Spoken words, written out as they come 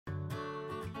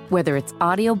Whether it's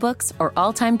audiobooks or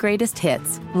all-time greatest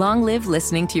hits, long live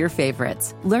listening to your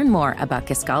favorites. Learn more about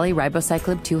Kisqali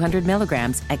Ribociclib 200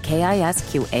 milligrams at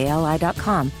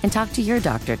KISQALI.com and talk to your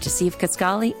doctor to see if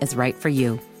Kisqali is right for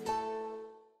you.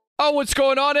 Oh, what's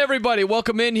going on, everybody?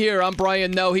 Welcome in here. I'm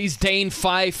Brian Noe. He's Dane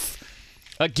Fife.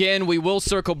 Again, we will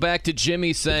circle back to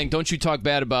Jimmy saying, don't you talk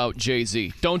bad about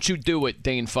Jay-Z. Don't you do it,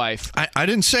 Dane Fife. I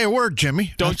didn't say a word,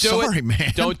 Jimmy. Don't do it. Sorry,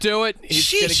 man. Don't do it.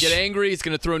 He's going to get angry. He's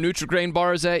going to throw Nutri-Grain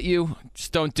bars at you.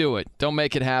 Just don't do it. Don't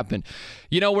make it happen.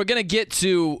 You know, we're going to get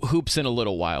to hoops in a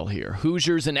little while here.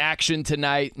 Hoosiers in action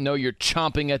tonight. Know you're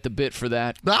chomping at the bit for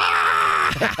that.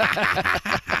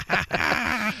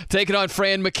 Taking on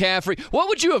Fran McCaffrey. What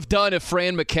would you have done if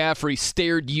Fran McCaffrey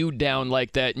stared you down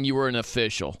like that and you were an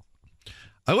official?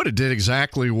 I would have did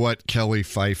exactly what Kelly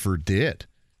Pfeiffer did.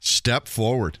 Step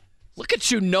forward. Look at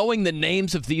you knowing the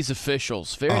names of these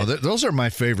officials. Those are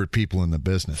my favorite people in the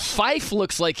business. Fife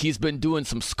looks like he's been doing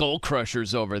some skull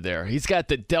crushers over there. He's got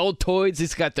the deltoids.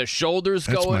 He's got the shoulders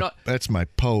going on. That's my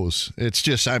pose. It's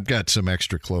just I've got some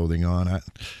extra clothing on.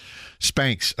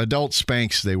 Spanx, adult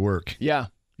Spanx, they work. Yeah.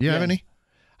 You have any?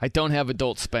 I don't have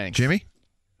adult Spanx. Jimmy?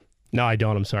 No, I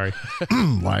don't. I'm sorry.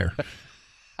 Liar.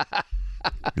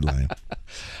 You're lying.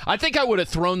 I think I would have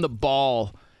thrown the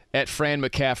ball at Fran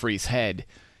McCaffrey's head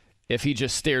if he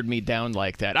just stared me down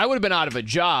like that. I would have been out of a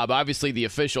job. Obviously, the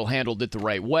official handled it the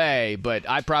right way, but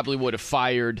I probably would have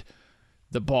fired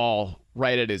the ball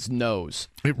right at his nose.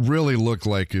 It really looked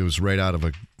like it was right out of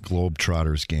a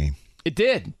Globetrotters game. It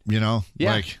did. You know?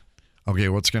 Yeah. Like, okay,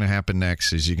 what's going to happen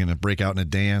next? Is he going to break out in a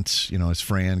dance? You know, is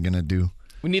Fran going to do?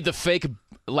 We need the fake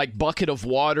bucket of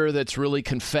water that's really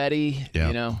confetti. Yeah.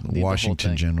 You know,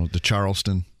 Washington General, the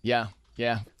Charleston. Yeah.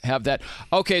 Have that.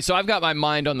 Okay, so I've got my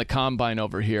mind on the combine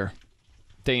over here,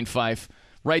 Dane Fife.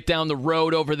 Right down the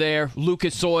road over there,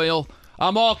 Lucas Oil.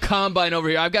 I'm all combine over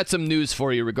here. I've got some news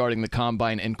for you regarding the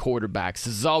combine and quarterbacks. This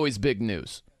is always big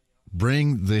news.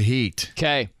 Bring the heat.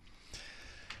 Okay.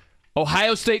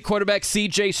 Ohio State quarterback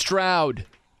C.J. Stroud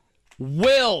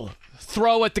will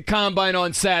throw at the combine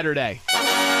on Saturday.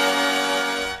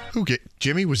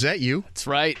 Jimmy, was that you? That's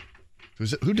right.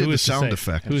 Who did the sound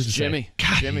effect? Who's Jimmy?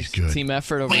 God, Jimmy's he's good. Team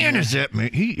effort over Man, here. is that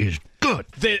man? He is good.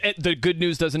 The good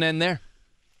news doesn't end there.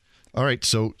 All right,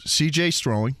 so CJ's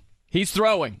throwing. He's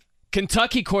throwing.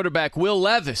 Kentucky quarterback Will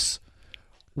Levis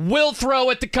will throw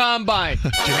at the combine.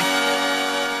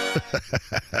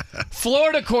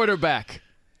 Florida quarterback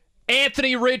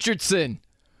Anthony Richardson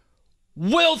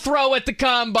will throw at the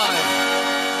combine.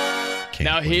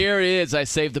 Here is, I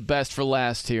saved the best for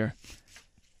last here.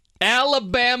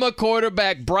 Alabama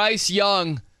quarterback Bryce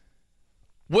Young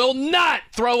will not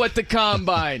throw at the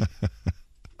combine.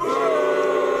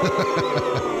 God,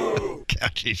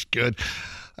 he's good.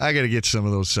 I got to get some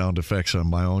of those sound effects on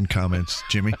my own comments,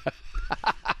 Jimmy.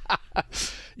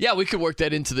 Yeah, we could work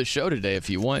that into the show today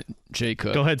if you want, Jay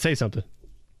Cook. Go ahead, say something.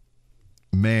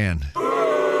 Man.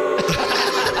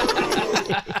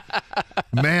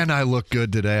 Man, I look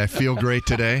good today. I feel great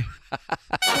today.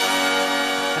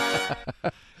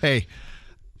 Hey,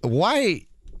 why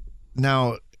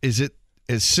now is it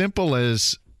as simple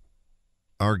as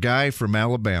our guy from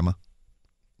Alabama?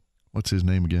 What's his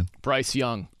name again? Bryce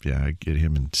Young. Yeah, I get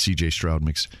him and C.J. Stroud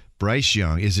mixed. Bryce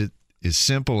Young, is it as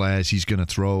simple as he's going to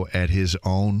throw at his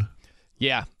own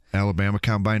Alabama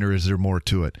combine, or is there more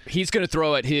to it? He's going to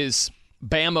throw at his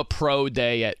Bama Pro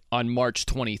Day on March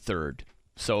 23rd.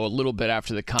 So a little bit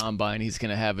after the combine, he's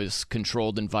going to have his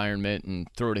controlled environment and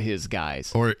throw to his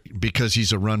guys. Or because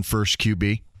he's a run-first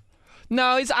QB?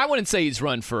 No, I wouldn't say he's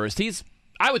run first.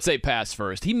 I would say pass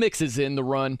first. He mixes in the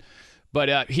run,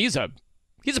 but he's a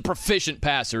proficient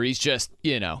passer. He's just,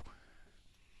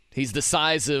 he's the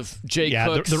size of Jay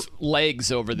Cook's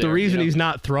legs over there. The reason he's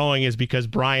not throwing is because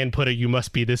Brian put a "you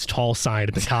must be this tall" sign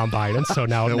at the combine, and so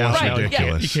now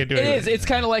ridiculous. You can't do it. It is. It's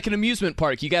kind of like an amusement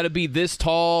park. You got to be this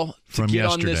tall to get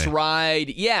on this ride.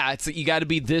 Yeah, you got to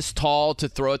be this tall to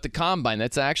throw at the combine.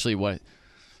 That's actually what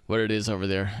it is over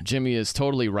there. Jimmy is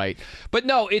totally right. But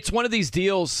no, it's one of these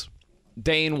deals,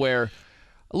 Dane, where,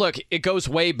 look, it goes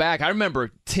way back. I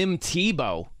remember Tim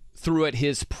Tebow threw at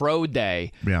his pro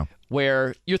day. Yeah.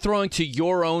 Where you're throwing to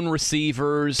your own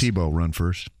receivers. Tebow, run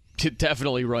first. To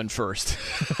definitely run first.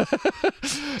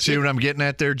 See what I'm getting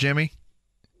at there, Jimmy?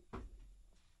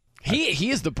 He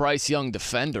is the Bryce Young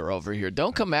defender over here.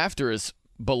 Don't come after his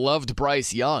beloved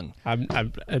Bryce Young.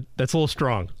 That's a little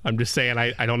strong. I'm just saying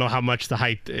I don't know how much the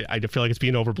height, I feel like it's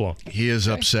being overblown. He is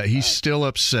upset. He's still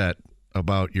upset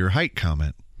about your height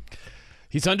comment.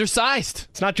 He's undersized.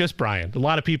 It's not just Brian. A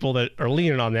lot of people that are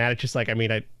leaning on that. It's just like,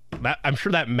 I'm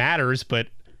sure that matters, but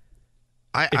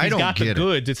If he's got the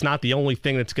goods, it's not the only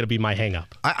thing that's going to be my hang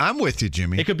up. I'm with you,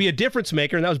 Jimmy. It could be a difference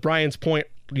maker, and that was Brian's point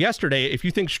yesterday. If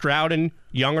you think Stroud and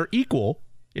Young are equal,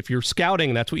 if you're scouting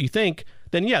and that's what you think,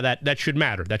 then yeah, that should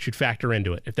matter. That should factor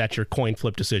into it if that's your coin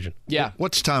flip decision. Yeah.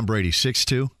 What's Tom Brady,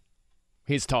 6'2"?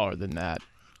 He's taller than that.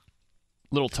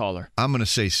 Little taller. I'm going to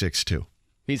say 6'2".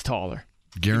 He's taller.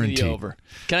 Guaranteed. Give me the over.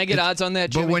 Can I get odds on that,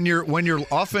 Jimmy? But when your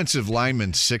offensive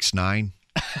lineman's 6'9",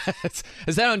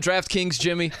 is that on DraftKings,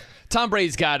 Jimmy? Tom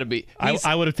Brady's got to be.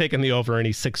 I would have taken the over, and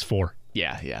he's 6'4".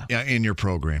 Yeah. Yeah, in your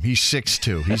program. He's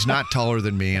 6'2". He's not taller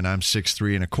than me, and I'm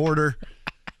 6'3¼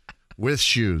 with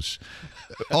shoes.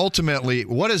 Ultimately,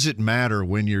 what does it matter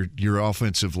when your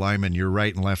offensive lineman, your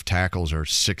right and left tackles are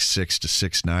 6'6" to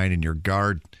 6'9", and your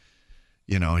guard,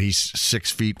 he's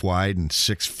 6 feet wide and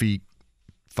 6 feet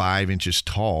 5 inches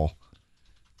tall?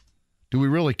 Do we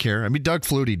really care? I mean, Doug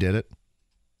Flutie did it.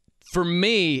 For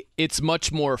me, it's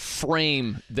much more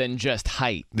frame than just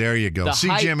height. There you go.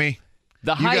 Jimmy,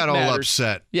 you got all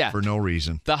upset for no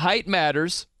reason. The height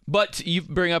matters, but you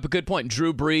bring up a good point.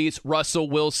 Drew Brees, Russell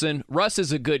Wilson. Russ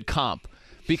is a good comp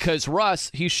because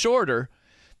Russ, he's shorter,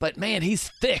 but man, he's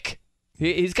thick.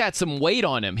 He's got some weight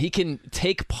on him. He can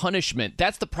take punishment.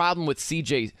 That's the problem with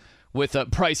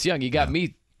Bryce Young. You got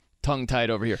me tongue-tied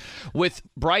over here. With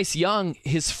Bryce Young,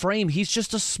 his frame, he's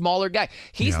just a smaller guy.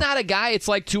 He's not a guy, it's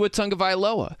like Tua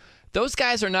Tagovailoa. Those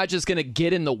guys are not just going to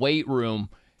get in the weight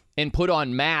room and put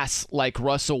on mass like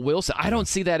Russell Wilson. I don't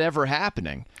see that ever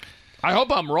happening. I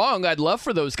hope I'm wrong. I'd love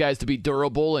for those guys to be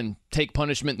durable and take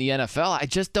punishment in the NFL. I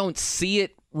just don't see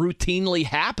it routinely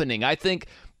happening. I think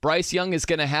Bryce Young is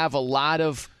going to have a lot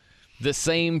of the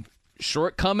same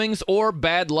shortcomings or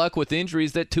bad luck with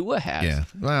injuries that Tua has. Yeah,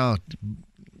 well,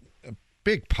 a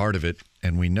big part of it,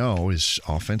 and we know, is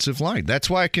offensive line. That's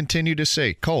why I continue to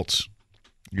say, Colts,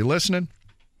 you listening?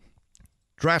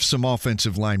 Draft some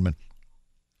offensive linemen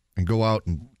and go out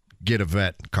and get a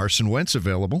vet. Carson Wentz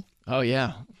available. Oh,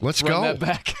 yeah. Let's run go. That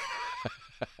back.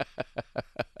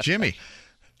 Jimmy.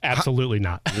 Absolutely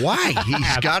not. Why?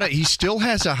 He still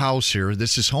has a house here.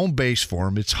 This is home base for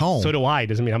him. It's home. So do I.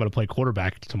 Doesn't mean I'm going to play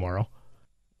quarterback tomorrow.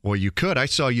 Well, you could. I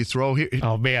saw you throw here.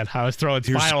 Oh, man. I was throwing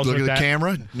spirals Look with at the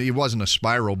camera. It wasn't a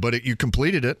spiral, but you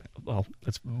completed it. Well,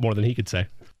 that's more than he could say.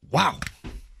 Wow.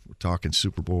 We're talking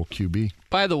Super Bowl QB.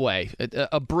 By the way,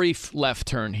 a brief left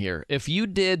turn here. If you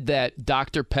did that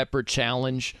Dr. Pepper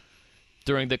challenge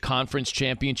during the conference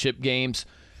championship games,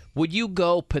 would you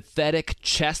go pathetic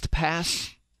chest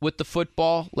pass with the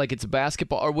football like it's a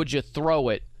basketball, or would you throw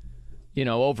it,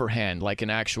 overhand like an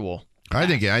actual pass?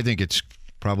 I think it's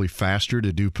probably faster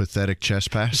to do pathetic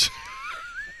chest pass.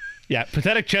 Yeah,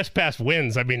 pathetic chest pass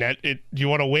wins. I mean, do you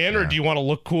want to win or do you want to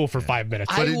look cool for 5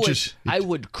 minutes? I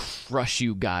would crush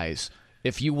you guys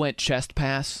if you went chest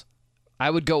pass. I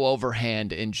would go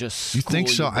overhand and just You think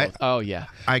so? Oh, yeah.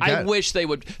 I wish they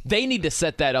would. They need to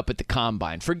set that up at the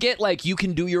combine. Forget you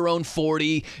can do your own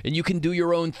 40 and you can do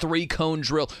your own 3-cone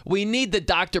drill. We need the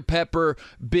Dr. Pepper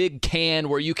big can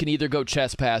where you can either go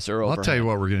chest pass or overhand. I'll tell you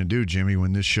what we're going to do, Jimmy,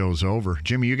 when this show's over.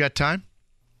 Jimmy, you got time?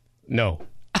 No.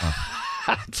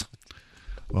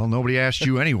 Well, nobody asked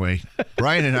you anyway.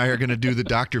 Brian and I are going to do the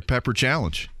Dr. Pepper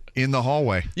challenge in the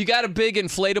hallway. You got a big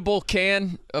inflatable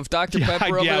can of Dr.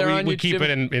 Pepper over there on you, we keep Jimmy?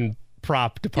 it in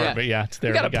prop department. Yeah, it's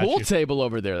there. You got a pool table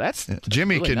over there. That's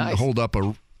Jimmy really can nice. hold up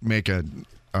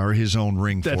his own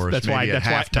ring for us. That's why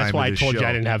I told you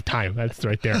I didn't have time. That's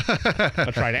right there.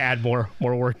 I'll try to add more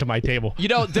work to my table.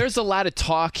 There's a lot of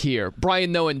talk here.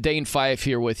 Brian Noe and Dane Fife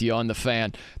here with you on The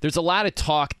Fan. There's a lot of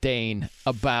talk, Dane,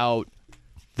 about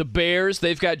the Bears.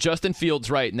 They've got Justin Fields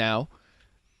right now.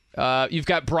 You've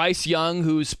got Bryce Young,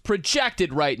 who's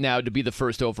projected right now to be the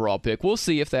first overall pick. We'll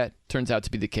see if that turns out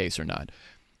to be the case or not.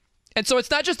 And so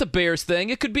it's not just a Bears thing.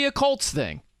 It could be a Colts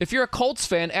thing. If you're a Colts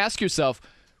fan, ask yourself,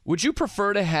 would you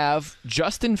prefer to have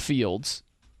Justin Fields,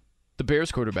 the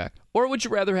Bears quarterback, or would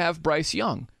you rather have Bryce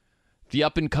Young, the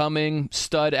up-and-coming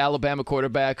stud Alabama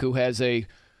quarterback who has a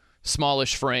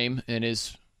smallish frame and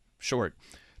is short?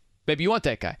 Maybe you want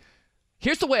that guy.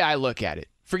 Here's the way I look at it.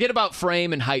 Forget about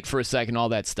frame and height for a second, all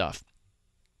that stuff.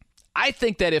 I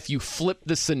think that if you flip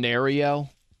the scenario,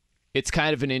 it's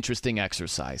kind of an interesting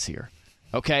exercise here.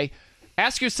 Okay?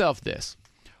 Ask yourself this.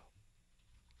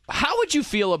 How would you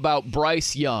feel about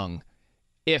Bryce Young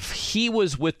if he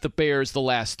was with the Bears the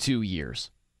last 2 years?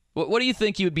 What do you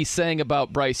think you would be saying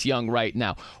about Bryce Young right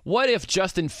now? What if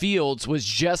Justin Fields was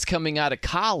just coming out of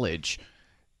college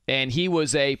and he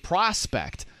was a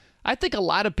prospect? I think a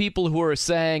lot of people who are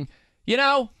saying,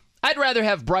 I'd rather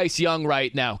have Bryce Young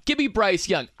right now. Give me Bryce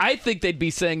Young. I think they'd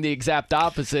be saying the exact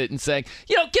opposite and saying,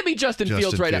 give me Justin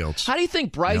Fields right now. How do you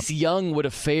think Bryce Young would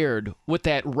have fared with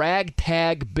that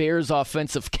ragtag Bears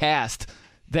offensive cast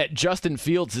that Justin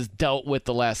Fields has dealt with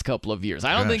the last couple of years?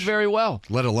 I don't think very well.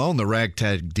 Let alone the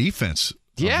ragtag defense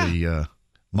of the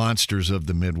monsters of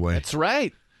the Midway. That's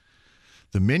right.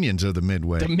 The minions of the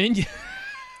Midway. The minion.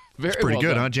 Very It's pretty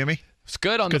good, huh, Jimmy? It's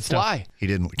good on the fly. Stuff. He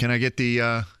didn't. Can I get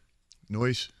the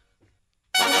noise?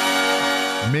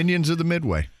 Minions of the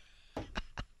Midway.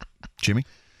 Jimmy?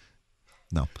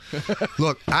 No.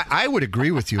 Look, I would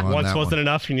agree with you on Once that wasn't one.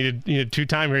 enough. You needed 2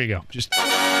 time. Here you go. There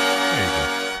you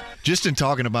go. Just in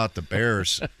talking about the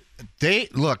Bears,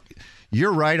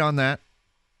 you're right on that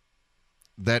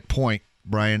point,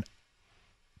 Brian.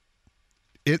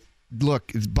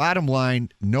 It's bottom line,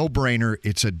 no-brainer.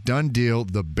 It's a done deal.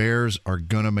 The Bears are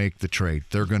going to make the trade.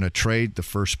 They're going to trade the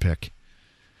first pick.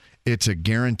 It's a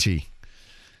guarantee.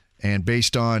 And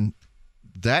based on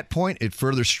that point, it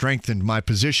further strengthened my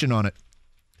position on it.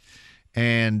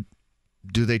 And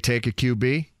do they take a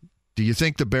QB? Do you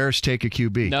think the Bears take a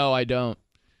QB? No, I don't.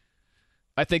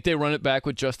 I think they run it back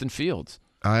with Justin Fields.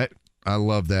 I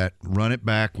love that. Run it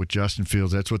back with Justin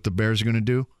Fields. That's what the Bears are going to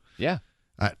do? Yeah.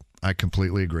 I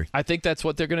completely agree. I think that's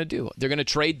what they're going to do. They're going to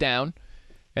trade down,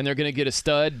 and they're going to get a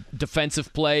stud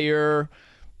defensive player,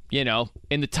 in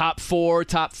the top 4,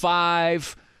 top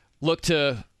 5, look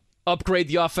to upgrade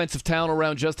the offensive talent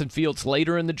around Justin Fields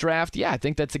later in the draft. Yeah, I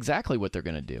think that's exactly what they're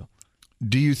going to do.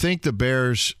 Do you think the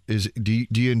Bears do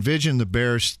you envision the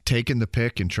Bears taking the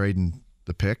pick and trading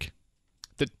the pick?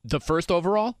 The first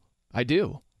overall? I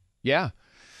do. Yeah.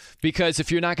 Because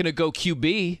if you're not going to go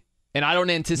QB, and I don't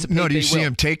anticipate do you see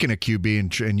them taking a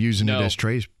QB and using it as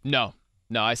trades? No,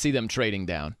 I see them trading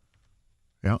down.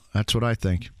 Yeah, that's what I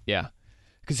think. Yeah.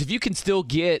 Because if you can still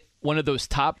get one of those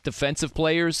top defensive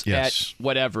players at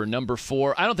whatever, number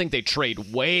 4, I don't think they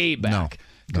trade way back.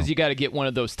 Because you got to get one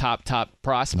of those top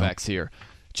prospects here.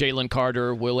 Jalen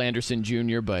Carter, Will Anderson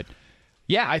Jr. But,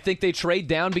 yeah, I think they trade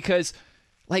down because,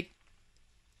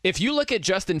 if you look at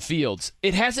Justin Fields,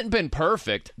 it hasn't been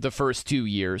perfect the first 2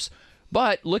 years.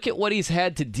 But look at what he's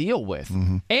had to deal with.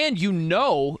 Mm-hmm. And you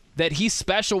know that he's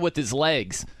special with his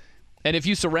legs. And if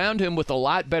you surround him with a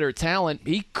lot better talent,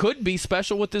 he could be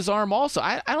special with his arm also.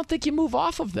 I don't think you move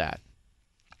off of that.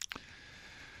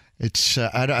 It's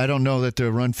I don't know that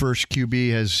the run-first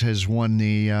QB has won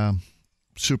the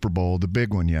Super Bowl, the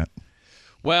big one, yet.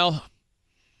 Well,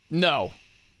 no.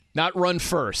 Not run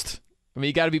first. I mean,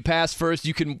 you got to be pass first.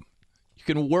 You can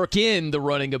work in the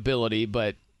running ability,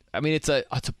 but I mean, it's a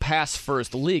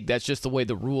pass-first league. That's just the way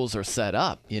the rules are set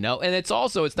up, And it's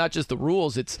not just the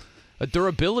rules. It's a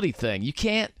durability thing. You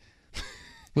can't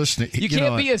listen. You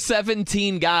can't be a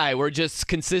 17 guy where just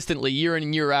consistently, year in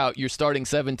and year out, you're starting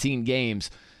 17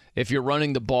 games if you're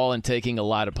running the ball and taking a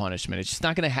lot of punishment. It's just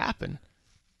not going to happen.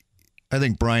 I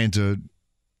think Brian's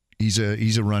he's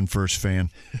a run-first fan.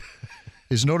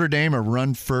 Is Notre Dame a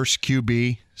run-first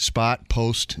QB spot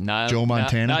post Joe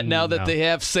Montana? Not now that they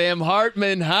have Sam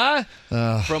Hartman, huh?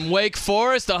 From Wake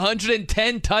Forest,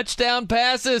 110 touchdown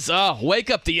passes. Oh, wake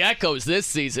up the echoes this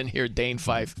season here, Dane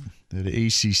Fife. The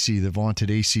ACC, the vaunted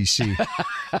ACC.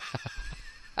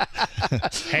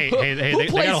 Hey, they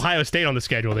got Ohio State on the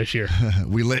schedule this year.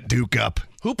 We lit Duke up.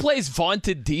 Who plays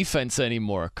vaunted defense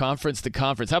anymore, conference to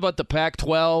conference? How about the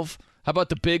Pac-12? How about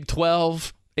the Big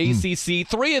 12? ACC,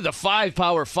 3 of the 5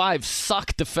 Power 5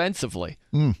 suck defensively.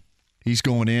 He's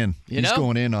going in. He's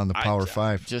going in on the Power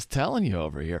 5. Just telling you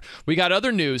over here. We got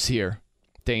other news here,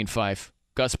 Dane Fife.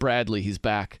 Gus Bradley, he's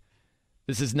back.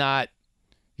 This is not,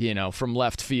 from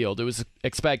left field. It was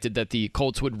expected that the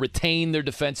Colts would retain their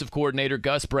defensive coordinator,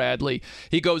 Gus Bradley.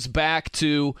 He goes back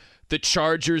to the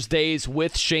Chargers days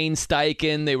with Shane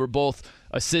Steichen. They were both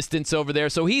assistants over there.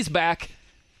 So he's back,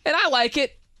 and I like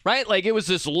it. Right? It was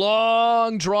this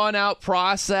long, drawn-out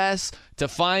process to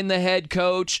find the head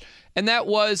coach, and that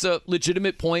was a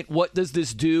legitimate point. What does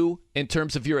this do in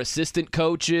terms of your assistant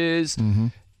coaches? Mm-hmm.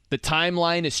 The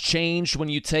timeline has changed when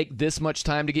you take this much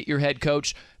time to get your head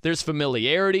coach. There's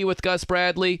familiarity with Gus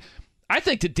Bradley. I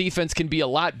think the defense can be a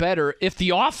lot better if the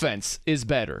offense is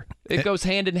better. It goes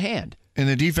hand in hand. And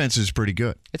the defense is pretty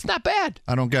good. It's not bad.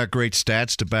 I don't got great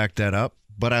stats to back that up,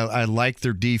 but I like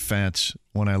their defense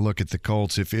when I look at the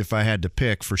Colts, if I had to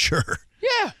pick, for sure.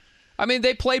 Yeah. I mean,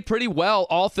 they played pretty well,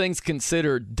 all things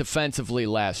considered, defensively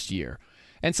last year.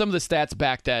 And some of the stats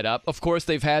back that up. Of course,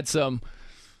 they've had some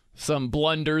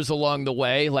blunders along the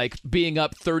way, like being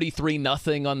up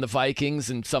 33-0 on the Vikings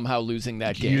and somehow losing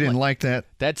that game. You didn't like that?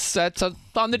 That's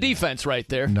on the defense right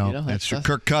there. No, that's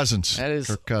Kirk Cousins. That is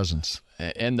Kirk Cousins.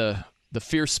 And the the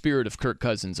fierce spirit of Kirk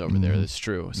Cousins over there. That's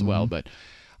true as well. But,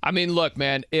 I mean, look,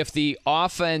 man, if the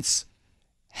offense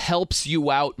helps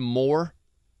you out more,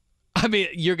 I mean,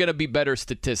 you're going to be better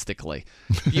statistically.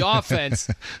 The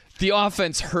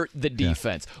offense hurt the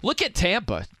defense. Yeah. Look at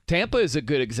Tampa. Tampa is a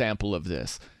good example of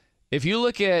this. If you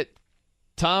look at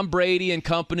Tom Brady and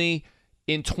company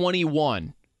in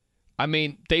 21, I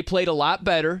mean, they played a lot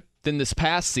better than this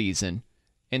past season,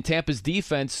 and Tampa's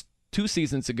defense 2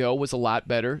 seasons ago was a lot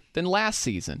better than last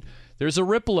season. There's a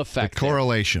ripple effect. The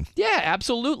correlation. There. Yeah,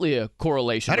 absolutely a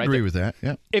correlation. I'd agree with that,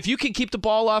 yeah. If you can keep the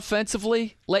ball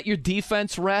offensively, let your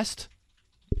defense rest,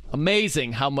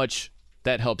 amazing how much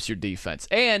that helps your defense.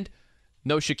 And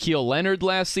no Shaquille Leonard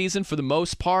last season for the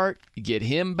most part. You get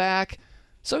him back.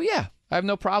 So, yeah, I have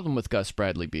no problem with Gus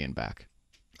Bradley being back.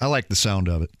 I like the sound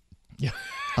of it. Yeah.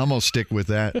 I'm going to stick with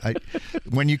that.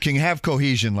 When you can have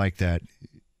cohesion like that,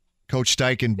 Coach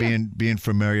Steichen being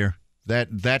familiar,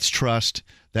 that's trust,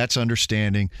 that's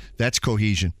understanding, that's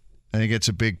cohesion. I think it's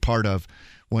a big part of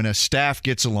when a staff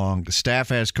gets along, the staff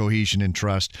has cohesion and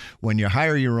trust. When you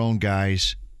hire your own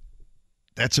guys,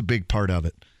 that's a big part of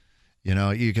it. You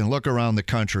know, you can look around the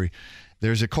country.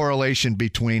 There's a correlation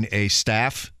between a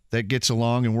staff that gets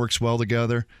along and works well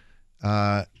together.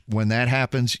 When that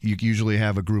happens, you usually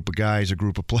have a group of guys, a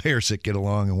group of players that get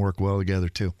along and work well together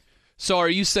too. So are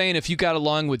you saying if you got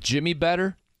along with Jimmy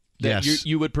better, that yes,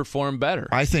 you would perform better?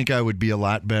 I think I would be a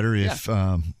lot better if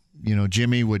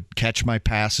Jimmy would catch my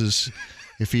passes,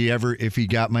 if he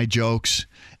got my jokes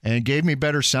and gave me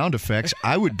better sound effects,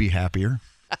 I would be happier.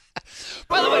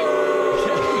 By the way,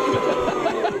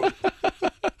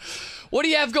 what do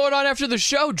you have going on after the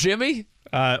show, Jimmy?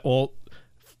 Well,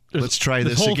 let's try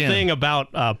this whole again. Thing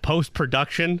about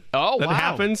post-production that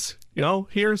happens,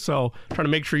 here. So trying to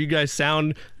make sure you guys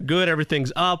sound good,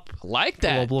 everything's up. I like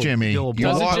that. Jimmy.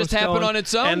 Doesn't just happen on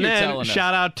its own, and then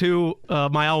shout out to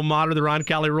my alma mater, the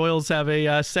Roncalli Royals, have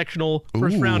a sectional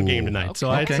first-round game tonight.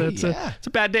 Okay. So it's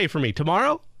a bad day for me.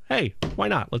 Tomorrow, hey, why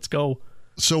not? Let's go.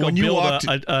 So go when you build walked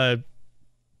a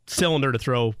cylinder to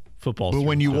throw footballs. But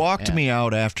when you walked me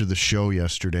out after the show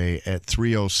yesterday at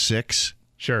 3:06,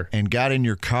 sure, and got in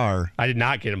your car, I did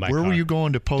not get in my car. Where were you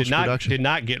going to post-production? Did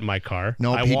not get in my car.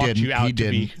 No, I he walked didn't. You out he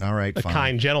didn't. To be all right, a fine.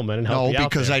 kind gentleman and help you out. No,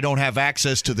 because there. I don't have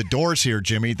access to the doors here,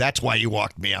 Jimmy. That's why you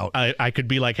walked me out. I could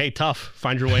be like, hey, tough,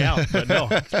 find your way out. But no,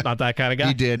 not that kind of guy.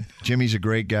 He did. Jimmy's a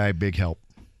great guy. Big help.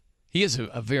 He is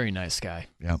a very nice guy.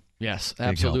 Yeah. Yes,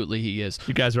 absolutely he is.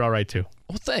 You guys are all right, too.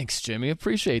 Well, thanks, Jimmy.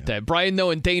 Appreciate that. Brian Noe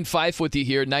and Dane Fife with you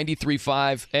here,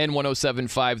 93.5 and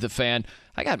 107.5 The Fan.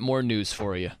 I got more news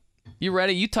for you. You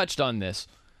ready? You touched on this.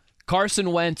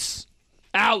 Carson Wentz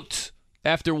out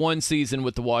after one season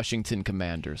with the Washington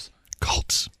Commanders.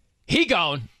 Colts. He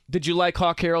gone. Did you like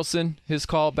Hawk Harrelson, his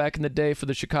call back in the day for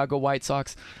the Chicago White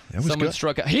Sox? That was Someone good.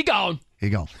 struck out. He gone. He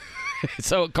gone.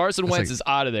 So Carson Wentz is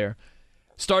out of there.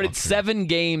 Started 7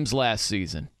 games last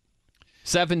season.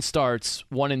 7 starts,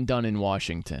 1 and done in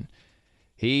Washington.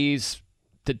 He's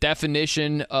the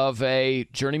definition of a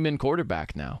journeyman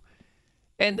quarterback now.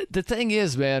 And the thing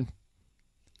is, man,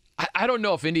 I don't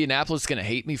know if Indianapolis is going to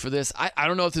hate me for this. I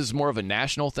don't know if this is more of a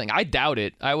national thing. I doubt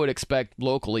it. I would expect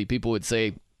locally people would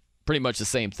say pretty much the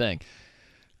same thing.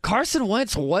 Carson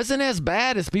Wentz wasn't as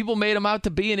bad as people made him out to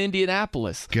be in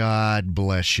Indianapolis. God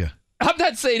bless you. I'm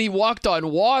not saying he walked on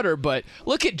water, but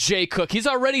look at Jay Cook. He's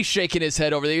already shaking his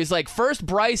head over there. He's like, first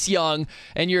Bryce Young,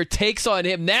 and your takes on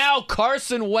him. Now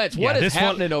Carson Wentz. What is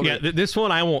happening over there? This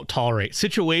one I won't tolerate.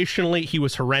 Situationally, he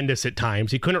was horrendous at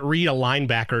times. He couldn't read a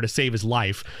linebacker to save his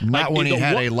life. Not when he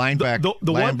had a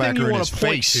linebacker in his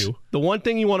face. The one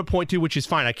thing you want to point to, which is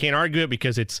fine, I can't argue it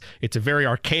because it's a very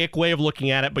archaic way of looking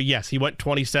at it, but yes, he went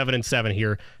 27-7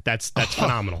 here. That's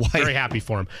phenomenal. Very happy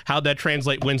for him. How'd that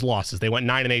translate wins, losses? They went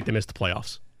 9-8, they missed the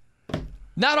playoffs.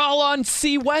 Not all on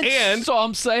C. Wentz, that's all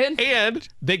I'm saying. And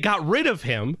they got rid of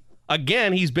him.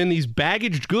 Again, he's been these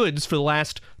baggaged goods for the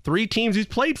last 3 teams he's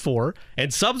played for,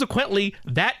 and subsequently,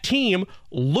 that team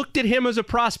looked at him as a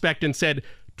prospect and said,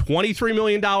 $23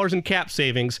 million in cap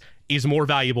savings is more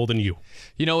valuable than you.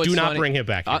 You know, do not bring him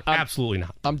back here. Absolutely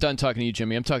not. I'm done talking to you,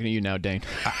 Jimmy. I'm talking to you now, Dane.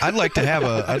 I'd like to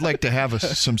have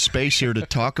some space here to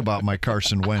talk about my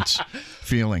Carson Wentz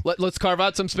feeling. Let's carve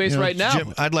out some space right now.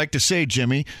 I'd like to say,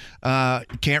 Jimmy,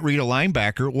 can't read a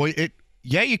linebacker. Well,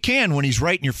 yeah, you can when he's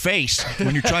right in your face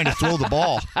when you're trying to throw the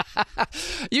ball.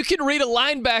 You can read a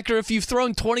linebacker if you've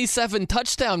thrown 27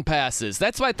 touchdown passes.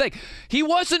 That's my thing. He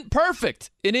wasn't perfect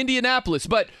in Indianapolis,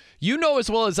 but you know as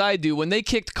well as I do, when they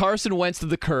kicked Carson Wentz to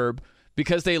the curb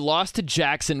because they lost to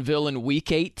Jacksonville in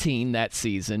Week 18 that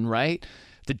season, right?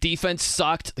 The defense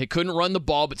sucked. They couldn't run the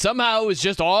ball, but somehow it was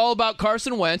just all about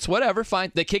Carson Wentz. Whatever,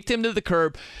 fine. They kicked him to the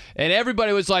curb, and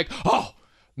everybody was like, oh,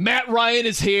 Matt Ryan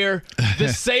is here. The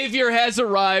savior has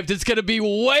arrived. It's going to be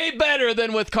way better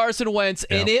than with Carson Wentz,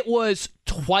 and it was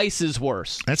twice as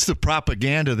worse. That's the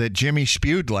propaganda that Jimmy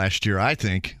spewed last year, I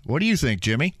think. What do you think,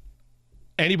 Jimmy?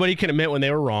 Anybody can admit when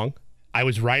they were wrong. I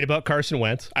was right about Carson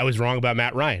Wentz. I was wrong about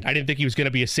Matt Ryan. I didn't think he was going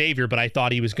to be a savior, but I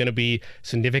thought he was going to be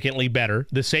significantly better.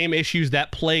 The same issues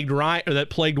that plagued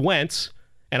Wentz,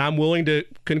 and I'm willing to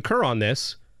concur on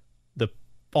this. The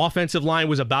offensive line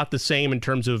was about the same in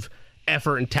terms of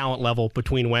effort and talent level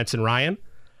between Wentz and Ryan.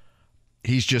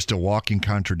 He's just a walking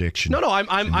contradiction. No,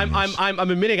 I'm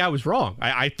admitting I was wrong.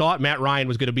 I thought Matt Ryan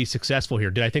was going to be successful here.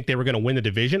 Did I think they were going to win the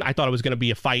division? I thought it was going to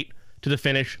be a fight to the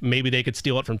finish. Maybe they could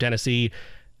steal it from Tennessee.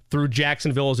 Through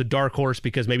Jacksonville as a dark horse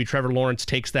because maybe Trevor Lawrence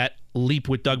takes that leap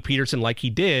with Doug Peterson like he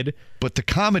did. But the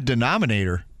common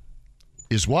denominator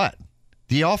is what?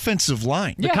 The offensive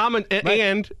line. The common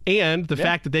and the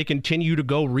fact that they continue to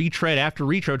go retread after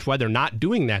retread, which is why they're not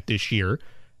doing that this year.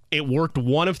 It worked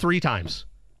one of 3 times.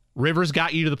 Rivers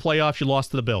got you to the playoffs. You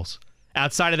lost to the Bills.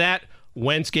 Outside of that,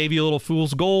 Wentz gave you a little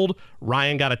fool's gold.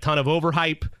 Ryan got a ton of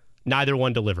overhype. Neither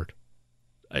one delivered.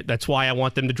 That's why I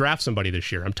want them to draft somebody this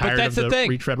year. I'm tired of the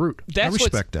retread route. I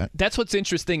respect that. That's what's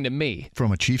interesting to me.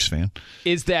 From a Chiefs fan.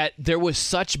 Is that there was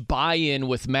such buy-in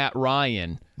with Matt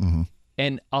Ryan,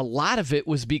 and a lot of it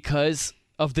was because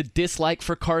of the dislike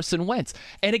for Carson Wentz.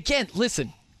 And again,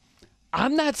 listen,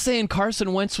 I'm not saying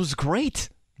Carson Wentz was great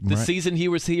the season he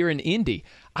was here in Indy.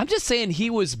 I'm just saying he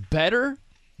was better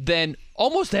than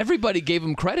almost everybody gave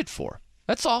him credit for.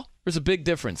 That's all. There's a big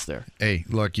difference there. Hey,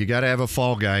 look, you got to have a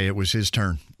fall guy. It was his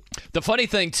turn. The funny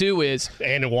thing, too, is...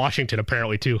 And in Washington,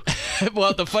 apparently, too.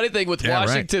 Well, the funny thing with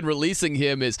Washington releasing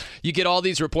him is you get all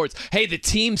these reports. Hey, the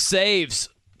team saves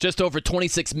just over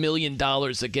 $26 million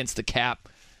against the cap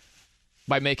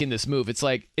by making this move. It's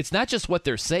like, it's not just what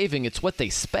they're saving, it's what they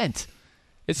spent.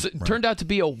 It turned out to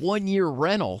be a one-year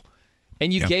rental,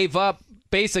 and you gave up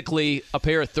basically a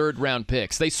pair of third-round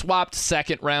picks. They swapped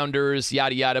second-rounders,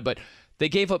 yada, yada, but... They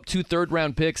gave up 2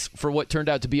 third-round picks for what turned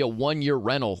out to be a one-year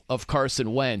rental of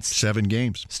Carson Wentz. 7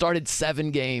 games. Started 7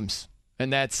 games,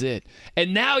 and that's it.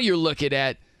 And now you're looking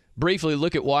at, briefly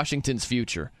look at Washington's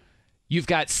future. You've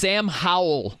got Sam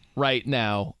Howell right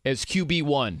now as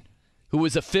QB1, who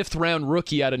was a 5th-round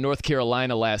rookie out of North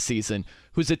Carolina last season,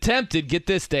 who's attempted, get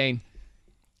this, Dane,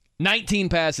 19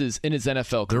 passes in his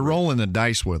NFL career. They're rolling the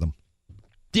dice with him.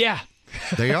 Yeah.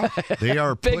 They are. They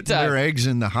are putting their eggs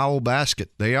in the Howell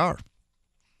basket. They are.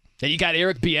 And you got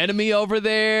Eric Bieniemy over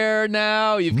there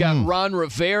now. You've got Ron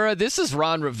Rivera. This is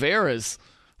Ron Rivera's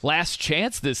last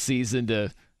chance this season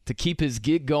to keep his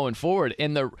gig going forward.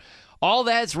 And all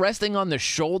that's resting on the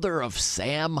shoulder of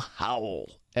Sam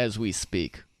Howell as we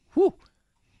speak. Whew,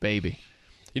 baby.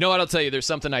 You know what? I'll tell you, there's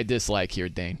something I dislike here,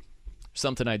 Dane.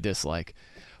 Something I dislike.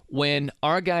 When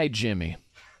our guy Jimmy,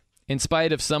 in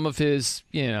spite of some of his,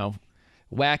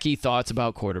 wacky thoughts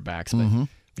about quarterbacks,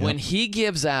 but when he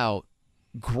gives out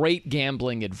great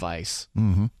gambling advice,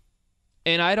 and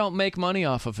I don't make money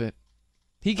off of it.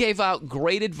 He gave out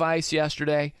great advice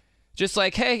yesterday, just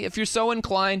like, hey, if you're so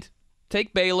inclined,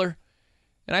 take Baylor.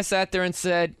 And I sat there and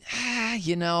said, I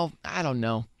don't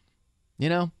know.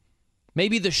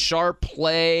 Maybe the sharp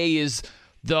play is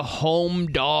the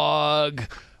home dog,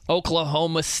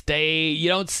 Oklahoma State. You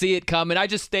don't see it coming. I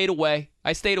just stayed away.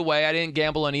 I didn't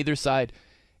gamble on either side.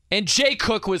 And Jay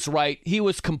Cook was right. He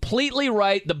was completely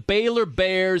right. The Baylor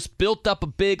Bears built up a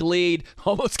big lead,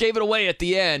 almost gave it away at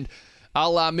the end, a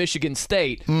la Michigan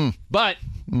State, but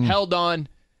held on,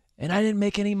 and I didn't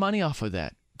make any money off of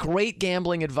that. Great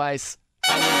gambling advice.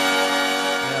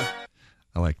 I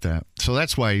like that. So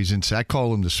that's why he's in. I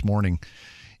called him this morning.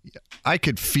 I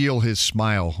could feel his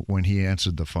smile when he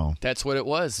answered the phone. That's what it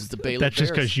was. Is the Baylor That's Bears.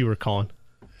 Just because you were calling.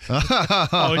 I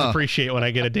always appreciate when I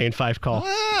get a Dane Fife call.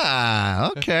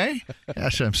 Okay.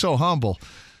 Gosh, I'm so humble.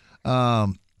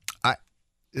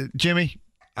 Jimmy,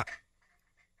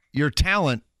 your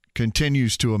talent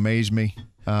continues to amaze me.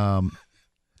 Brian,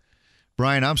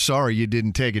 I'm sorry you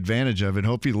didn't take advantage of it.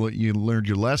 Hope you learned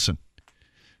your lesson.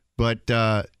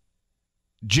 But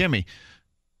Jimmy,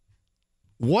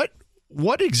 what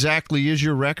exactly is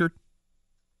your record?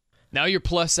 Now you're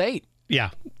 +8. Yeah.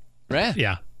 Right?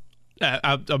 Yeah.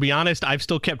 I'll be honest, I've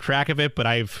still kept track of it, but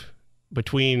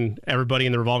between everybody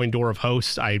in the revolving door of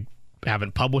hosts, I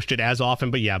haven't published it as often,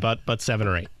 but yeah, about 7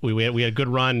 or 8. We had a good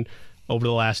run over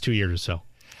the last 2 years or so.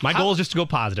 My goal is just to go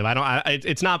positive.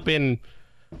 It's not been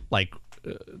like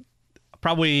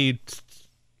probably,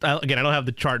 again, I don't have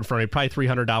the chart in front of me, probably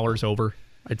 $300 over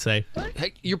I'd say.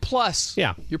 Hey, you're plus.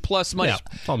 Yeah. You're plus money. Yeah,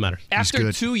 all that matters.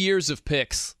 After 2 years of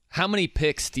picks, how many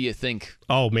picks do you think?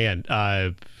 Oh, man.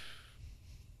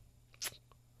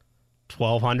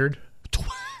 1,200.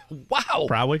 Wow.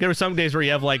 Probably. There were some days where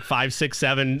you have like 5, 6,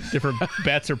 7 different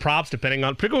bets or props, depending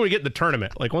on, particularly when we get in the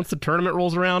tournament. Like once the tournament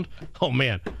rolls around, oh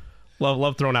man,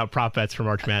 love throwing out prop bets for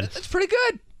March Madness. That's pretty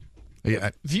good. Yeah.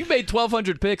 If you made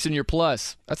 1,200 picks in your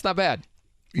plus, that's not bad.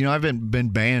 You know, I've been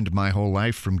banned my whole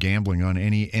life from gambling on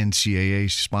any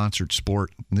NCAA-sponsored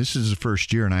sport. And this is the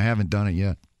first year, and I haven't done it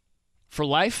yet. For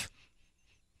life?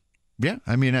 Yeah.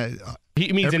 I mean,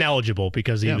 He means ineligible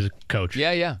because he was a coach.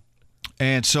 Yeah.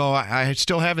 And so I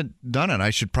still haven't done it. I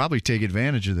should probably take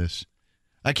advantage of this.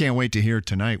 I can't wait to hear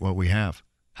tonight what we have.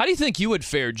 How do you think you would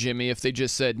fare, Jimmy, if they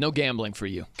just said, no gambling for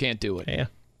you? Can't do it. Yeah.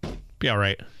 Be all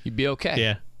right. You'd be okay.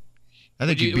 Yeah. I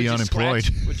think you'd be unemployed.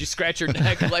 Would you scratch your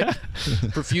neck like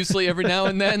profusely every now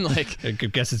and then? Like, I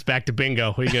guess it's back to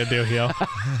bingo. What are you going to do, yo?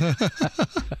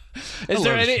 Is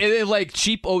there any like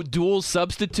cheap dual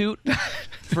substitute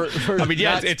for I mean,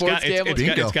 yeah, it's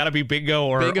got to be bingo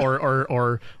or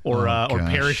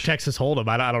Parish Texas Hold'em.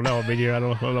 I don't know. I mean, I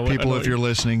don't know. People, if you're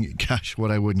listening, gosh,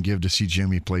 what I wouldn't give to see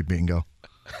Jimmy play bingo.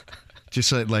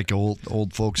 Just like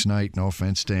old folks' night. No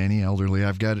offense to any elderly.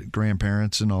 I've got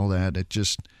grandparents and all that. It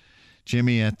just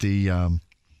Jimmy at the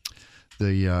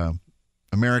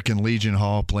American Legion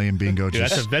Hall playing bingo. Dude,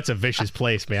 that's a vicious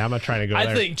place, man. I'm not trying to go there.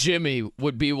 I think Jimmy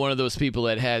would be one of those people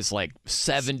that has like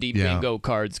 70 bingo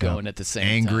cards going at the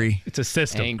same time. It's a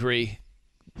system. Angry.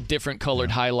 Different colored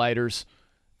highlighters.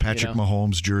 Patrick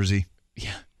Mahomes jersey.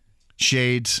 Yeah.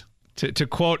 Shades. To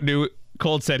quote new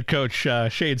Colts head coach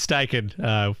Shane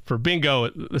Steichen, for bingo,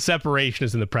 the separation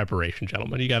is in the preparation,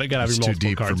 gentlemen. You got to have your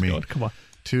multiple cards going. Come on.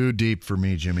 Too deep for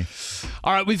me, Jimmy.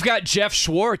 All right, we've got Geoff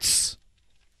Schwartz,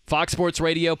 Fox Sports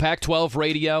Radio, Pac-12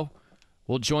 Radio,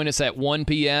 will join us at 1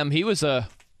 p.m. He was a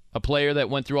player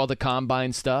that went through all the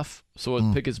combine stuff, so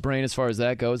we'll pick his brain as far as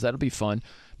that goes. That'll be fun.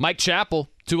 Mike Chappell,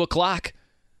 2 o'clock,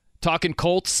 talking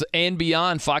Colts and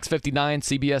beyond, Fox 59,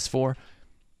 CBS 4.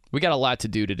 We got a lot to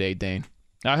do today, Dane.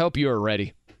 I hope you are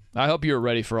ready. I hope you're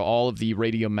ready for all of the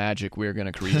radio magic we're going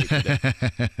to create today.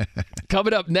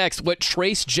 Coming up next, what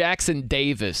Trace Jackson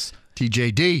Davis.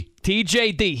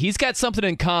 TJD. He's got something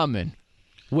in common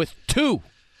with 2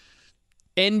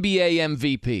 NBA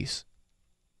MVPs.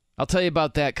 I'll tell you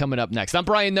about that coming up next. I'm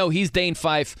Brian Noe. He's Dane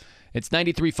Fife. It's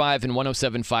 93.5 and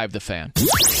 107.5 The Fan.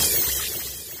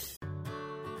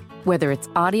 Whether it's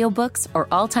audiobooks or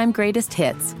all-time greatest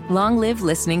hits, long live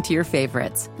listening to your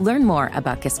favorites. Learn more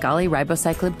about Kisqali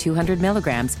Ribociclib 200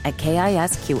 milligrams at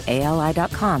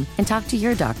KISQALI.com and talk to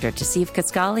your doctor to see if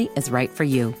Kisqali is right for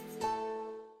you.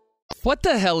 What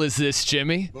the hell is this,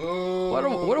 Jimmy? What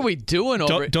are we doing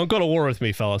over here? Don't go to war with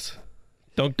me, fellas.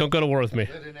 Don't go to war with me. Is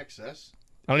that in excess?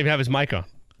 I don't even have his mic on.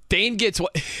 Dane gets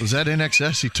what? Was that in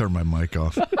excess? He turned my mic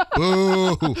off.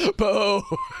 Boo! Boo!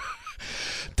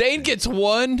 Dane gets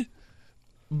 1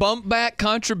 bump back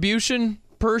contribution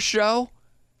per show.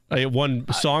 1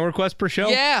 song request per show?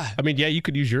 Yeah. I mean, yeah, you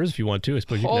could use yours if you want to. I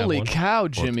suppose you can have one. Holy cow,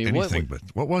 Jimmy. Well,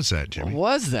 what was that, Jimmy? What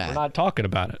was that? We're not talking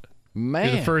about it. Man.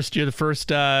 You're the first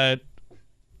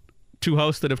 2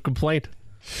 hosts that have complained.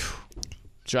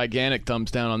 Gigantic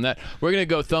thumbs down on that. We're going to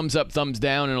go thumbs up, thumbs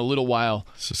down in a little while.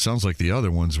 So it sounds like the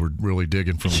other ones were really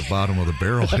digging from the bottom of the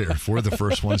barrel here. If we're the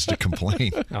first ones to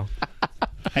complain. Oh.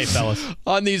 Hey, fellas.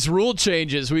 On these rule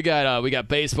changes, we got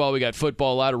baseball, we got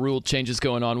football, a lot of rule changes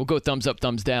going on. We'll go thumbs up,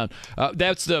 thumbs down.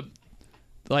 That's the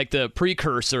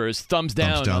precursor is thumbs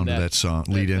down. Thumbs down to that song,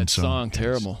 lead-in song.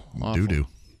 Terrible. Doo-doo.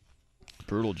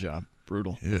 Brutal job.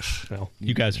 Brutal. Yes. Well,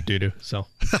 you guys are doo-doo, so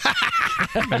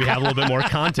maybe have a little bit more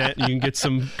content and you can get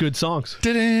some good songs.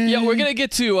 Yeah, we're going to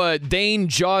get to Dane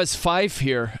Jaws Fife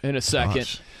here in a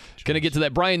second. Going to get to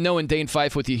that. Brian Noe and Dane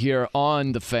Fife with you here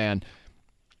on The Fan.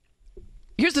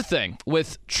 Here's the thing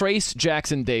with Trace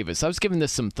Jackson Davis. I was giving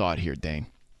this some thought here, Dane.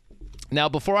 Now,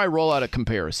 before I roll out a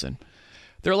comparison,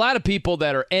 there are a lot of people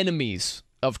that are enemies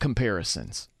of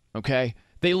comparisons, okay?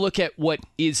 They look at what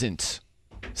isn't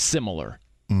similar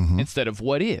instead of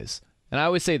what is. And I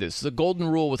always say this, the golden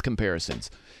rule with comparisons.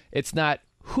 It's not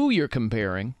who you're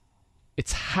comparing,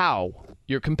 it's how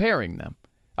you're comparing them.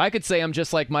 I could say I'm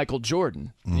just like Michael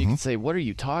Jordan. And you can say, what are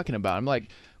you talking about? I'm like,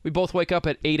 we both wake up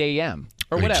at 8 a.m.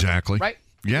 or whatever. Exactly. Right?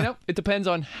 Yeah. You know, it depends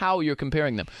on how you're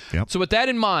comparing them. Yep. So with that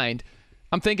in mind,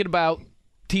 I'm thinking about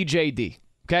TJD,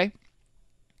 okay?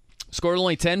 Scored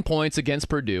only 10 points against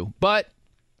Purdue, but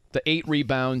the 8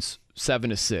 rebounds,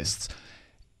 7 assists.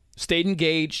 Stayed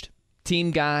engaged,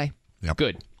 team guy. Yep.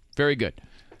 Good. Very good.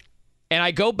 And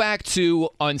I go back to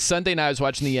on Sunday night, I was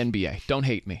watching the NBA. Don't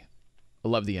hate me. I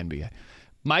love the NBA.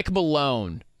 Mike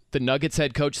Malone, the Nuggets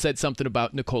head coach, said something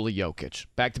about Nikola Jokic,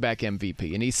 back-to-back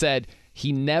MVP, and he said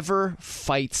he never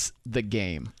fights the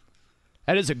game.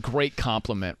 That is a great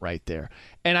compliment right there.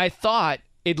 And I thought,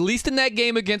 at least in that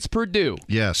game against Purdue,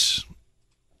 yes,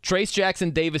 Trayce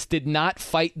Jackson-Davis did not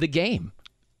fight the game.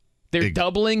 They're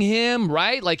doubling him,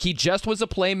 right? Like he just was a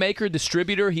playmaker,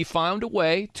 distributor. He found a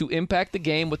way to impact the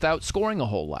game without scoring a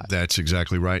whole lot. That's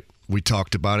exactly right. We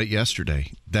talked about it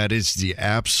yesterday. That is the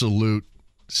absolute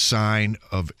sign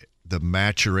of the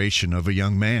maturation of a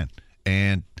young man.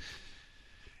 And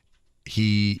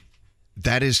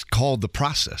that is called the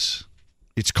process.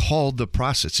 It's called the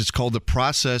process. It's called the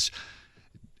process.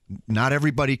 Not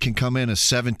everybody can come in a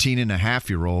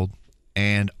 17-and-a-half-year-old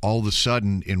and all of a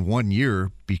sudden in 1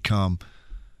 year become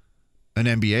an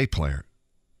NBA player,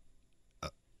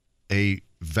 a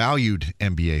valued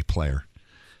NBA player.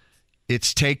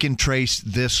 It's taken Trayce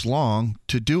this long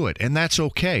to do it, and that's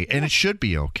okay, and it should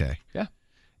be okay. Yeah.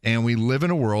 And we live in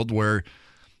a world where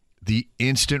the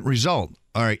instant result,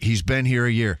 all right, he's been here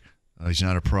a year. Oh, he's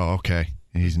not a pro. Okay,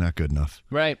 he's not good enough.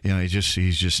 Right. You know, he's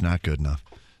just not good enough.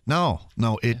 No,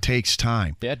 it takes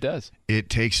time. Yeah, it does. It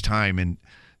takes time, and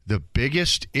the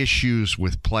biggest issues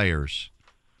with players,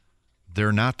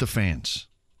 they're not the fans.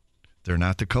 They're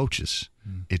not the coaches.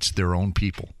 It's their own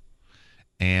people.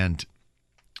 And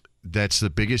that's the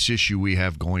biggest issue we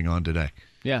have going on today.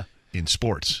 Yeah. In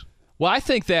sports. Well, I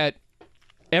think that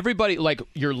everybody, like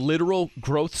your literal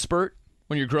growth spurt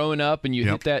when you're growing up and you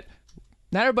hit that,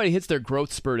 not everybody hits their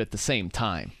growth spurt at the same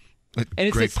time. And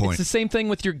it's point. It's the same thing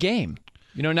with your game.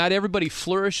 You know, not everybody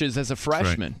flourishes as a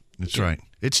freshman. That's right.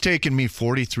 It's taken me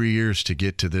 43 years to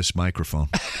get to this microphone.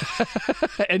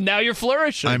 And now you're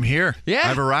flourishing. I'm here. Yeah.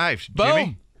 I've arrived. Boom.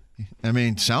 Jimmy, I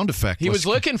mean, sound effect. He was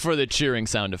looking for the cheering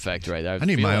sound effect, right? I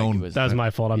need my own. That was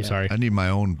my fault. I'm sorry. I need my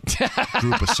own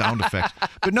group of sound effects.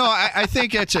 But no, I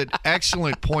think it's an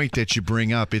excellent point that you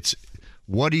bring up. It's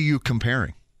what are you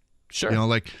comparing? Sure. You know,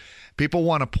 like people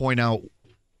want to point out,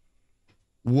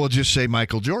 we'll just say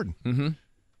Michael Jordan. Mm-hmm.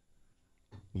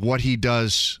 What he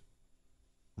does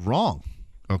wrong,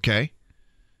 okay?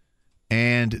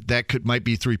 And that might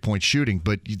be three-point shooting,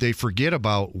 but they forget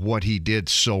about what he did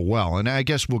so well. And I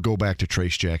guess we'll go back to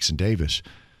Trayce Jackson-Davis.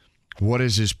 What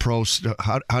is his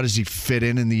how does he fit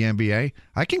in the NBA?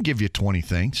 I can give you 20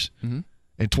 things. Mm-hmm.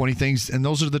 And 20 things, and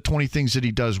those are the 20 things that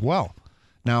he does well.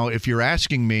 Now, if you're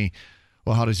asking me,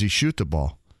 well, how does he shoot the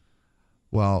ball?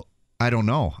 Well, I don't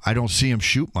know. I don't see him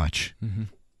shoot much. Mm-hmm.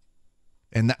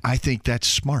 And I think that's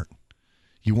smart.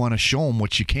 You want to show them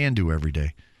what you can do every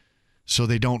day so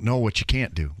they don't know what you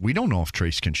can't do. We don't know if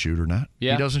Trayce can shoot or not.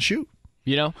 Yeah. He doesn't shoot.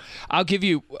 You know, I'll give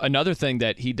you another thing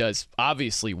that he does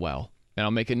obviously well, and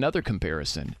I'll make another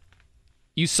comparison.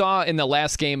 You saw in the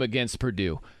last game against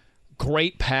Purdue,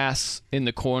 great pass in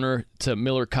the corner to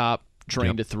Miller Kopp,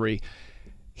 drained to three.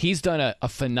 He's done a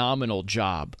phenomenal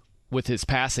job with his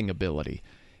passing ability.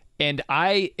 And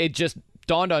it just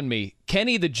dawned on me,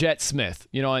 Kenny the Jet Smith,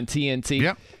 you know, on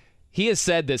TNT, he has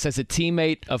said this as a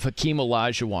teammate of Hakeem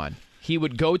Olajuwon. He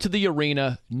would go to the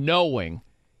arena knowing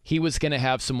he was going to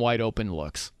have some wide open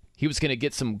looks. He was going to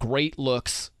get some great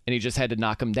looks, and he just had to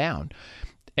knock him down.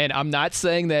 And I'm not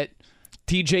saying that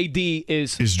TJD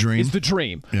is the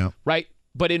dream, right?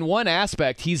 But in one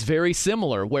aspect, he's very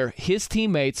similar, where his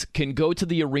teammates can go to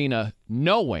the arena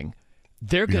knowing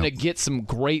they're going to get some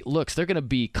great looks. They're going to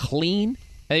be clean,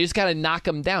 and they just got to knock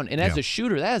them down. And as a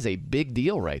shooter, that is a big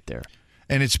deal right there.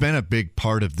 And it's been a big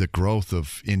part of the growth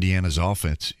of Indiana's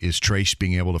offense is Trayce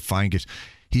being able to find it.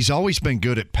 He's always been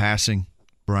good at passing,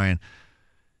 Brian.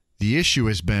 The issue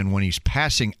has been when he's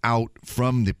passing out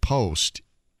from the post,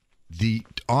 we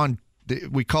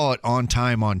call it on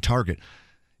time, on target.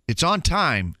 It's on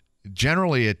time.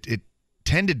 Generally, it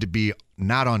tended to be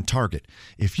not on target.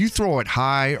 If you throw it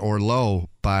high or low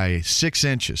by 6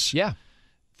 inches,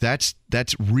 that's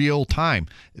real time.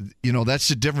 You know, that's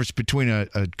the difference between a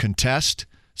contest,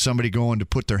 somebody going to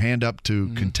put their hand up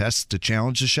to contest to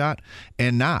challenge the shot,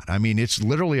 and not. I mean, it's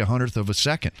literally 100th of a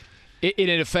second.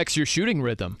 It affects your shooting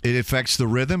rhythm. It affects the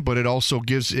rhythm, but it also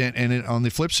gives, on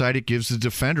the flip side, it gives the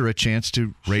defender a chance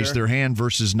to raise their hand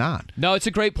versus not. No, it's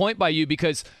a great point by you,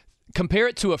 because compare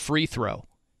it to a free throw.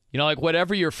 You know, like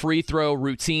whatever your free throw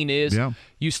routine is,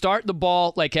 you start the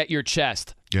ball like at your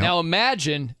chest. Now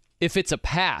imagine if it's a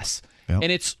pass and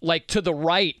it's like to the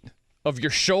right of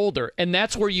your shoulder, and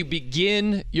that's where you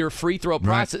begin your free throw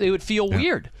process. It would feel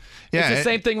weird. It's the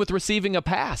same thing with receiving a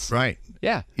pass. Right.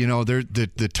 Yeah. You know,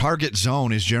 the target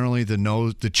zone is generally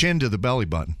the chin to the belly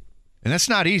button. And that's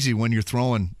not easy when you're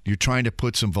trying to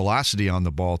put some velocity on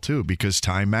the ball too, because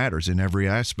time matters in every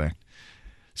aspect.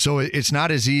 So it's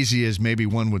not as easy as maybe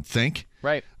one would think.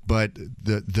 Right. But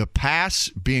the pass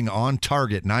being on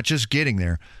target, not just getting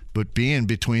there, but being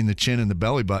between the chin and the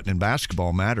belly button in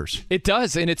basketball matters. It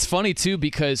does, and it's funny, too,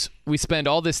 because we spend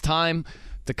all this time,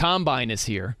 the combine is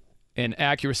here, and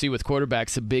accuracy with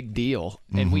quarterbacks a big deal,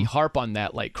 and we harp on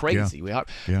that like crazy.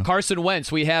 Yeah. Carson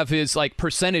Wentz, we have his like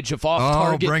percentage of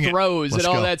off-target throws and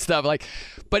all that stuff. Like,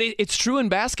 but it's true in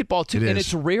basketball, too, and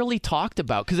it's rarely talked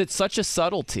about because it's such a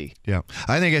subtlety. Yeah,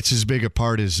 I think it's as big a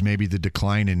part as maybe the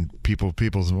decline in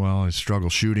people's struggle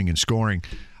shooting and scoring.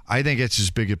 I think it's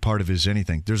as big a part of it as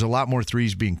anything. There's a lot more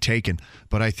threes being taken,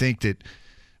 but I think that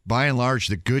by and large,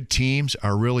 the good teams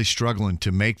are really struggling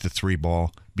to make the three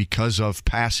ball because of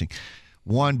passing.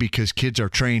 One, because kids are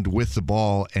trained with the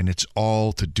ball, and it's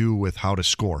all to do with how to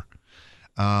score.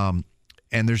 And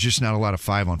there's just not a lot of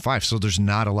 5-on-5, so there's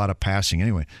not a lot of passing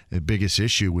anyway. The biggest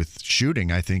issue with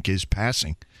shooting, I think, is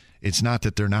passing. It's not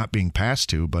that they're not being passed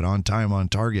to, but on time, on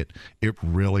target, it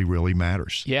really, really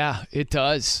matters. Yeah, it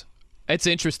does. It's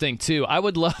interesting, too. I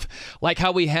would love, like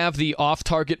how we have the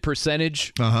off-target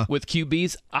percentage with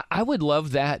QBs. I would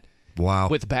love that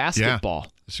with basketball.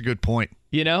 Yeah, it's a good point.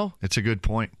 You know? It's a good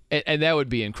point. And that would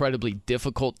be incredibly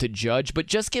difficult to judge. But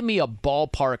just give me a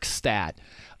ballpark stat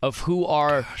of who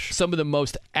are some of the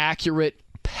most accurate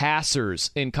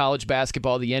passers in college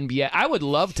basketball, the NBA. I would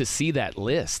love to see that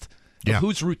list. Yeah.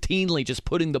 Who's routinely just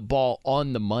putting the ball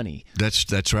on the money.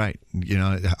 That's right. You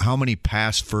know, how many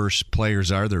pass-first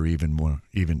players are there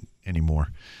even anymore?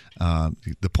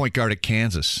 The point guard at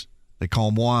Kansas, they call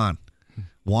him Juan.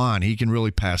 Juan, he can really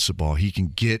pass the ball. He can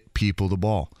get people the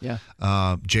ball. Yeah.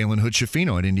 Jalen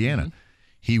Hood-Schifino at Indiana,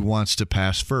 he wants to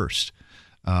pass first.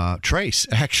 Trace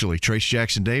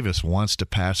Jackson Davis wants to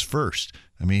pass first.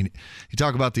 I mean, you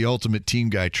talk about the ultimate team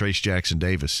guy, Trace Jackson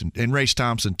Davis, and Race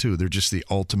Thompson, too. They're just the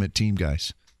ultimate team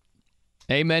guys.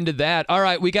 Amen to that. All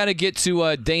right, we got to get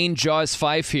to Dane Jaws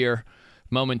Fife here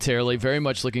momentarily. Very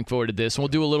much looking forward to this. We'll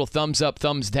do a little thumbs up,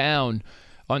 thumbs down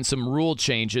on some rule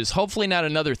changes. Hopefully not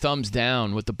another thumbs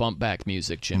down with the bump back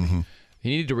music, Jimmy.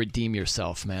 You need to redeem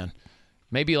yourself, man.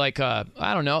 Maybe like, I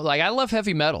don't know, like I love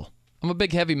heavy metal. I'm a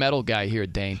big heavy metal guy here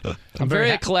at Dane. I'm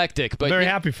very eclectic. But very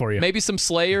happy for you. Maybe some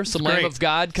Slayer, some Lamb of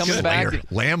God coming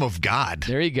back. Lamb of God.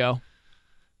 There you go.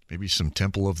 Maybe some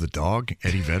Temple of the Dog,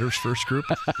 Eddie Vedder's first group.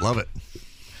 Love it.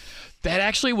 That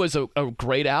actually was a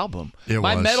great album.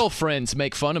 My metal friends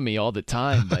make fun of me all the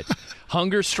time, but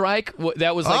Hunger Strike,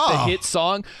 that was like the hit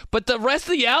song. But the rest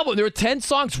of the album, there were 10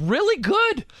 songs, really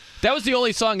good. That was the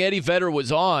only song Eddie Vedder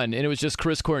was on, and it was just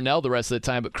Chris Cornell the rest of the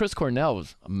time. But Chris Cornell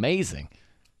was amazing.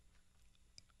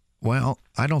 Well,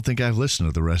 I don't think I've listened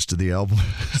to the rest of the album.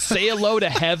 Say Hello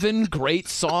to Heaven, great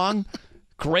song.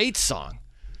 Great song.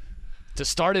 To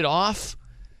start it off,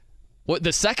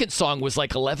 the second song was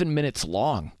like 11 minutes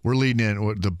long. We're leading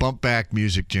in the bump back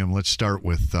music, Jim. Let's start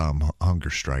with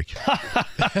Hunger Strike.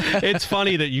 It's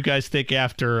funny that you guys think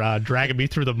after dragging me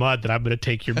through the mud that I'm going to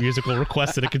take your musical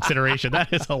request into consideration.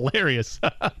 That is hilarious.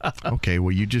 Okay,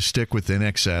 well, you just stick with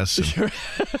NXS and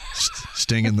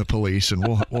Sting and the Police, and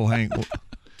we'll hang.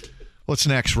 What's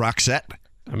next, Roxette?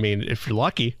 I mean, if you're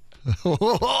lucky.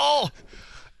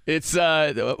 It's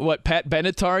what Pat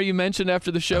Benatar you mentioned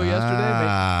after the show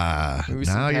yesterday.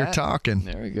 Now you're talking.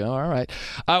 There we go. All right.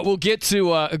 We'll get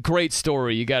to a great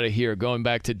story you got to hear going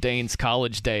back to Dane's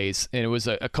college days, and it was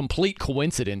a complete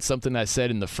coincidence, something I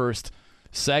said in the first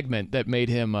segment that made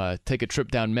him take a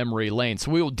trip down memory lane.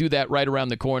 So we will do that right around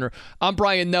the corner. I'm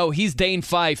Brian Noe. He's Dane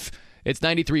Fife. It's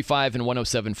 93.5 and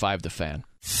 107.5 The Fan.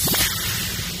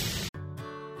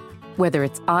 Whether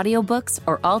it's audiobooks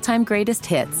or all-time greatest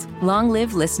hits, long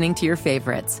live listening to your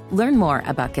favorites. Learn more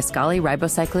about Kisqali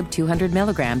Ribociclib 200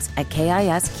 milligrams at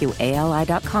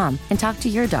KISQALI.com and talk to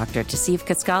your doctor to see if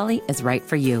Kisqali is right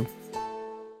for you.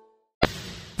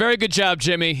 Very good job,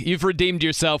 Jimmy. You've redeemed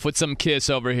yourself with some kiss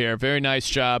over here. Very nice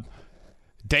job.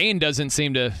 Dane doesn't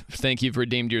seem to think you've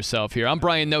redeemed yourself here. I'm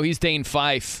Brian Noe. He's Dane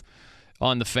Fife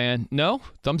on The Fan. No?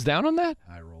 Thumbs down on that?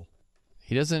 I roll.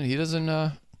 He doesn't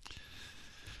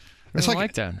it's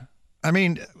like that. I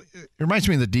mean, it reminds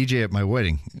me of the DJ at my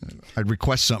wedding. I'd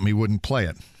request something, he wouldn't play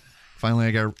it. Finally,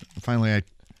 I got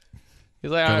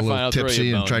He's like, a little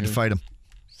tipsy and tried to fight him.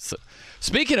 So,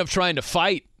 speaking of trying to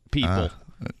fight people,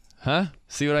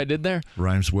 see what I did there?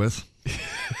 Rhymes with.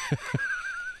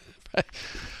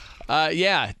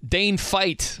 Yeah, Dane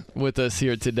Fight with us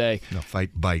here today. No, fight,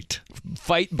 bite.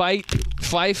 Fight, bite,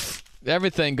 Fife,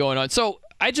 everything going on. So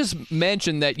I just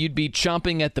mentioned that you'd be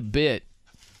chomping at the bit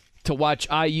to watch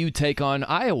IU take on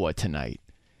Iowa tonight.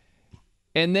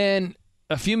 And then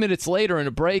a few minutes later in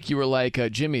a break, you were like,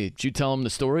 Jimmy, did you tell him the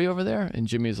story over there? And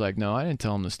Jimmy was like, no, I didn't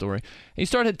tell him the story. And you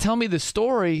started to tell me the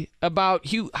story about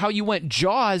how you went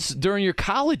Jaws during your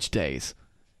college days.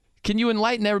 Can you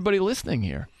enlighten everybody listening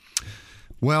here?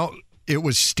 Well, it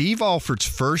was Steve Alford's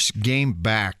first game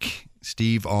back.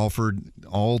 Steve Alford,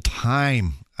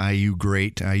 all-time IU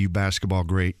great, IU basketball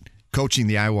great, coaching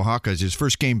the Iowa Hawkeyes. His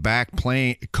first game back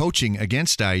coaching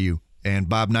against IU. And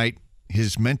Bob Knight,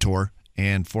 his mentor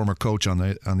and former coach on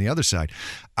the other side.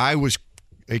 I was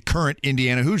a current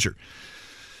Indiana Hoosier.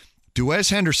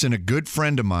 Duez Henderson, a good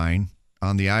friend of mine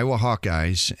on the Iowa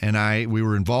Hawkeyes, and we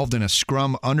were involved in a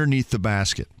scrum underneath the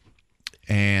basket.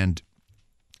 And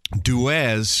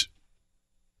Duez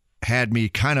had me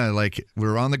kind of like, we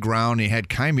were on the ground, he had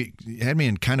me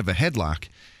in kind of a headlock,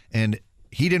 and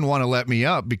he didn't want to let me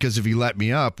up, because if he let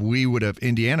me up,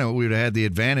 Indiana would have had the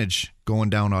advantage going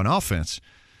down on offense.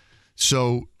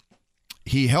 So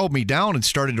he held me down and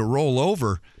started to roll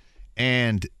over,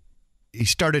 and he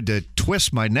started to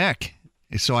twist my neck.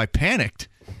 So I panicked,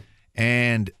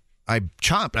 and I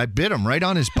bit him right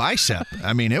on his bicep.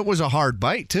 I mean, it was a hard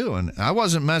bite too, and I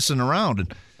wasn't messing around.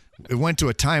 And it went to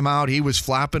a timeout. He was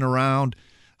flopping around.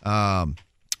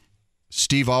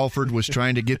 Steve Alford was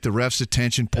trying to get the ref's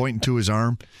attention, pointing to his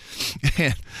arm.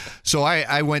 And so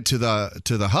I went to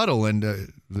the huddle, and a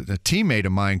teammate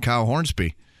of mine, Kyle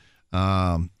Hornsby,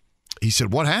 he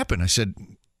said, "What happened?" I said,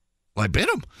 "Well, I bit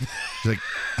him."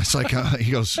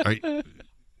 He goes,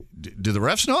 "Do the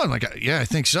refs know?" I'm like, "Yeah, I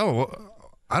think so."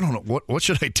 I don't know. What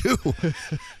should I do?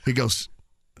 He goes,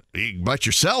 "You bite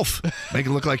yourself. Make it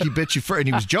look like he bit you first." And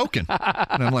he was joking.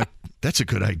 And I'm like, "That's a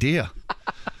good idea."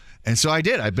 And so I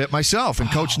did. I bit myself.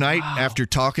 And Coach Knight, after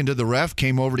talking to the ref,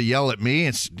 came over to yell at me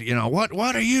and,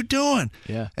 what are you doing?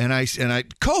 Yeah. And I,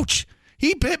 Coach,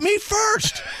 he bit me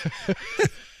first.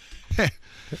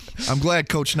 I'm glad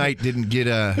Coach Knight didn't get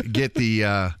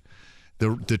the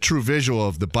true visual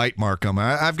of the bite mark on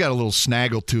my. I've got a little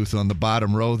snaggle tooth on the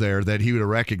bottom row there that he would have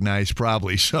recognized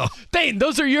probably. So, Dane,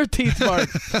 those are your teeth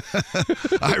marks.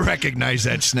 I recognize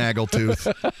that snaggle tooth.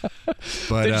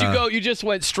 But did you go? You just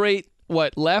went straight.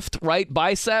 What, left, right,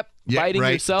 bicep, biting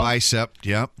right, yourself? Bicep,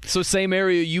 yep. So same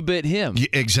area you bit him. Yeah,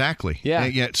 exactly.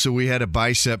 Yeah. So we had a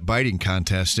bicep biting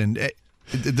contest, and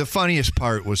the funniest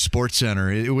part was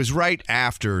SportsCenter. It was right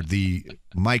after the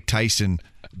Mike Tyson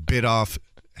bit off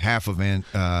half of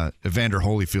Evander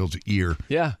Holyfield's ear.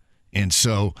 Yeah. And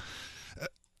so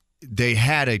they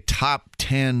had a top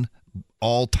 10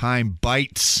 all-time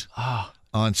bites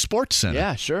on SportsCenter.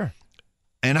 Yeah, sure.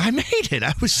 And I made it.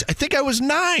 I think I was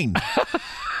 9.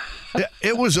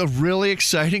 It was a really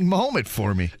exciting moment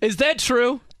for me. Is that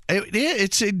true?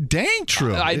 It's a dang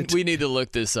true. We need to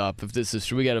look this up. If this is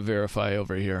true, we got to verify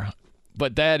over here.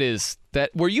 But that.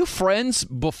 Were you friends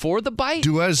before the bite?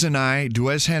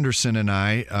 Duez Henderson and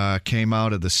I came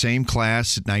out of the same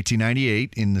class in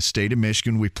 1998 in the state of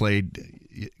Michigan. We played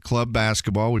club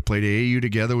basketball. We played AAU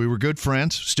together. We were good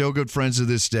friends. Still good friends to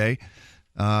this day.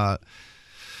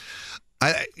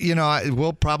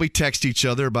 We'll probably text each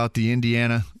other about the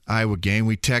Indiana-Iowa game.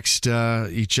 We text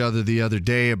each other the other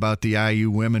day about the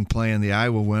IU women playing the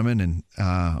Iowa women, and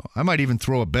I might even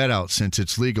throw a bet out since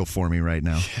it's legal for me right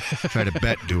now. Try to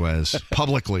bet Duez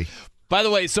publicly. By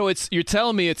the way, so you're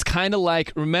telling me it's kind of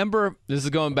like, remember, this is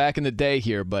going back in the day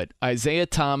here, but Isaiah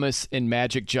Thomas and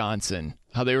Magic Johnson,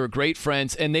 how they were great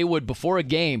friends, and they would, before a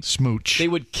game, smooch. They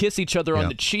would kiss each other on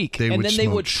the cheek, and then they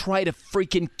would try to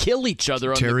freaking kill each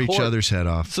other on the court. Tear each other's head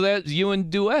off. So that's you and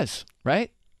Duez,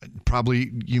 right?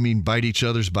 Probably, you mean bite each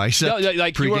other's bicep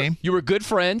pregame? You were good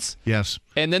friends. Yes.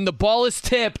 And then the ball is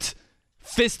tipped,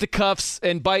 fisticuffs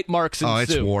and bite marks ensue. Oh,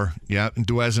 it's war. Yeah, and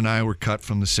Duez and I were cut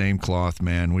from the same cloth,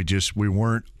 man. We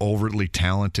weren't overtly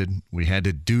talented. We had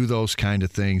to do those kind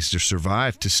of things to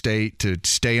survive, to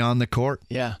stay on the court.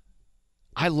 Yeah.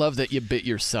 I love that you bit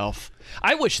yourself.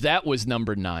 I wish that was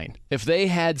number 9. If they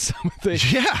had something,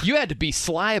 you had to be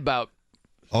sly about.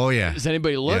 Oh, yeah. Is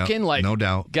anybody looking? Yeah, no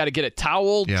doubt. Got to get a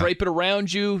towel, drape it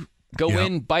around you, go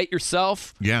in, bite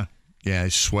yourself. Yeah. Yeah,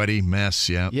 sweaty mess,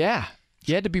 yeah. Yeah.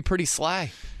 You had to be pretty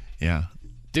sly. Yeah.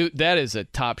 Dude, that is a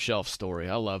top shelf story.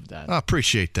 I love that. I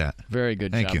appreciate that. Very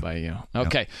good Thank job you. by you.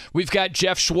 Okay. We've got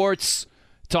Geoff Schwartz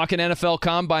talking NFL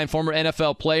Combine, former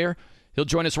NFL player. He'll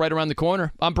join us right around the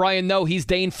corner. I'm Brian Noe. He's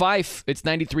Dane Fife. It's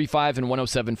 93.5 and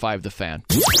 107.5 The Fan.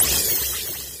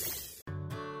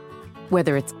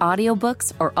 Whether it's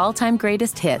audiobooks or all-time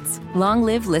greatest hits, long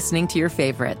live listening to your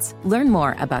favorites. Learn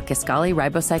more about Kisqali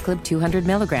Ribociclib 200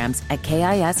 milligrams at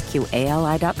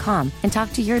KISQALI.com and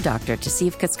talk to your doctor to see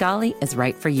if Kisqali is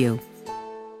right for you.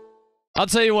 I'll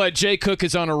tell you what, Jay Cook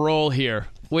is on a roll here.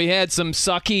 We had some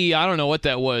sucky, I don't know what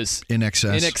that was. In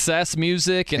Excess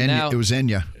music, and now it was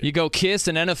Enya. You go Kiss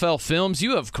and NFL Films.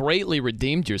 You have greatly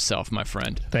redeemed yourself, my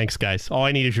friend. Thanks, guys. All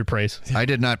I need is your praise. I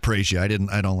did not praise you. I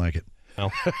don't like it.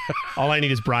 No. All I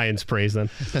need is Brian's praise then.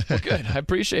 Well, good. I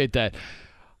appreciate that.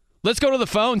 Let's go to the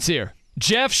phones here.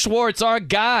 Geoff Schwartz, our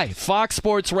guy, Fox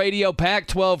Sports Radio,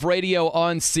 Pac-12 Radio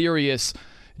on Sirius,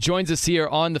 joins us here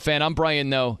on The Fan. I'm Brian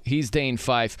Noe. He's Dane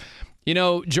Fife. You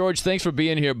know, George, thanks for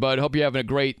being here, bud. Hope you're having a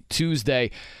great Tuesday.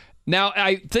 Now,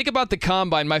 I think about the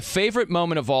Combine. My favorite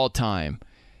moment of all time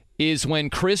is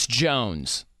when Chris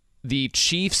Jones, the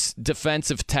Chiefs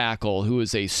defensive tackle, who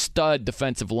is a stud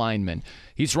defensive lineman,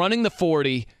 he's running the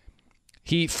 40.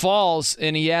 He falls,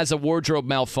 and he has a wardrobe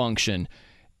malfunction.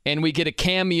 And we get a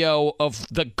cameo of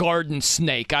the garden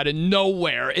snake out of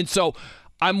nowhere. And so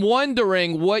I'm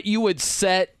wondering what you would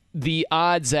set the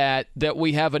odds at that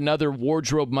we have another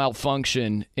wardrobe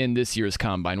malfunction in this year's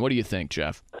Combine. What do you think,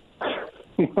 Geoff?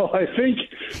 Well, I think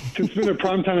since it's been a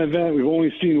primetime event, we've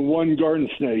only seen one garden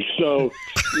snake. So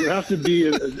you have to be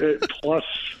at plus,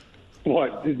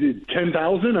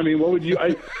 10,000? I mean, what would you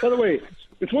 – by the way,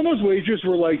 it's one of those wagers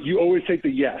where, like, you always take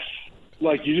the yes.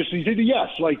 Like, you take the yes.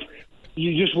 Like,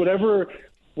 you just whatever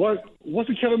 – what's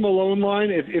the Kevin Malone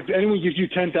line? If anyone gives you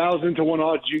 10,000 to 1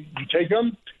 odds, you take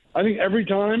them. I think every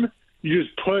time you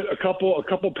just put a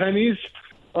couple pennies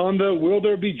on the will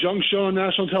there be junk show on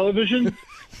national television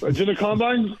to the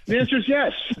Combine? The answer is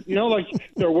yes. You know, like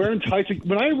they're wearing tights.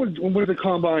 When I went to the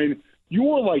Combine, you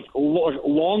wore like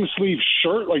long sleeve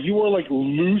shirt, like you wore like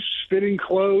loose fitting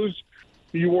clothes.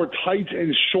 You wore tights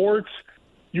and shorts.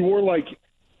 You wore like,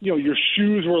 you know, your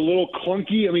shoes were a little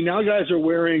clunky. I mean, now guys are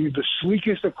wearing the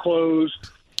sleekest of clothes.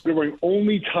 They're wearing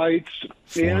only tights.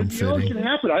 And, you know, it can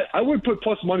happen. I would put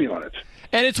plus money on it.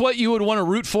 And it's what you would want to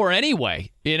root for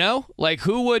anyway, you know? Like,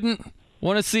 who wouldn't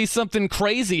want to see something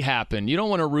crazy happen? You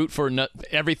don't want to root for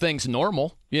everything's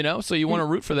normal, you know? So you want to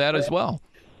root for that as well.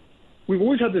 We've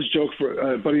always had this joke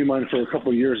for a buddy of mine for a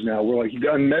couple of years now. We're like,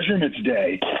 on Measurements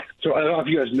Day, so I don't know if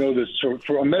you guys know this. So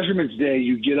on Measurements Day,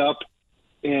 you get up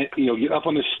and, you know, get up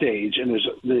on the stage, and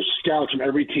there's scouts from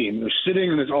every team. They're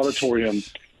sitting in this auditorium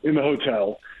in the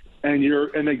hotel, and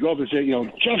they go up and say, you know,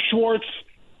 Geoff Schwartz,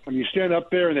 and you stand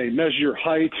up there and they measure your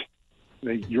height,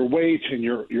 your weight, and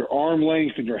your arm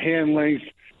length and your hand length.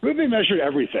 What if they measured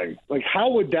everything? Like, how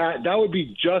would that would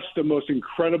be just the most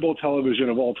incredible television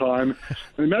of all time.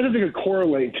 And imagine they could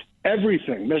correlate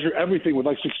everything, measure everything with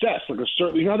like success, like a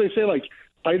certain, you know how they say like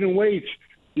height and weight,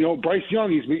 you know, Bryce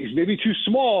Young, he's maybe too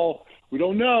small. We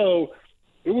don't know.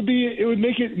 It would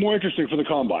make it more interesting for the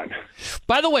Combine.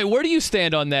 By the way, where do you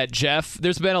stand on that, Geoff?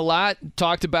 There's been a lot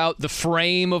talked about the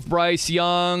frame of Bryce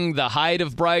Young, the height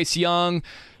of Bryce Young.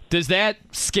 Does that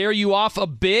scare you off a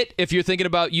bit if you're thinking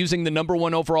about using the number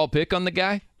 1 overall pick on the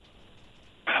guy?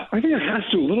 I think it has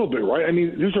to a little bit, right? I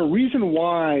mean, there's a reason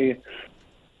why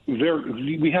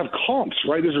we have comps,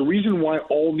 right? There's a reason why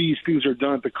all these things are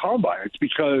done at the Combine. It's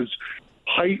because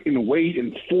height and weight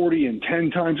and 40 and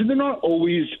 10 times, and they're not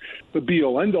always the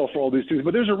be-all, end-all for all these things,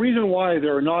 but there's a reason why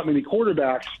there are not many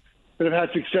quarterbacks that have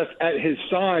had success at his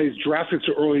size drafted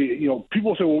so early. You know,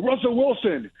 people say, well, Russell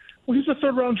Wilson, well, he's a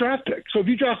third-round draft pick. So if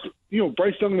you draft, you know,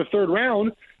 Bryce Young in the third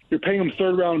round, you're paying him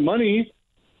third-round money,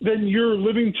 then you're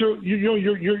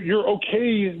you're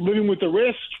okay living with the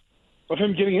risk of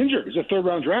him getting injured. He's a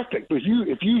third-round draft pick. But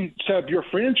if you set up your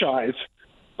franchise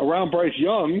around Bryce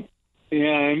Young,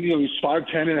 and, you know, he's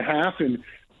 5'10" and a half, and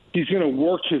he's going to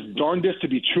work his darndest to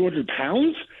be 200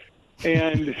 pounds.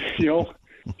 And, you know,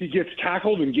 he gets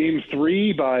tackled in game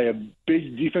 3 by a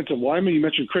big defensive lineman. You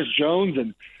mentioned Chris Jones,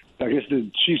 and I guess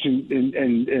the Chiefs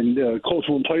and Colts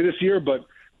won't play this year, but,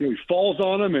 you know, he falls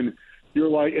on him, and you're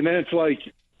like, and then it's like,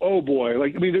 oh boy.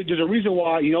 Like, I mean, there's a reason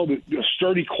why, you know, the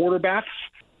sturdy quarterbacks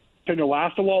tend to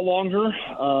last a lot longer.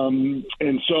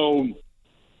 And so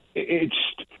it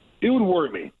would worry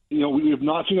me. You know, we have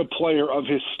not seen a player of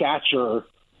his stature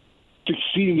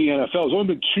succeed in the NFL. There's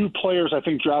only been 2 players, I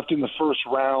think, drafted in the first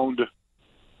round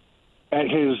at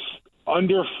his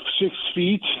under 6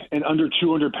 feet and under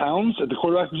 200 pounds at the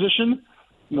quarterback position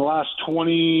in the last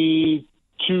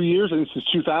 22 years. I think since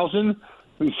 2000.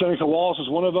 I think Seneca Wallace is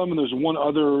one of them, and there's one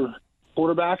other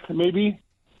quarterback, maybe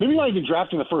not even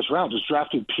drafted in the first round, just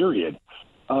drafted, period.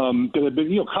 That have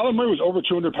been, you know, Kyler Murray was over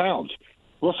 200 pounds.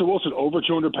 Russell Wilson over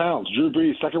 200 pounds. Drew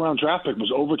Brees, second-round draft pick,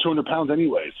 was over 200 pounds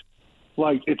anyways.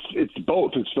 Like, it's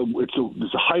both. It's the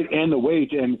height and the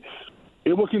weight, and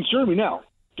it will concern me. Now,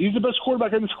 he's the best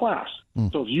quarterback in this class.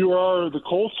 So if you are the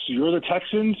Colts, you're the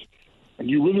Texans, and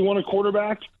you really want a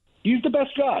quarterback, he's the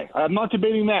best guy. I'm not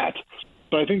debating that.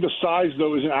 But I think the size,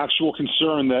 though, is an actual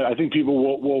concern that I think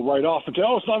people will write off and say,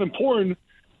 oh, it's not important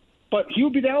But he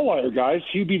would be the outlier, guys.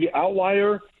 He would be the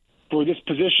outlier for this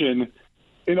position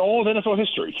in all of NFL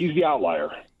history. He's the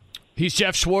outlier. He's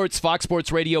Geoff Schwartz, Fox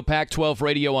Sports Radio, Pac-12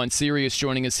 Radio on Sirius,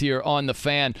 joining us here on The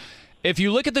Fan. If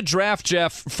you look at the draft,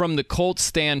 Geoff, from the Colts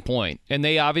standpoint, and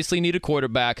they obviously need a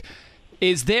quarterback,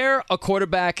 is there a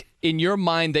quarterback in your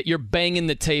mind that you're banging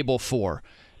the table for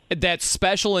that's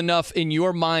special enough in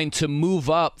your mind to move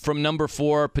up from number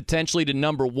 4 potentially to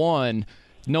number 1,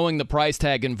 knowing the price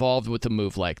tag involved with a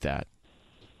move like that?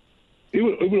 It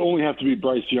would only have to be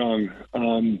Bryce Young.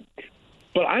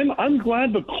 But I'm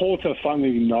glad the Colts have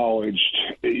finally acknowledged,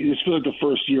 this feels like the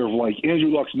first year of, like, Andrew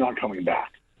Luck's not coming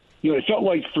back. You know, it felt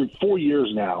like for 4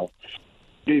 years now,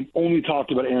 they've only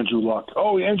talked about Andrew Luck.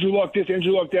 Oh, Andrew Luck this,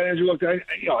 Andrew Luck that, Andrew Luck that.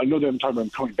 You know, I know they haven't talked about him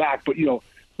coming back, but, you know,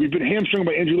 we've been hamstrung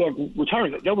by Andrew Luck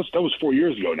retiring. That was 4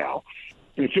 years ago now.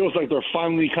 And it feels like they're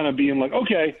finally kind of being like,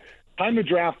 okay, time to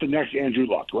draft the next Andrew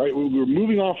Luck, right? We're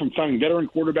moving on from signing veteran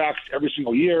quarterbacks every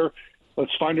single year.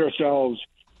 Let's find ourselves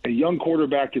a young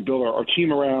quarterback to build our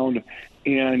team around.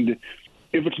 And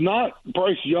if it's not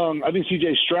Bryce Young, I think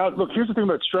C.J. Stroud. Look, here's the thing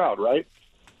about Stroud, right?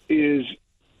 Is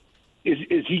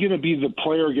he going to be the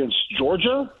player against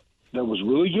Georgia that was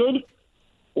really good,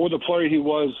 or the player he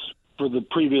was for the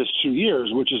previous 2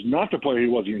 years, which is not the player he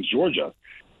was against Georgia?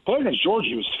 Playing against Georgia,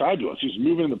 he was fabulous. He was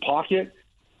moving in the pocket.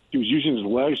 He was using his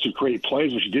legs to create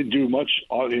plays, which he didn't do much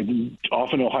often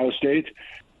in Ohio State.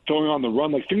 Going on the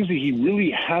run, like things that he really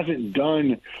hasn't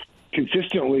done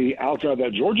consistently outside of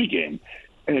that Georgia game.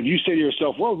 And if you say to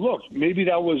yourself, well, look, maybe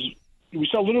that was – we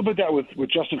saw a little bit of that with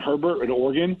Justin Herbert at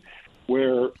Oregon,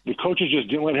 where the coaches just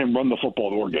didn't let him run the football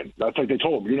at Oregon. That's like they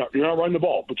told him, you're not running the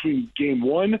ball. Between game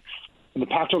 1 and the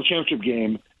Pac-12 championship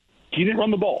game, he didn't run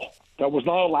the ball. That was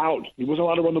not allowed. He wasn't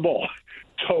allowed to run the ball.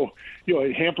 So, you know,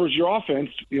 it hampers your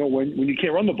offense, you know, when you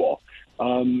can't run the ball.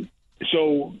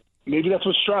 So maybe that's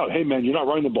what Stroud. Hey, man, you're not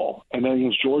running the ball. And then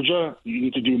against Georgia, you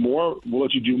need to do more. We'll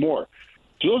let you do more.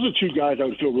 So those are 2 guys I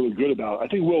would feel really good about. I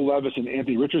think Will Levis and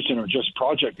Anthony Richardson are just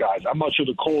project guys. I'm not sure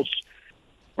the Colts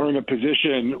are in a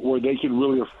position where they can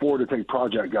really afford to take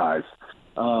project guys.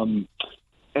 And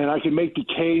I can make the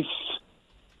case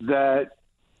that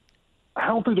I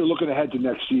don't think they're looking ahead to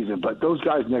next season, but those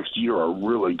guys next year are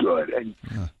really good. And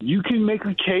you can make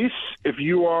the case if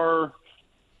you are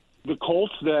the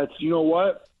Colts that, you know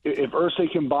what, if Irsay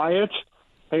can buy it,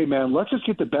 hey, man, let's just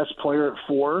get the best player at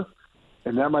 4,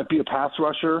 and that might be a pass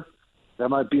rusher, that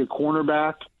might be a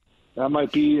cornerback, that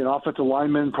might be an offensive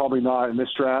lineman, probably not in this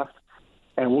draft,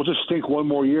 and we'll just stink one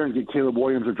more year and get Caleb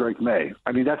Williams or Drake May.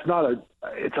 I mean,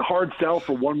 it's a hard sell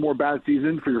for one more bad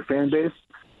season for your fan base,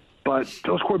 but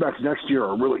those quarterbacks next year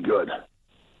are really good.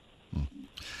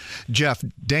 Geoff,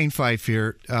 Dane Fife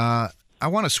here. I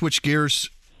want to switch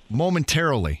gears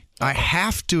momentarily. I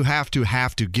have to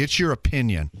get your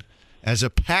opinion. As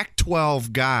a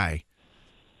Pac-12 guy,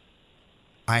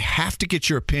 I have to get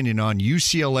your opinion on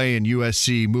UCLA and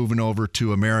USC moving over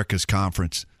to America's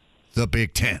conference, the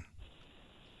Big Ten.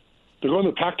 They're going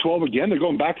to the Pac-12 again? They're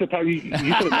going back to the Pac-12?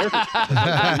 You said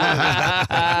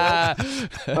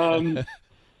America.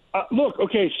 Look,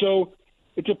 okay, so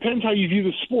it depends how you view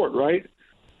the sport, right?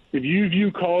 If you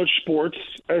view college sports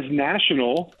as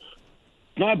national,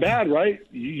 not bad, right?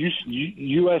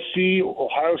 USC,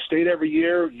 Ohio State every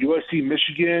year, USC,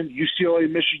 Michigan, UCLA,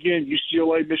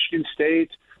 Michigan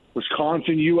State,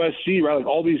 Wisconsin, USC, right? Like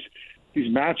all these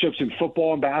matchups in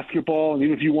football and basketball, and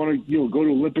even if you want to go to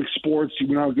Olympic sports, you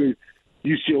know how good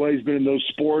UCLA has been in those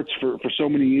sports for so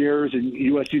many years, and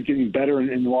USC is getting better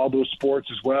in all those sports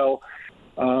as well.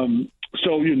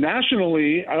 So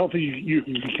nationally, I don't think you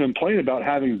can complain about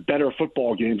having better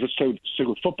football games. Let's stick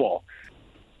with football.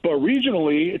 But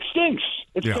regionally, it stinks.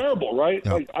 It's terrible, right?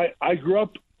 Yeah. Like I grew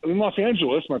up in Los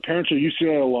Angeles. My parents are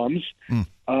UCLA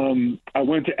alums. I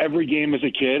went to every game as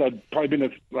a kid. I'd probably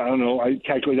been I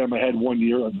calculated in my head one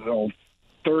year,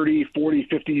 30, 40,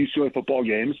 50 UCLA football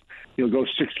games. Go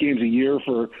 6 games a year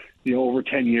for, over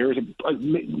 10 years,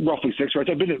 roughly 6, right?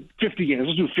 So I've been to 50 games.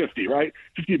 Let's do 50, right?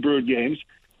 50 Bruin games.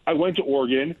 I went to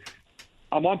Oregon.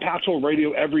 I'm on Pac-12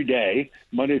 radio every day,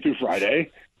 Monday through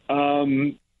Friday.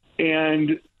 And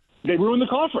they ruined the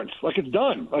conference. Like, it's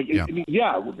done. Like,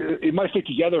 it might stick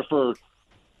together for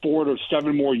 4 to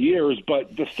 7 more years,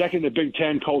 but the second the Big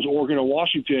Ten calls Oregon or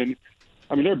Washington,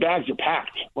 I mean, their bags are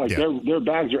packed. Like, their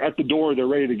bags are at the door. They're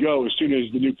ready to go as soon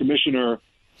as the new commissioner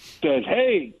says,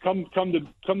 "Hey, come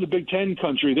to Big Ten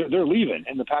country." They're leaving,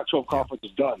 and the Pac-12 conference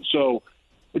is done. So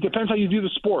it depends how you view the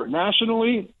sport.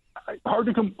 Nationally, hard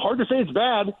to say it's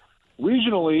bad.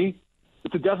 Regionally,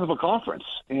 it's the death of a conference,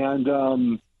 and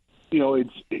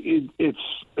it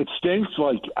stinks.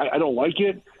 Like, I don't like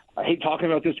it. I hate talking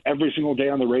about this every single day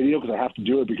on the radio because I have to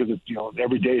do it because it's,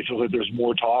 every day it feels like there's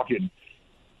more talk, and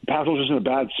Pac-12 is just in a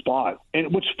bad spot.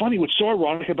 And what's so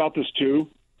ironic about this too,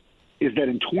 is that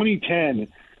in 2010,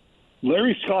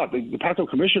 Larry Scott, the Pac-12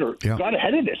 commissioner, got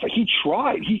ahead of this. Like, he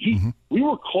tried. We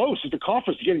were close at the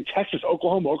conference to getting Texas,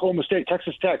 Oklahoma State,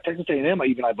 Texas Tech, Texas A&M,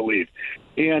 even, I believe.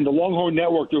 And the Longhorn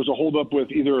Network, there was a holdup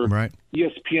with either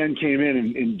ESPN came in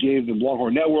and gave the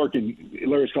Longhorn Network, and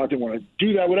Larry Scott didn't want to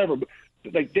do that, whatever. But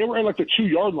they were at the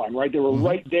 2-yard line, right? They were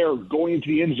right there going into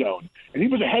the end zone. And he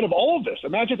was ahead of all of this.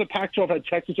 Imagine if the Pac-12 had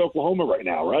Texas, Oklahoma right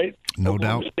now, right? No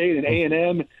Oklahoma doubt. State and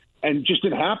A&M. And just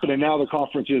didn't happen, and now the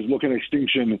conference is looking at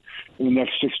extinction in the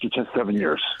next 6 to 7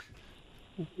 years.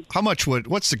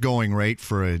 What's the going rate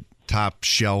for a top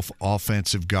shelf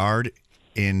offensive guard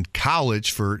in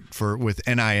college for with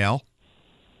NIL?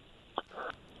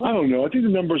 I don't know. I think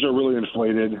the numbers are really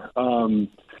inflated.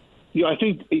 I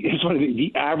think it's funny.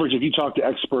 The average, if you talk to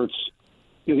experts,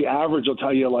 the average will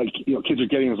tell you kids are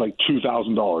getting is like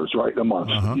 $2,000 right a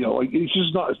month. It's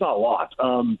just not a lot.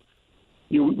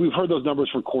 We've heard those numbers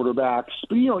for quarterbacks,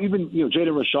 but even Jaden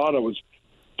Rashada was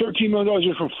 $13 million a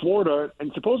year from Florida,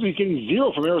 and supposedly he's getting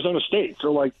zero from Arizona State.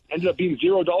 So ended up being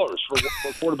 $0 for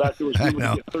a quarterback that was able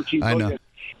to get $13 million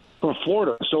from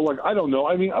Florida. So I don't know.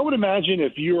 I mean, I would imagine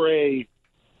if you're a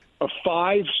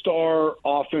 5-star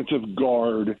offensive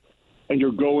guard and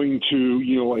you're going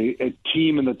to a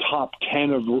team in the top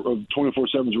 10 of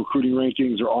 24/7's recruiting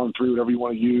rankings or On3, whatever you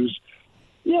want to use.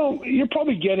 You're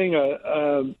probably getting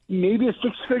maybe a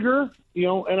 6-figure,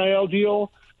 NIL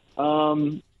deal.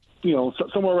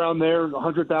 Somewhere around there,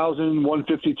 100,000,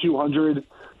 150, 200.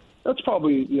 That's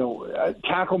probably,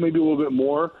 tackle maybe a little bit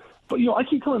more. But, I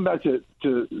keep coming back to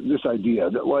this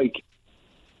idea that,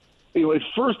 at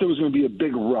first there was going to be a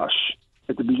big rush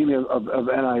at the beginning of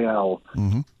NIL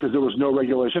because there was no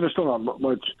regulation. There's still not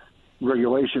much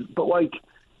regulation. But,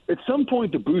 at some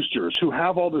point, the boosters who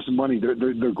have all this money,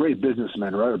 they're great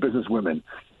businessmen, right, or businesswomen.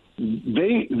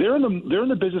 They're in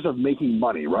the business of making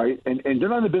money, right, and they're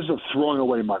not in the business of throwing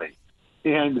away money.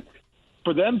 And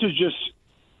for them to just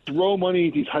throw money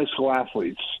at these high school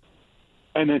athletes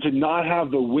and then to not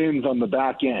have the wins on the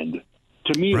back end,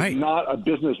 to me, is not a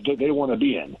business that they want to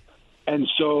be in. And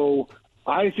so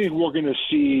I think we're going to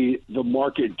see the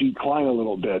market decline a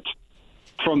little bit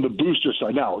from the booster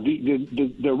side. Now,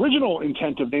 the original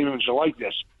intent of name, image, and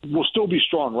likeness will still be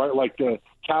strong, right? Like the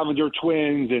Cavender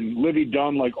twins and Livy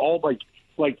Dunn, all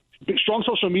strong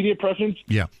social media presence.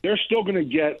 Yeah, they're still going to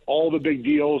get all the big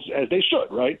deals as they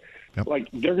should, right? Yep.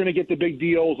 They're going to get the big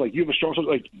deals. You have a strong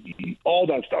social, all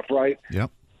that stuff, right? Yep.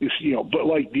 But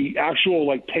the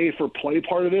actual pay for play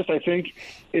part of this, I think,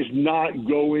 is not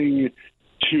going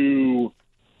to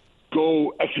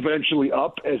go exponentially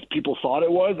up as people thought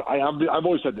it was. I've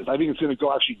always said this. I think it's going to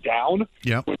go actually down.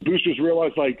 Yeah. When boosters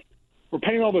realize we're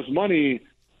paying all this money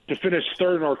to finish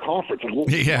third in our conference.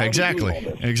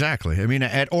 Exactly. I mean,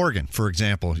 at Oregon, for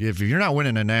example, if you're not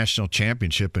winning a national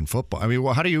championship in football, I mean,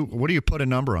 what do you put a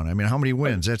number on? I mean, how many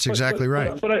wins? That's exactly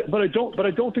right. But I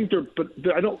don't think they're.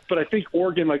 But I think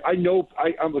Oregon. I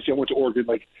went to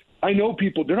Oregon. I know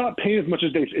people. They're not paying as much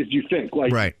as you think.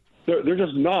 Right. They're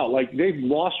just not. They've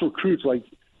lost recruits.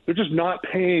 They're just not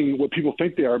paying what people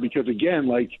think they are because, again,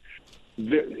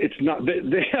 it's not.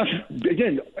 They have,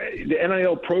 again, the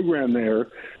NIL program there.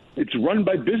 It's run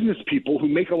by business people who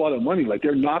make a lot of money.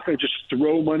 They're not going to just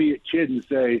throw money at kids and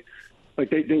say,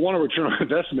 they want a return on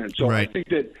investment. So I think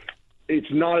that it's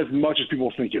not as much as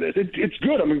people think it is. It's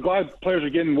good. I'm glad players are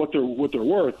getting what they're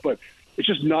worth, but it's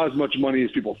just not as much money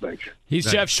as people think.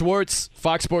 He's Geoff Schwartz,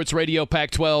 Fox Sports Radio,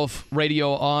 Pac-12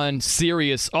 Radio on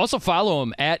Sirius. Also follow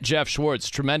him at Geoff Schwartz.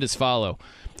 Tremendous follow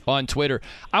on Twitter.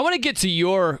 I want to get to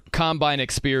your combine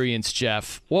experience,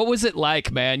 Geoff. What was it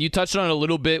like, man? You touched on it a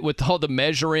little bit with all the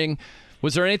measuring.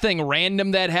 Was there anything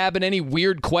random that happened? Any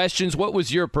weird questions? What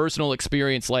was your personal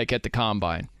experience like at the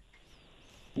combine?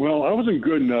 Well, I wasn't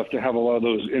good enough to have a lot of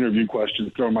those interview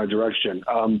questions thrown my direction.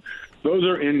 Those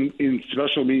are in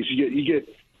special meetings. You get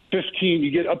 15. You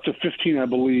get up to 15, I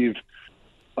believe.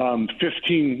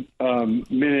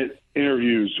 15-minute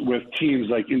interviews with teams,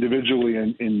 individually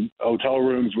in hotel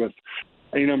rooms with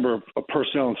any number of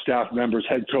personnel and staff members,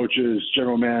 head coaches,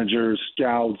 general managers,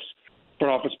 scouts,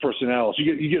 front office personnel. So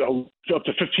you get up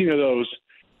to 15 of those.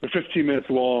 They're 15 minutes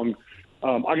long.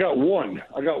 I got one.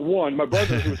 My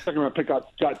brother, who was second round pick, got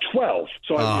 12.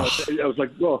 So I was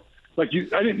like, well, I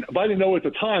didn't know at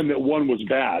the time that one was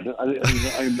bad. I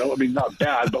mean, not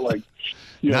bad, but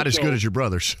not as good as your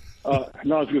brothers.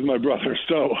 Not as good as my brother.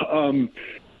 So,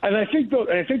 And I think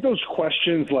those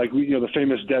questions, like the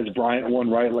famous Des Bryant one,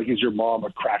 right? Like, is your mom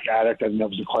a crack addict? I think that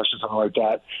was a question, something like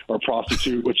that, or a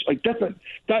prostitute. Which, like,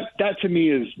 that to me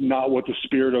is not what the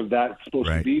spirit of that's supposed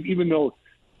to be. Even though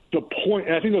the point,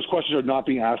 and I think those questions are not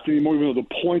being asked anymore. Even though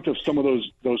the point of some of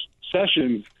those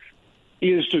sessions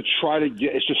is to try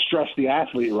to stress the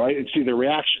athlete, right, and see their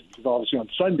reaction. Because obviously on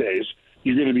Sundays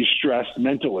you're going to be stressed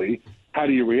mentally. How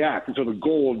do you react? And so the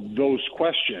goal of those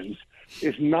questions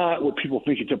is not what people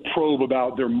think it's a probe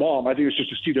about their mom. I think it's just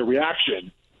to see their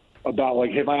reaction about,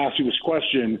 like, if I ask you this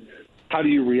question, how do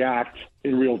you react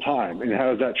in real time, and how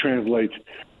does that translate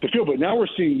to field? But now we're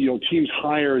seeing, teams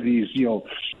hire these,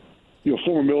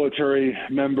 former military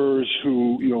members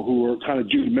who are kind of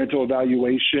doing mental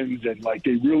evaluations, and like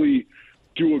they really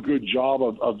do a good job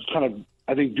of kind of,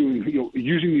 I think, doing,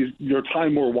 using their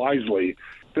time more wisely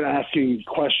than asking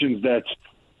questions that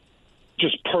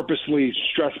just purposely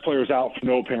stress players out for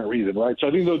no apparent reason, right? So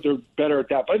I think they're better at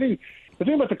that. But I think the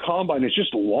thing about the combine is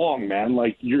just long, man.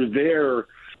 Like, you're there,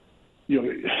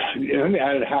 and they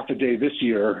added half a day this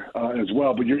year as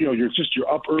well. But you're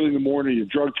up early in the morning, you're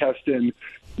drug testing,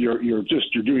 you're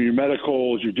doing your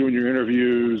medicals, you're doing your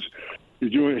interviews,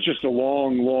 it's just a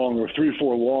long, or 3 or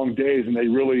 4 long days, and they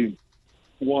really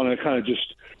want to kind of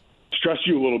just stress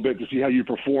you a little bit to see how you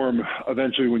perform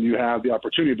eventually when you have the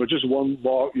opportunity. But just one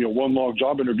long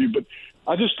job interview. But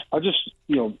I just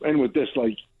end with this,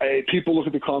 like, people look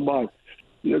at the combine,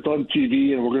 it's on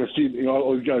TV, and we're going to see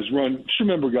all these guys run. Just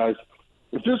remember, guys,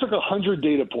 if there's like 100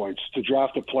 data points to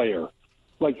draft a player,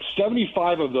 like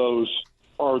 75 of those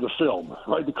are the film,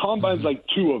 right? The combine's like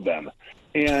 2 of them.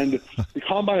 And the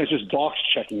combine is just box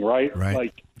checking, right?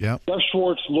 Right. Geoff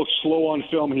Schwartz looked slow on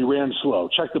film and he ran slow.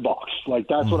 Check the box. Like,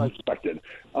 that's what I expected.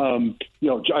 I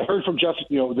heard from Geoff,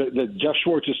 that Geoff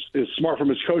Schwartz is smart from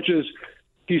his coaches.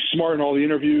 He's smart in all the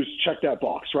interviews. Check that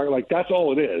box, right? Like, that's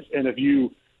all it is. And if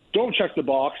you don't check the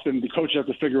box, then the coaches have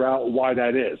to figure out why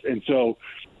that is. And so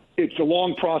it's a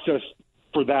long process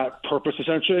for that purpose,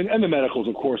 essentially, and the medicals,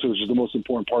 of course, which is the most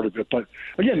important part of it. But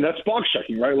again, that's box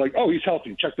checking, right? Like, oh, he's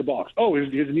healthy, check the box. Oh, his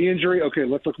knee injury, okay,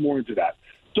 let's look more into that.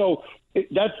 So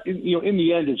that's in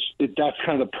the end, that's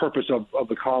kind of the purpose of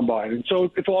the combine, and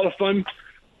so it's a lot of fun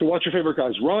to watch your favorite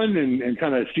guys run and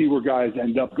kind of see where guys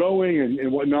end up going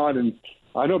and whatnot. And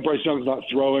I know Bryce Young's not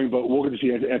throwing, but we're going to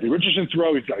see Anthony Richardson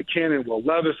throw. He's got a cannon, Will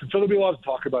Levis, and so there'll be a lot to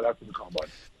talk about after the combine.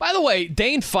 By the way,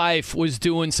 Dane Fife was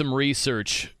doing some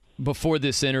research before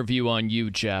this interview on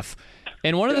you, Geoff.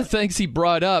 And one of the things he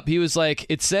brought up, he was like,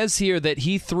 it says here that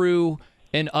he threw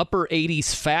an upper 80s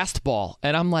fastball.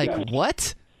 And I'm like,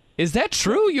 what? Is that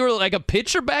true? You were like a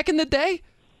pitcher back in the day?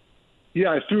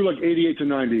 Yeah, I threw like 88 to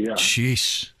 90, yeah.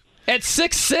 Jeez. At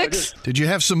 6'6"? Did you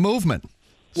have some movement?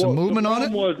 Movement on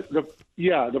it?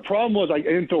 The problem was I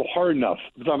didn't throw hard enough.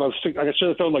 I should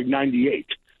have thrown like 98.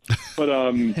 But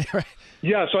right.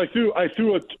 Yeah, so I threw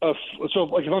so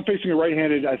like if I'm facing a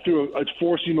right-handed, I threw a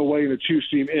 4-seam away and a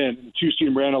 2-seam in. And the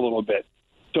 2-seam ran a little bit,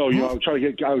 so I would try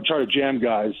to jam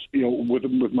guys, with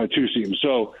my 2-seam.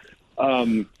 So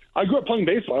I grew up playing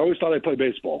baseball. I always thought I'd play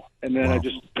baseball, and then I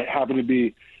just happened to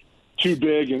be too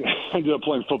big and ended up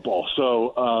playing football.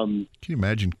 So can you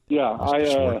imagine? Yeah,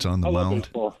 Mr. Schwartz on the mound.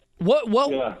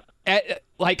 What? Yeah.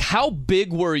 Like, how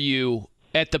big were you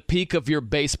at the peak of your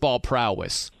baseball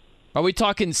prowess? Are we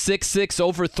talking 6'6",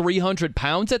 over 300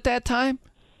 pounds at that time?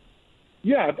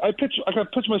 Yeah, I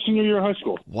got pitched my senior year in high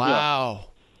school. Wow. Yeah.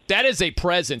 That is a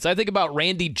presence. I think about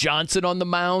Randy Johnson on the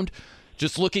mound,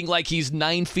 just looking like he's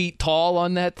 9 feet tall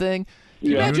on that thing. Can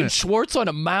you imagine Schwartz on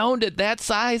a mound at that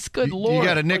size? Good Lord. You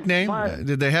got a nickname?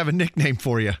 Did they have a nickname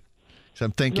for you? So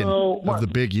I'm thinking of the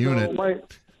big unit. My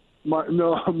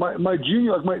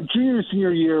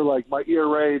senior year, like my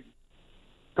ERA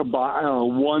combined, I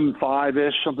don't know,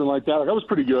 1.5-ish, something like that. Like, I was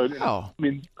pretty good. Oh. I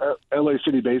mean, LA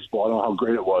City baseball, I don't know how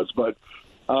great it was, but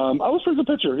I was a pretty good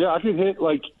pitcher. Yeah, I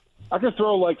could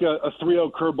throw like a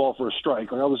 3-0 curveball for a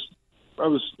strike. Like, I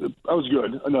was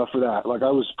good enough for that. Like,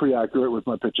 I was pretty accurate with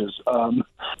my pitches.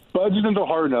 But I just didn't throw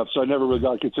hard enough, so I never really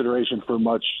got consideration for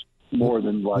much more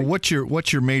than like. What's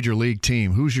your major league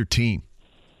team? Who's your team?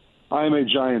 I am a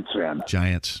Giants fan.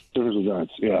 Giants.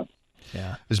 Giants, yeah.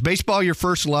 Yeah. Is baseball your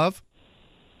first love?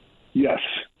 Yes.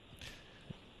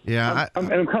 Yeah. I'm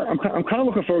kind of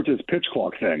looking forward to this pitch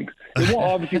clock thing. It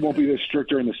obviously won't be this strict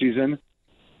during the season,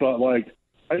 but like,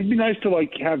 it'd be nice to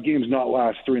like have games not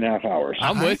last 3.5 hours.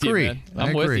 I'm with you, man.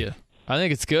 I'm with you. I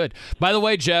think it's good. By the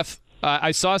way, Geoff,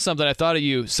 I saw something. I thought of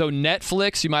you. So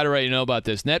Netflix, you might already know about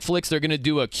this. Netflix, they're going to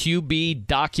do a QB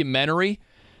documentary.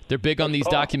 They're big on these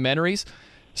documentaries.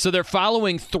 So they're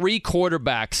following 3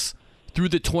 quarterbacks through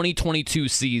the 2022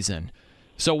 season.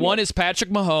 So one is Patrick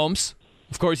Mahomes,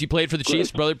 Of course, you played for the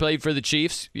Chiefs. Brother played for the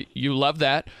Chiefs. You love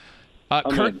that.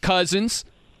 Kirk Cousins.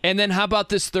 And then how about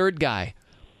this third guy?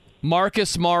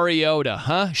 Marcus Mariota,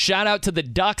 huh? Shout out to the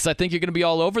Ducks. I think you're going to be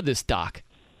all over this, Doc.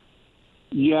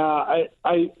 Yeah,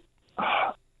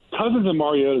 Cousins and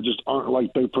Mariota just aren't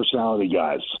like big personality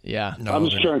guys. Yeah. No, I'm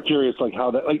just kind of curious, like how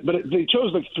that, like, but they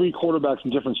chose like 3 quarterbacks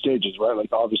in different stages, right? Like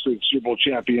obviously the Super Bowl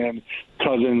champion,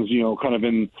 Cousins, kind of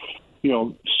in,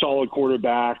 solid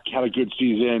quarterback, had a good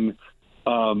season.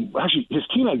 Actually, his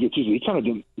team had a good season. He kind of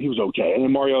didn't. He was okay, and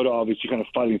then Mariota obviously kind of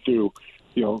fighting through,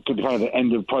 to kind of the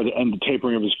end of the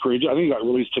tapering of his career. I think he got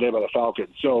released today by the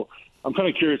Falcons. So I'm kind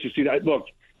of curious to see that. Look,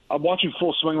 I'm watching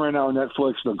Full Swing right now on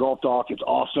Netflix. The golf doc, it's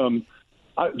awesome.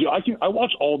 I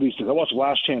watch all these things. I watch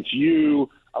Last Chance U.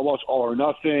 I watch All or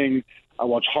Nothing. I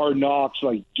watch Hard Knocks.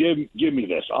 Like, give me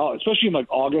this. Especially in like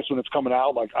August when it's coming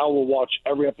out. Like, I will watch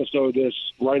every episode of this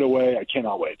right away. I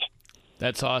cannot wait.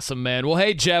 That's awesome, man. Well,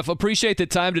 hey, Geoff, appreciate the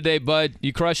time today, bud.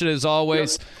 You crush it as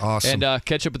always. Yeah. Awesome. And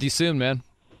catch up with you soon, man.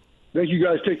 Thank you,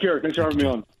 guys. Take care. Thanks for having me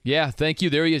on. Yeah, thank you.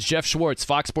 There he is, Geoff Schwartz,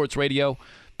 Fox Sports Radio,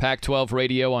 Pac-12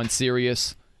 Radio on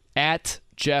Sirius, at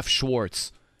Geoff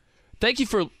Schwartz. Thank you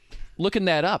for looking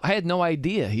that up. I had no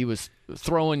idea he was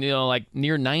throwing, like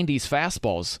near 90s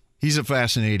fastballs. He's a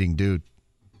fascinating dude.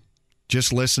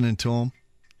 Just listening to him,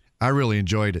 I really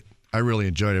enjoyed it.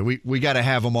 We got to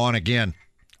have him on again.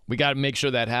 We got to make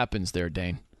sure that happens there,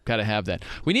 Dane. Got to have that.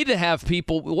 We need to have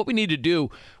people. What we need to do,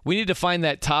 we need to find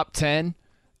that top 10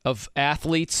 of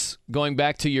athletes going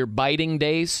back to your biting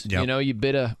days. Yep. You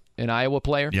bit an Iowa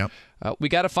player. Yep. We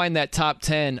got to find that top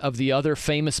 10 of the other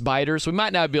famous biters. We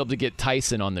might not be able to get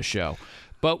Tyson on the show,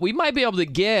 but we might be able to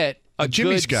get a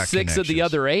Jimmy's good got 6 of the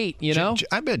other 8,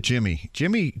 I bet Jimmy,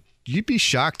 you'd be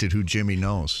shocked at who Jimmy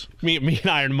knows. Me and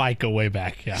Iron Mike go way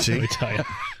back. Yeah, See? let me tell you.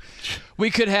 We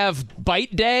could have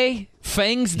Bite Day,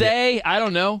 Fangs Day. Yeah. I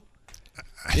don't know.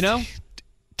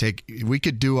 We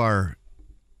could do our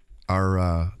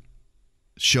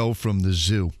show from the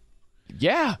zoo.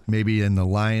 Yeah. Maybe in the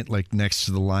lion, like next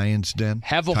to the lion's den.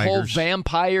 Have a whole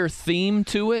vampire theme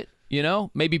to it,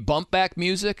 Maybe bump back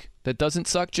music that doesn't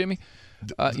suck, Jimmy.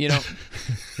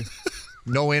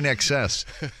 No in excess.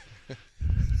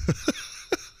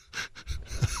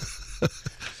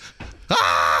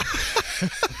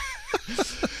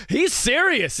 He's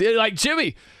serious. Like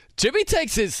Jimmy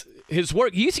takes his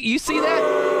work. You see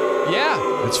that?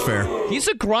 Yeah. That's fair. He's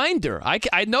a grinder.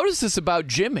 I noticed this about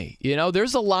Jimmy.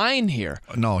 There's a line here.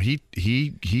 No, he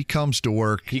comes to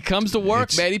work. He comes to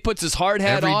work, man. He puts his hard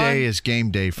hat on. Every day is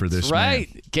game day for this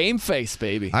right. man. Game face,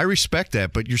 baby. I respect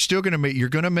that, but you're still you're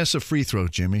gonna miss a free throw,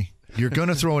 Jimmy. You're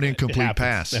gonna throw an incomplete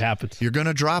pass. It happens. You're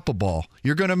gonna drop a ball.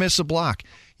 You're gonna miss a block.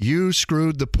 You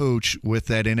screwed the pooch with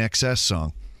that In Excess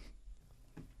song.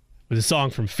 With a song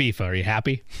from FIFA. Are you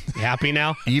happy? You happy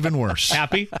now? Even worse.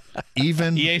 Happy?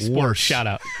 Even EA Sports, worse. shout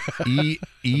out.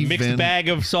 Even Mixed bag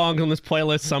of songs on this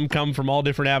playlist. Some come from all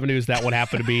different avenues. That would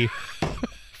happen to be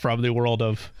from the world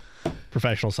of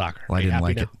professional soccer. Well, I didn't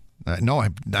like it. No,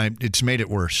 it's made it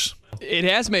worse. It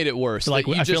has made it worse. I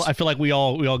feel like we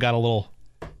all got a little.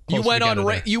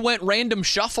 You went random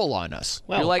shuffle on us.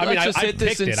 Well, you're like, let's just hit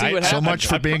this and see what happens. So much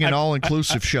for being an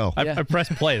all-inclusive show. I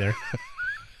pressed play there.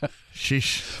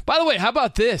 Sheesh. By the way, how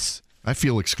about this? I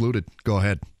feel excluded. Go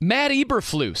ahead. Matt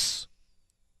Eberflus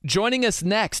joining us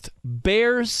next.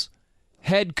 Bears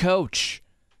head coach.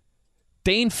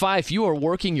 Dane Fife, you are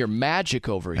working your magic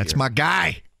over here. That's my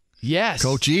guy. Yes.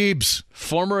 Coach Ebes.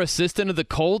 Former assistant of the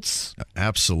Colts.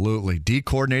 Absolutely. D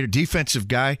coordinator, defensive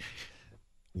guy.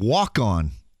 Walk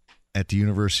on at the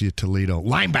University of Toledo.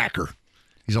 Linebacker.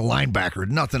 He's a linebacker.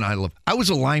 Nothing I love. I was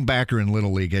a linebacker in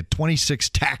Little League. Had 26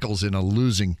 tackles in a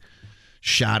losing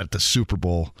shot at the Super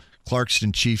Bowl.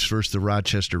 Clarkston Chiefs versus the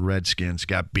Rochester Redskins.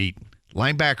 Got beat.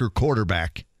 Linebacker,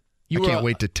 quarterback. I can't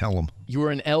wait to tell them. You were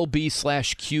an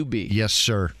LB/QB. Yes,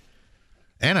 sir.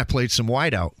 And I played some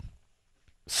wideout.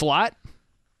 Slot?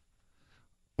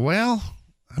 Well,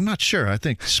 I'm not sure. I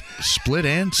think split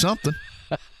end something.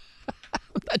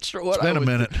 I'm not sure what It's been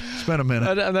a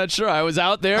minute. I'm not sure. I was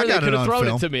out there. They could have thrown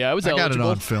it to me. I was eligible. Got it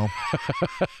on film.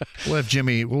 We'll have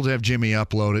Jimmy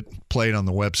upload it, play it on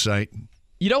the website.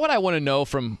 You know what I want to know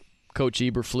from Coach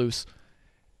Eberflus?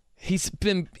 He's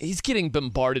getting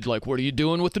bombarded like, what are you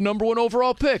doing with the number 1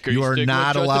 overall pick? You are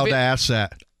not allowed to ask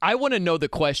that. I want to know the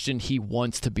question he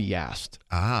wants to be asked.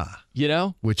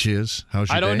 Which is, how's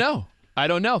your day? I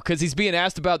don't know, because he's being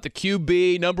asked about the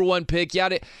QB, number 1 pick,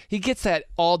 yada. He gets that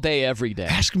all day, every day.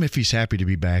 Ask him if he's happy to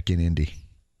be back in Indy.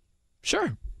 Sure.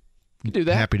 You can do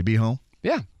that. Happy to be home?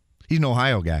 Yeah. He's an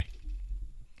Ohio guy.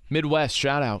 Midwest,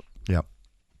 shout out. Yep.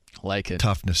 Like it.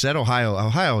 Toughness. That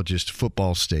Ohio just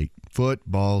football state.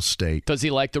 Football state. Does he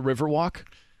like the Riverwalk?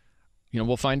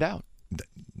 We'll find out.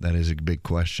 That is a big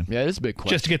question. Yeah, it is a big question.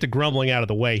 Just to get the grumbling out of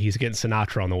the way, he's getting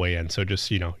Sinatra on the way in. So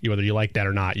just, whether you like that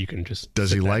or not, you can just.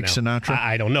 Does he like Sinatra?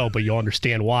 I don't know, but you'll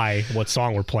understand what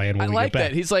song we're playing when we like get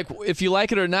back. that. He's like, if you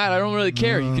like it or not, I don't really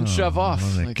care. You can shove off.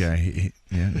 Well, that guy,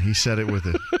 he said it with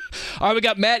it. All right, we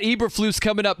got Matt Eberflus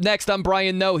coming up next. I'm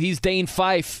Brian Noe. He's Dane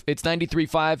Fife. It's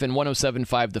 93.5 and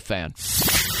 107.5 The Fan.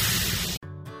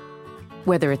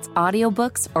 Whether it's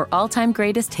audiobooks or all-time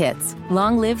greatest hits,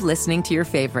 long live listening to your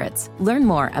favorites. Learn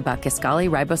more about Kisqali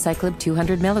Ribociclib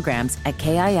 200 milligrams at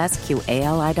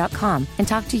KISQALI.com and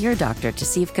talk to your doctor to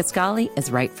see if Kisqali is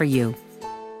right for you.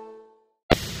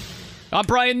 I'm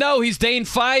Brian Noe. He's Dane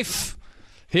Fife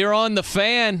here on The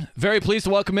Fan. Very pleased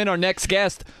to welcome in our next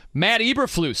guest, Matt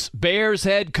Eberflus, Bears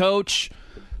head coach,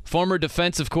 former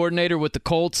defensive coordinator with the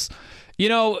Colts.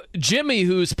 Jimmy,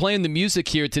 who's playing the music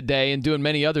here today and doing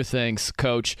many other things,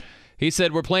 Coach, he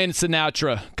said we're playing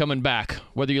Sinatra coming back,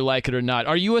 whether you like it or not.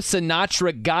 Are you a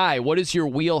Sinatra guy? What is your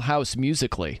wheelhouse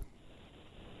musically?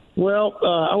 Well,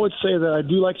 I would say that I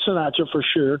do like Sinatra for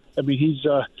sure. I mean, he's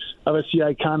obviously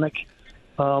iconic,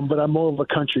 but I'm more of a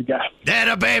country guy. That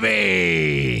a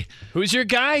baby! Who's your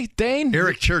guy, Dane?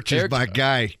 Eric Church is my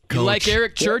guy, Coach. You like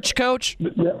Eric Church, Coach?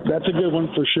 Yeah, that's a good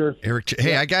one for sure.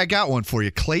 Hey, I got one for you.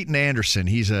 Clayton Anderson.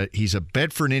 He's a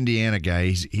Bedford, Indiana guy.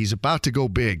 He's about to go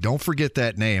big. Don't forget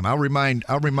that name. I'll remind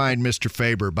Mr.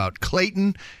 Faber about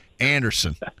Clayton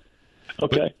Anderson.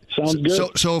 Okay, sounds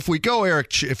good. So if we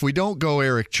don't go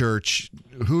Eric Church,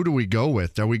 who do we go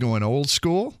with? Are we going old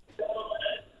school?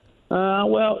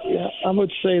 Well, yeah, I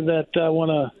would say that I want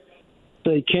to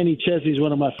say Kenny Chesney's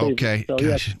one of my favorites. Okay, so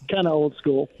yeah, kind of old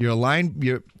school. You're a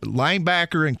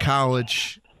linebacker in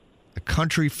college, a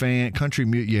country fan,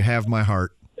 you have my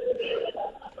heart.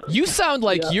 You sound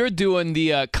like you're doing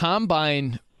the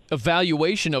combine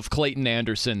evaluation of Clayton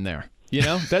Anderson there.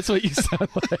 That's what you sound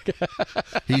like.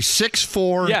 He's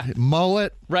 6'4",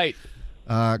 mullet. Right.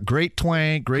 Great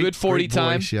twang, good 40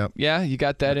 time. Yep. Yeah, you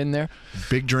got that in there.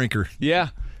 Big drinker. Yeah.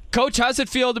 Coach, how's it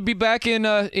feel to be back in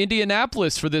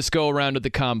Indianapolis for this go-around of the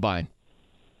Combine?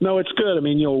 No, it's good. I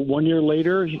mean, 1 year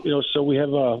later, so we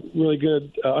have a really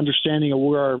good understanding of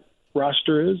where our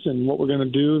roster is and what we're going to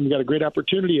do, and we got a great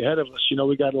opportunity ahead of us.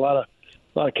 We got a lot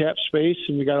of cap space,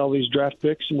 and we got all these draft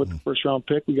picks, and with the first-round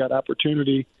pick, we got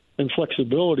opportunity and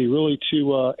flexibility really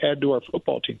to add to our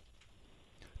football team.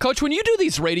 Coach, when you do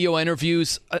these radio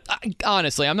interviews,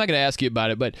 honestly, I'm not going to ask you about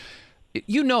it, but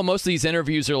most of these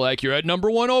interviews are like, you're at number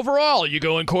 1 overall. You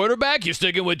going quarterback? You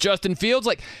sticking with Justin Fields?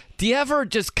 Like, do you ever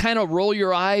just kind of roll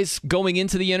your eyes going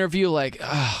into the interview like,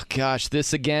 oh, gosh,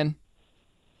 this again?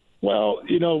 Well,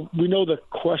 we know the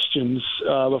questions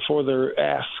before they're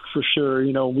asked for sure.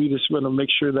 We just want to make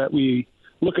sure that we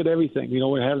look at everything. We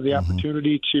have the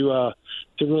opportunity to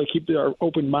really keep our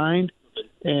open mind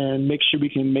and make sure we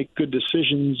can make good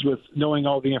decisions with knowing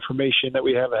all the information that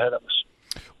we have ahead of us.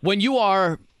 When you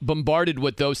are bombarded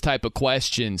with those type of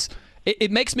questions,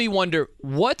 it makes me wonder,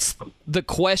 what's the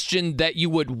question that you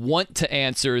would want to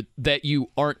answer that you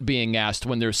aren't being asked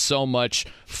when there's so much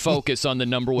focus on the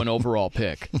number 1 overall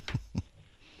pick?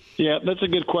 Yeah, that's a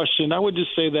good question. I would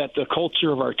just say that the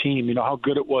culture of our team, how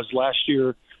good it was last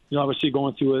year, obviously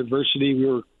going through adversity, we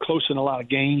were close in a lot of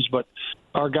games, but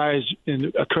our guys, and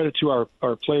a credit to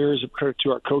our players, a credit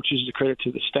to our coaches, a credit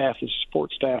to the staff, the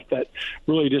support staff that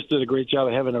really just did a great job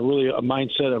of having a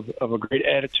mindset of a great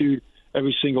attitude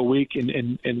every single week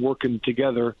and working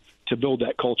together to build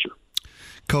that culture.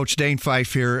 Coach Dane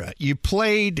Fife here. You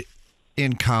played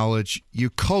in college, you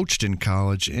coached in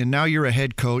college, and now you're a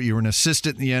head coach. You're an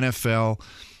assistant in the NFL.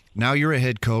 Now you're a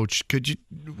head coach.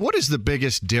 What is the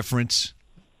biggest difference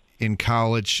in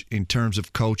college in terms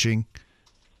of coaching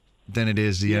than it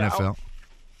is the NFL?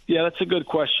 Yeah, that's a good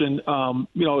question.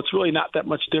 It's really not that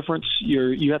much difference.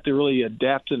 You have to really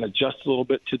adapt and adjust a little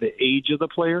bit to the age of the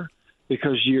player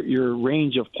because your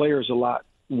range of players is a lot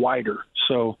wider.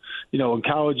 So, in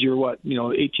college, you're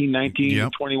 18, 19,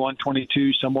 21,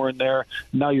 22, somewhere in there.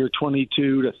 Now you're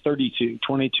 22 to 32,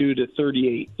 22 to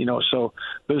 38, so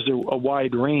there's a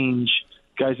wide range.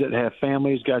 Guys that have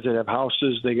families, guys that have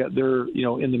houses, they're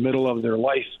in the middle of their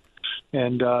life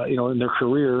and in their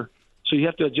career. So you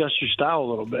have to adjust your style a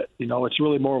little bit. It's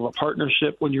really more of a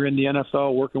partnership when you're in the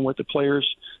NFL working with the players,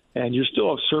 and you're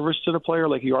still of service to the player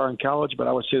like you are in college, but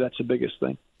I would say that's the biggest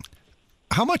thing.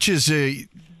 How much is a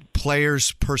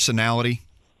player's personality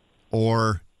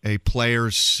or a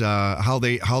player's how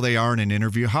they are in an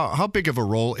interview? How big of a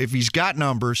role, if he's got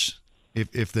numbers,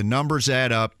 if the numbers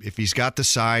add up, if he's got the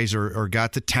size or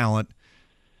got the talent,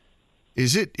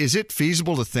 Is it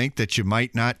feasible to think that you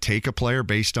might not take a player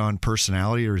based on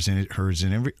personality or his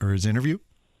interview?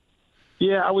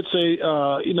 Yeah, I would say,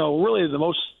 really the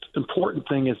most important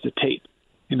thing is the tape.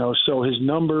 So his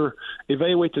number,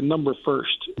 evaluate the number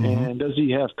first. Mm-hmm. And does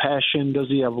he have passion? Does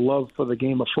he have love for the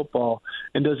game of football?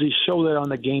 And does he show that on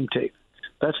the game tape?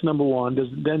 That's number one.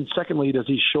 Then secondly, does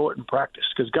he show it in practice?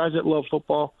 Because guys that love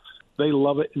football, they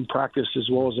love it in practice as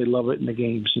well as they love it in the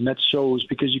games. And that shows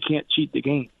because you can't cheat the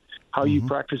game. How you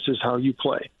practice is how you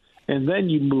play. And then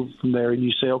you move from there and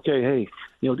you say, okay, hey,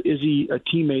 is he a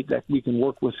teammate that we can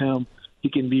work with him? He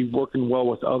can be working well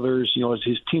with others.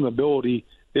 His team ability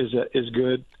is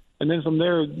good. And then from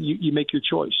there, you make your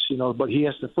choice, but he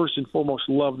has to first and foremost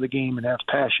love the game and have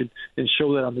passion and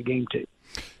show that on the game tape.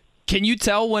 Can you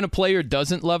tell when a player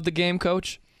doesn't love the game,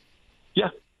 Coach? Yeah,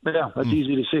 that's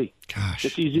easy to see. Gosh,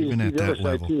 it's easy to see the other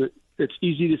side, too. It's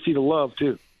easy to see the love,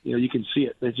 too. You can see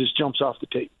it. It just jumps off the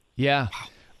tape. Yeah.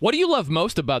 What do you love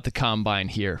most about the Combine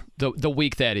here, the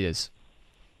week that is?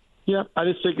 Yeah, I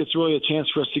just think it's really a chance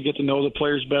for us to get to know the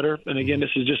players better. And, again,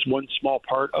 this is just one small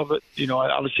part of it.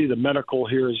 Obviously the medical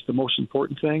here is the most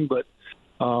important thing, but,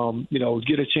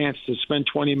 get a chance to spend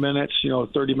 20 minutes,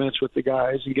 30 minutes with the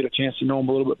guys and get a chance to know them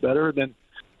a little bit better. Then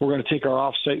we're going to take our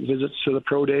off-site visits to the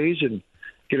pro days and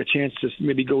get a chance to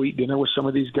maybe go eat dinner with some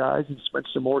of these guys and spend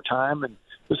some more time. And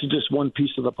this is just one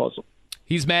piece of the puzzle.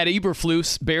 He's Matt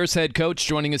Eberflus, Bears head coach,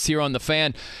 joining us here on The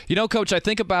Fan. Coach, I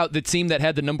think about the team that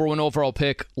had the number 1 overall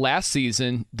pick last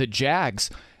season, the Jags,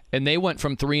 and they went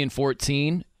from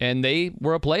 3-14, and they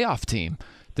were a playoff team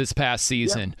this past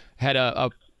season, had a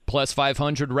plus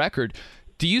 500 record.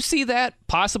 Do you see that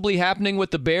possibly happening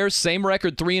with the Bears? Same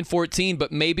record, 3-14,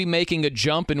 but maybe making a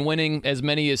jump and winning as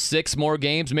many as 6 more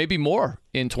games, maybe more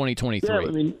in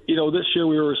 2023. Yeah, this year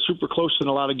we were super close in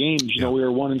a lot of games. We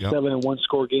were 1-7 in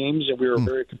one-score games, and we were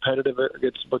very competitive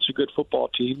against a bunch of good football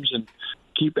teams. And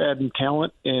keep adding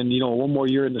talent, and one more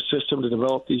year in the system to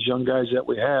develop these young guys that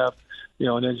we have.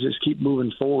 And then just keep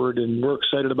moving forward. And we're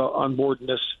excited about onboarding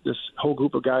this whole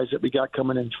group of guys that we got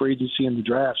coming in free agency in the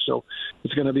draft. So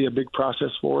it's going to be a big process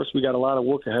for us. We got a lot of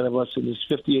work ahead of us in this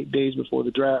 58 days before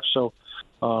the draft. So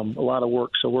a lot of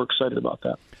work. So we're excited about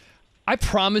that. I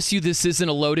promise you this isn't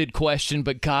a loaded question,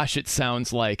 but gosh, it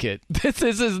sounds like it. This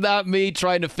is not me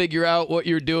trying to figure out what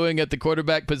you're doing at the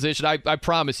quarterback position. I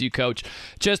promise you, Coach.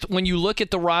 Just when you look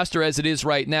at the roster as it is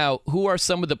right now, who are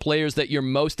some of the players that you're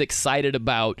most excited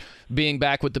about being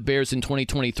back with the Bears in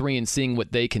 2023 and seeing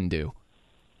what they can do?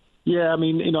 Yeah,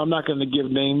 I'm not going to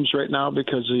give names right now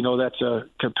because, that's a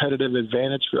competitive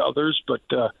advantage for others. But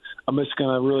I'm just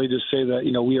going to really just say that,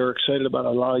 we are excited about a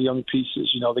lot of young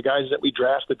pieces. The guys that we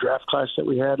draft, the draft class that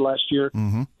we had last year,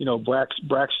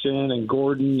 Braxton and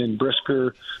Gordon and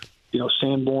Brisker,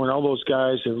 Sanborn, all those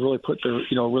guys have really put their,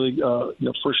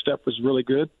 first step was really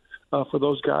good for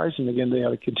those guys. And, again, they ought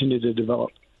to continue to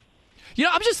develop.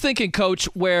 I'm just thinking, Coach,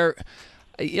 where –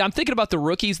 I'm thinking about the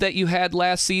rookies that you had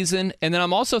last season, and then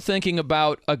I'm also thinking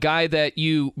about a guy that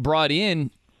you brought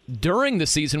in during the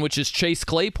season, which is Chase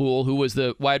Claypool, who was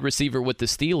the wide receiver with the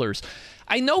Steelers.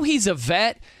 I know he's a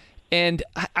vet, and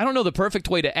I don't know the perfect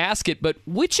way to ask it, but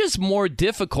which is more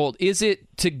difficult? Is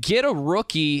it to get a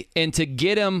rookie and to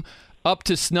get him up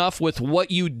to snuff with what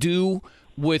you do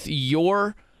with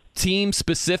your team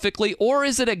specifically, or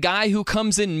is it a guy who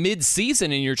comes in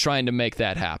mid-season and you're trying to make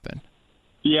that happen?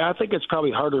 Yeah, I think it's probably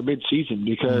harder mid-season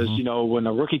because, when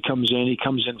a rookie comes in, he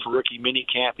comes in for rookie mini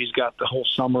camp. He's got the whole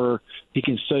summer. He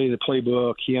can study the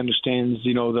playbook. He understands,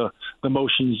 the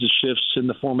motions, the shifts, and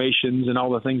the formations and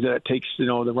all the things that it takes,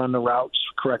 to run the routes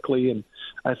correctly. And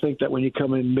I think that when you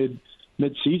come in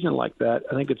mid-season like that,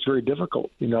 I think it's very difficult,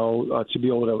 to be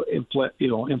able to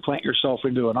implant yourself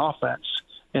into an offense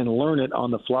and learn it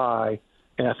on the fly.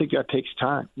 And I think that takes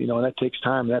time, and that takes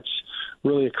time. That's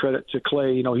really a credit to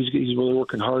Clay. He's really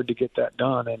working hard to get that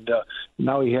done. And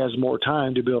now he has more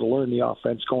time to be able to learn the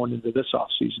offense going into this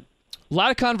offseason. A lot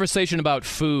of conversation about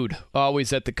food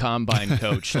always at the Combine,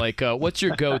 Coach. What's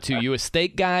your go-to? You a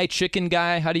steak guy, chicken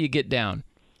guy? How do you get down?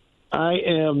 I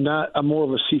am not. I'm more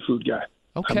of a seafood guy.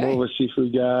 Okay. I'm more of a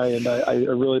seafood guy, and I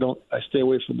really don't. I stay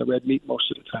away from the red meat most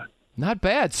of the time. Not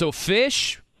bad. So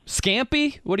fish,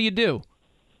 scampi, what do you do?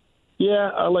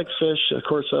 Yeah, I like fish. Of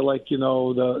course, I like,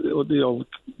 the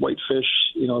white fish,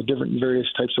 different various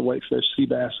types of white fish, sea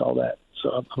bass, all that.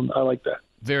 So I like that.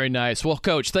 Very nice. Well,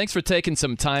 Coach, thanks for taking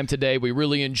some time today. We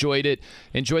really enjoyed it.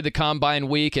 Enjoyed the Combine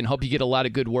week and hope you get a lot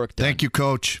of good work done. Thank you,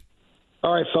 Coach.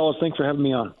 All right, fellas. Thanks for having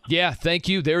me on. Yeah, thank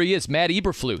you. There he is, Matt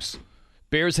Eberflus,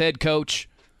 Bears head coach,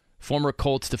 former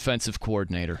Colts defensive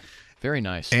coordinator. Very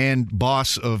nice. And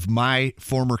boss of my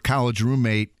former college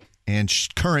roommate, and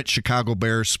current Chicago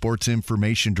Bears sports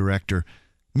information director,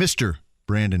 Mr.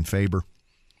 Brandon Faber.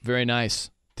 Very nice.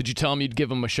 Did you tell him you'd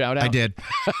give him a shout-out? I did.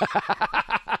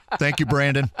 Thank you,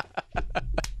 Brandon.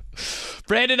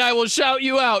 Brandon, I will shout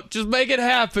you out. Just make it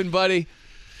happen, buddy.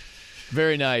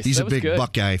 Very nice. He's a big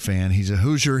Buckeye fan. He's a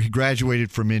Hoosier. He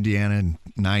graduated from Indiana in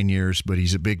 9 years, but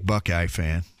he's a big Buckeye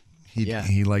fan.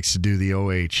 He likes to do the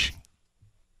OH.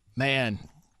 Man,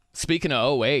 speaking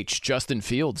of OH, Justin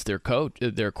Fields, their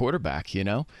quarterback,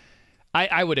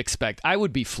 I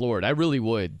would be floored. I really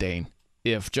would, Dane,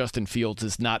 if Justin Fields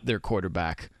is not their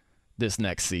quarterback this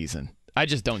next season. I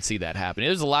just don't see that happening.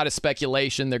 There's a lot of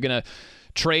speculation. They're going to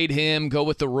trade him, go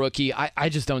with the rookie. I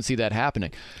just don't see that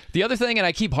happening. The other thing, and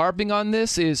I keep harping on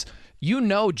this, is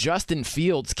Justin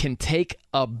Fields can take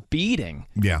a beating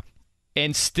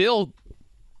and still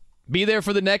be there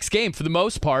for the next game for the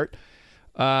most part.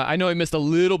 I know he missed a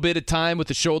little bit of time with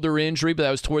the shoulder injury, but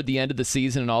that was toward the end of the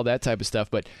season and all that type of stuff.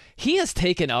 But he has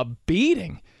taken a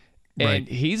beating, and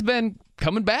he's been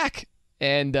coming back.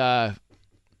 And I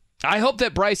hope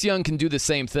that Bryce Young can do the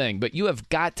same thing. But you have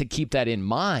got to keep that in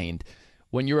mind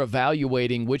when you're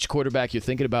evaluating which quarterback you're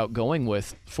thinking about going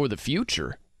with for the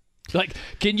future. Like,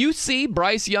 can you see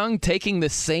Bryce Young taking the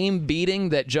same beating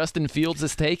that Justin Fields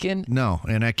has taken? No,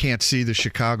 and I can't see the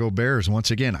Chicago Bears.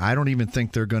 Once again, I don't even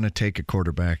think they're going to take a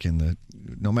quarterback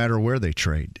no matter where they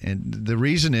trade. And the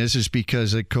reason is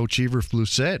because, like Coach Eberflus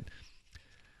said,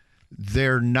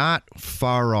 they're not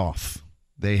far off.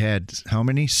 They had how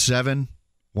many? 7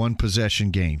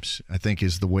 one-possession games, I think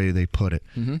is the way they put it.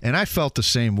 Mm-hmm. And I felt the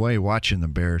same way watching the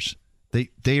Bears.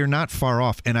 They are not far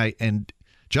off. And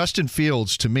Justin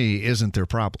Fields, to me, isn't their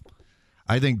problem.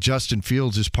 I think Justin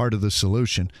Fields is part of the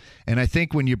solution. And I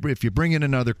think if you bring in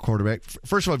another quarterback,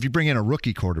 first of all, if you bring in a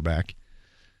rookie quarterback,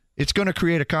 it's going to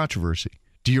create a controversy.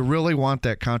 Do you really want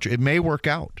that controversy? It may work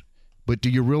out, but do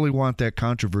you really want that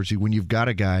controversy when you've got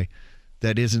a guy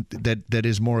that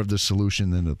is more of the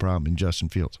solution than the problem in Justin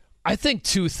Fields? I think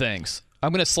 2 things.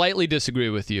 I'm going to slightly disagree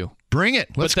with you. Bring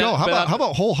it. Let's go. How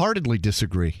about wholeheartedly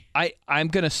disagree? I'm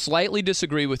going to slightly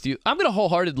disagree with you. I'm going to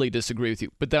wholeheartedly disagree with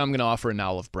you, but then I'm going to offer an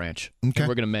olive branch. Okay. And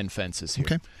we're going to mend fences here.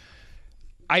 Okay.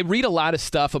 I read a lot of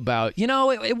stuff about,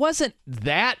 it wasn't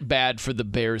that bad for the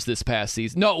Bears this past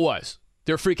season. No, it was.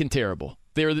 They're freaking terrible.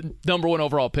 They're the number 1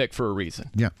 overall pick for a reason.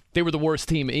 Yeah. They were the worst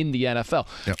team in the NFL.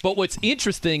 Yep. But what's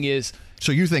interesting is...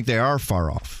 So you think they are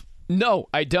far off? No,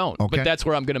 I don't. Okay. But that's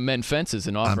where I'm going to mend fences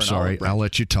and offer an olive branch. I'm sorry. I'll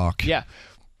let you talk. Yeah.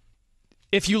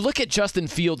 If you look at Justin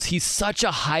Fields, he's such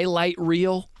a highlight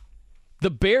reel. The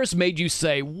Bears made you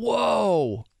say,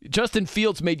 whoa. Justin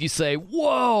Fields made you say,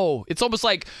 whoa. It's almost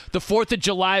like the 4th of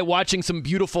July watching some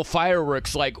beautiful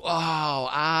fireworks, like,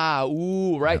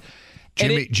 ooh, right?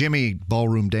 Yeah. Jimmy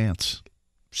ballroom dance.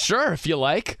 Sure, if you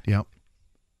like. Yep.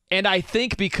 And I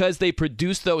think because they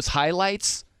produce those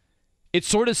highlights, it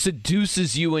sort of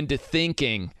seduces you into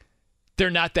thinking they're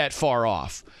not that far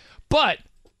off. But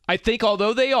I think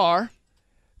although they are,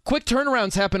 quick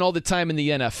turnarounds happen all the time in the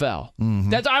NFL.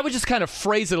 Mm-hmm. I would just kind of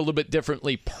phrase it a little bit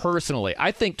differently personally.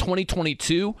 I think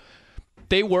 2022,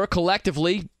 they were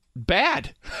collectively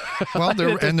bad. Well,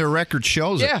 their record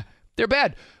shows it. Yeah, they're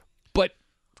bad. But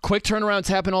quick turnarounds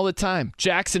happen all the time.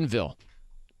 Jacksonville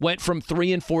went from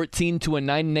 3-14 to a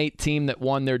 9-8 team that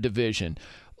won their division.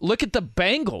 Look at the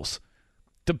Bengals.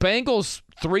 The Bengals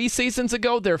 3 seasons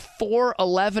ago, they're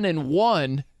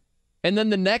 4-11-1, and then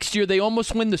the next year they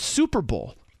almost win the Super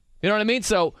Bowl. You know what I mean?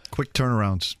 So quick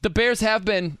turnarounds. The Bears have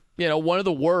been, one of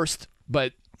the worst,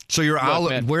 but so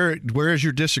where is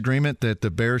your disagreement that the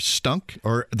Bears stunk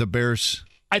or the Bears?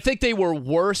 I think they were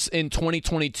worse in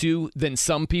 2022 than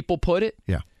some people put it.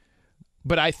 Yeah.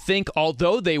 But I think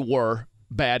although they were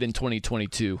bad in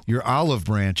 2022, your olive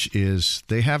branch is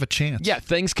they have a chance. Yeah,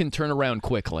 things can turn around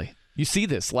quickly. You see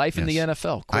this life in the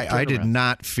NFL. I did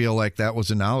not feel like that was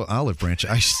an olive branch.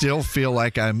 I still feel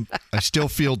like I'm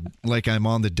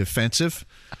on the defensive.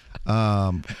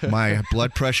 My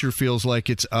blood pressure feels like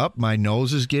it's up. My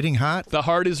nose is getting hot. The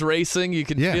heart is racing. You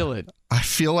can feel it. I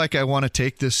feel like I want to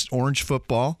take this orange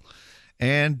football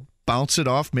and bounce it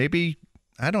off. Maybe,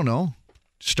 I don't know,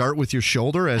 start with your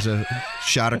shoulder as a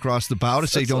shot across the bow to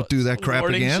say don't do that crap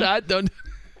again. Shot, don't.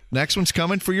 Next one's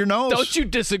coming for your nose. Don't you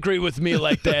disagree with me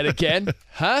like that again,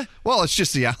 huh? Well, it's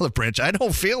just the olive branch. I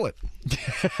don't feel it.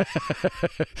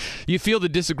 You feel the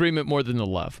disagreement more than the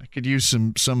love. I could use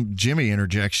some Jimmy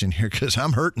interjection here because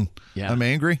I'm hurting. Yeah. I'm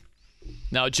angry.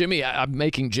 Now, Jimmy, I'm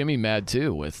making Jimmy mad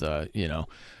too with, It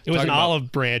was an olive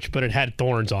branch, but it had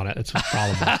thorns on it. That's the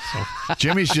problem. So.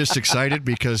 Jimmy's just excited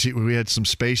because we had some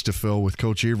space to fill with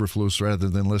Coach Eberflus rather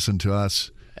than listen to us.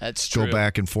 That's true. Go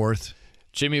back and forth.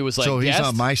 Jimmy was like, so he's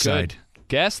on my side.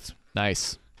 Guest?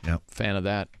 Nice. Yep. Fan of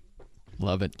that.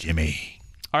 Love it. Jimmy.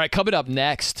 All right, coming up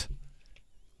next.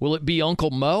 Will it be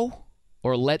Uncle Mo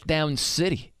or Letdown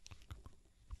City?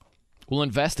 We'll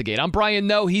investigate. I'm Brian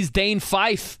Noe. He's Dane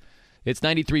Fife. It's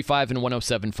 93.5 and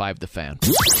 107.5 The Fan.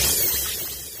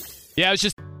 Yeah, it was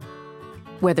just...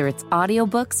 Whether it's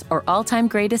audiobooks or all-time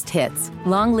greatest hits,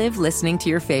 long live listening to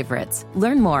your favorites.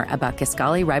 Learn more about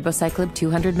Kisqali Ribociclib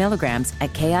 200 milligrams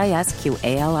at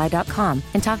KISQALI.com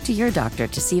and talk to your doctor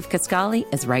to see if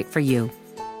Kisqali is right for you.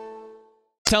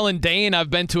 Telling Dane I've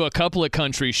been to a couple of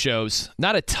country shows.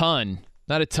 Not a ton.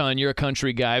 You're a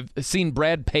country guy. I've seen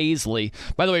Brad Paisley.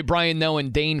 By the way, Brian Noe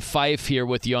and Dane Fife here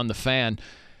with you on The Fan.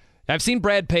 I've seen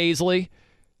Brad Paisley.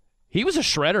 He was a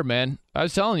shredder, man. I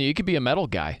was telling you, he could be a metal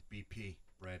guy. BP,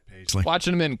 Brad Paisley.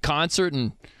 Watching him in concert,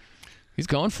 and he's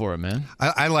going for it, man.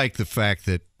 I like the fact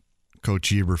that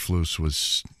Coach Eberflus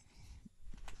was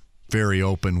very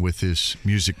open with his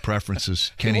music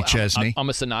preferences. Kenny Chesney. I'm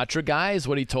a Sinatra guy, is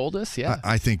what he told us. Yeah,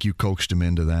 I think you coaxed him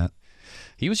into that.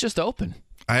 He was just open.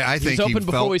 I think he was open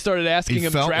before we started asking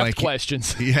him draft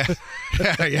questions. Yeah,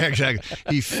 exactly.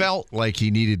 He felt like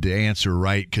he needed to answer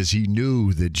right because he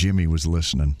knew that Jimmy was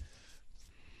listening.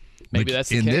 Maybe that's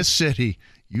the case. In this city,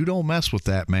 you don't mess with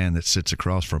that man that sits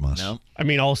across from us. No. I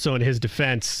mean, also in his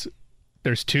defense,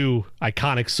 there's two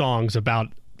iconic songs about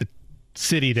the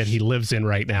city that he lives in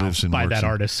right now by that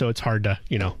artist. So it's hard to,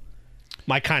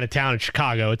 my kind of town in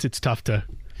Chicago, it's tough to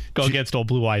go against old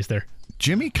Blue Eyes there.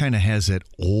 Jimmy kind of has that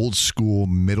old school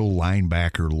middle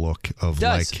linebacker look of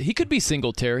he could be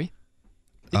Singletary.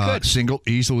 He could.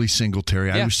 Easily Singletary.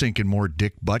 Yeah. I was thinking more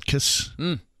Dick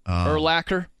Butkus.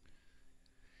 Urlacher.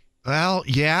 Well,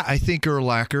 yeah, I think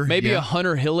Urlacher. Maybe a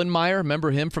Hunter Hillenmeyer. Remember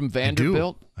him from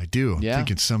Vanderbilt? I do. I'm Yeah.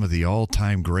 thinking some of the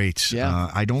all-time greats. Yeah.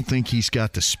 I don't think he's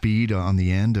got the speed on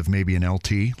the end of maybe an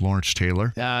LT, Lawrence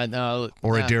Taylor. No.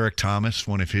 Or a Derek Thomas,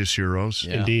 one of his heroes.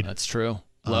 Yeah, Indeed. That's true.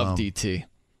 Love DT.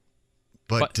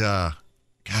 But God,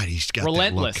 he's got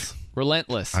relentless. that look.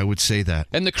 Relentless. I would say that.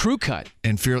 And the crew cut.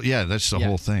 And that's the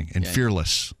whole thing. And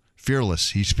fearless.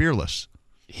 Fearless. He's fearless.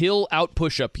 He'll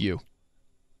out-push up you.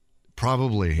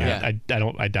 Probably. Yeah. I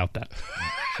doubt that.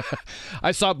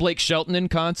 I saw Blake Shelton in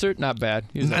concert. Not bad.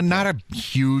 He was not a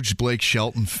huge Blake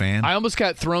Shelton fan. I almost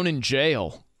got thrown in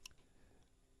jail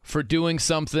for doing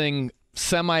something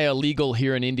semi-illegal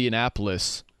here in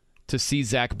Indianapolis to see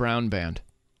Zach Brown Band.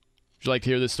 Would you like to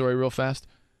hear this story real fast?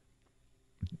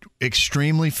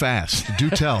 Extremely fast.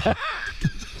 Do tell.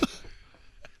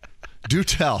 Do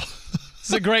tell. This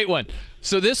is a great one.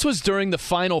 So this was during the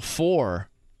Final Four.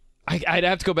 I'd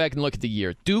have to go back and look at the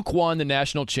year. Duke won the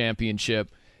national championship.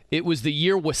 It was the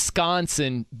year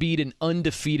Wisconsin beat an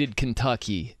undefeated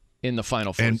Kentucky in the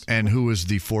Final Four. And who was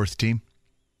the fourth team?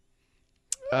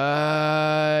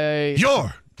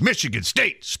 Your Michigan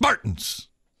State Spartans.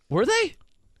 Were they?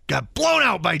 Got blown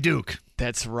out by Duke.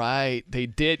 That's right. They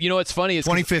did. You know what's funny is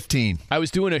 2015. I was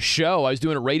doing a show. I was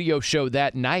doing a radio show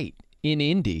that night in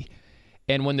Indy.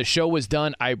 And when the show was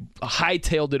done, I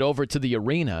hightailed it over to the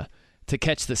arena to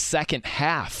catch the second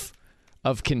half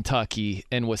of Kentucky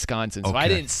and Wisconsin. So I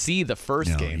didn't see the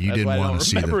first game. You didn't want to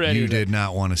see that. You did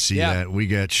not want to see that. We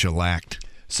got shellacked.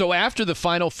 So after the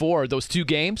Final Four, those two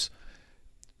games,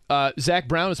 Zach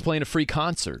Brown was playing a free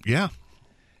concert. Yeah.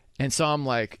 And so I'm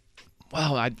like,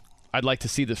 well, I'd like to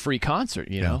see the free concert,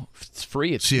 you know. If it's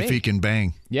free, it's see me. if he can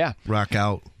bang. Yeah. Rock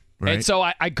out. Right? And so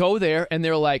I go there, and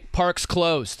they're like, park's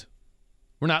closed.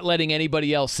 We're not letting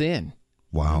anybody else in.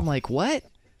 Wow. I'm like, what?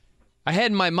 I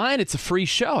had in my mind it's a free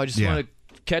show. I just want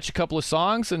to catch a couple of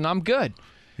songs, and I'm good.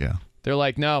 Yeah. They're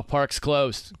like, no, park's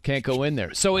closed. Can't go in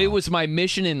there. So it was my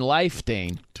mission in life,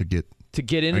 Dane, to get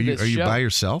into this show. Are you by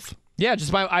yourself? Yeah,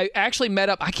 I actually met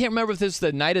up. I can't remember if this was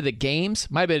the night of the games.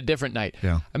 Might have been a different night.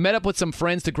 Yeah. I met up with some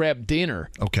friends to grab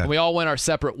dinner. Okay. And we all went our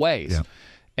separate ways. Yeah.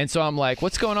 And so I'm like,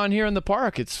 what's going on here in the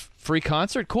park? It's free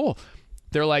concert? Cool.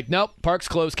 They're like, nope, park's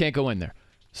closed, can't go in there.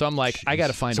 So I'm like, I got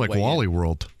to find a way in. It's like Wally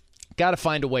World. Got to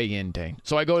find a way in, Dane.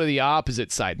 So I go to the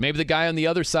opposite side. Maybe the guy on the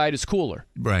other side is cooler.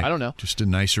 Right. I don't know. Just a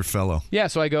nicer fellow. Yeah,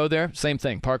 so I go there. Same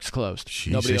thing. Park's closed.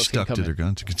 Jeez, Nobody they else stuck can come to their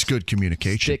in. guns. It's good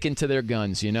communication. Sticking to their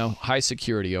guns, you know. High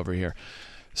security over here.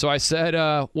 So I said,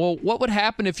 well, what would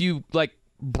happen if you,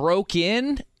 broke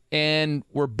in and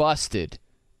were busted?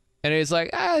 And he's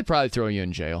like, they'd probably throw you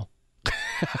in jail.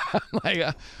 I'm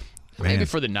like, maybe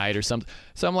for the night or something.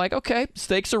 So I'm like, okay,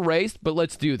 stakes are raised, but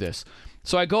let's do this.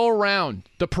 So I go around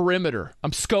the perimeter. I'm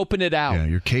scoping it out. Yeah,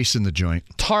 you're casing the joint.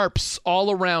 Tarps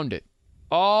all around it,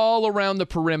 all around the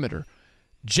perimeter.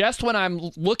 Just when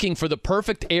I'm looking for the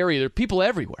perfect area, there are people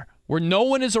everywhere where no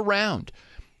one is around.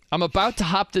 I'm about to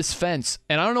hop this fence,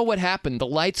 and I don't know what happened. The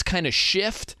lights kind of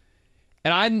shift,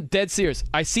 and I'm dead serious.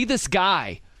 I see this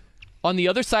guy on the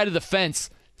other side of the fence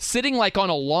sitting like on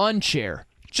a lawn chair,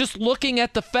 just looking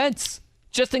at the fence,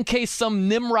 just in case some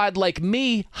Nimrod like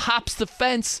me hops the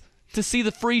fence to see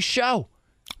the free show.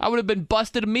 I would have been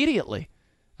busted immediately.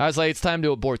 I was like, it's time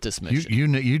to abort this mission. You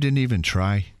didn't even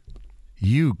try?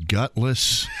 You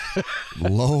gutless,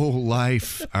 low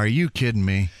life. Are you kidding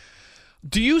me?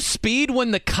 Do you speed when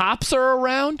the cops are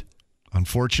around?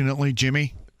 Unfortunately,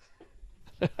 Jimmy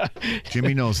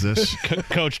knows this.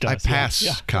 Coach does. I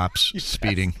pass cops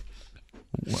speeding.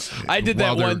 I did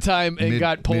that one time and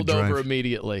got pulled over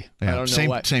immediately. Yeah, I don't know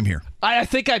why. Same here. I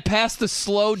think I passed the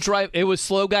slow drive. It was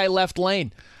slow guy left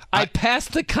lane. I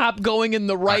passed the cop going in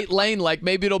the right lane like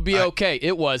maybe it'll be okay.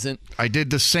 It wasn't. I did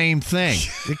the same thing.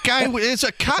 The guy is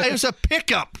a cop. It was a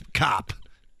pickup cop.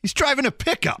 He's driving a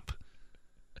pickup.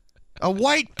 A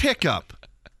white pickup.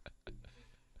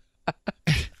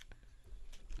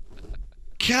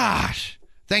 Gosh.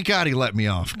 Thank God he let me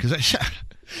off. Because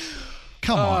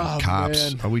come on,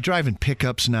 cops. Man. Are we driving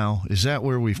pickups now? Is that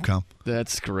where we've come?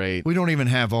 That's great. We don't even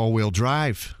have all-wheel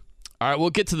drive. All right, we'll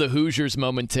get to the Hoosiers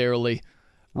momentarily.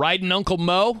 Riding Uncle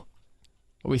Mo?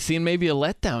 Are we seeing maybe a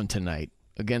letdown tonight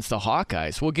against the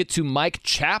Hawkeyes? We'll get to Mike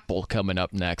Chappell coming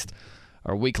up next.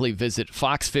 Our weekly visit,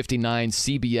 Fox 59,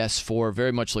 CBS 4.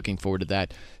 Very much looking forward to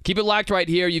that. Keep it locked right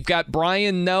here. You've got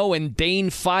Brian Noe and Dane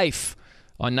Fife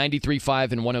on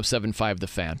 93.5 and 107.5 The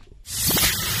Fan.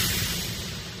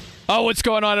 Oh, what's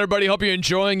going on, everybody? Hope you're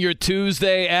enjoying your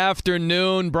Tuesday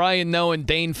afternoon. Brian Noe and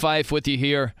Dane Fife with you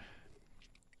here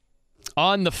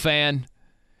on The Fan.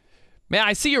 Man,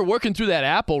 I see you're working through that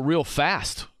apple real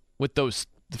fast with those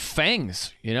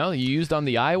fangs, you used on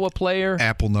the Iowa player.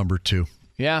 Apple number 2.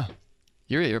 Yeah.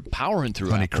 You're powering through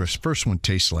Honeycrisp. First one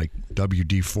tastes like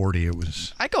WD-40. It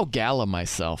was. I go Gala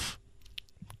myself.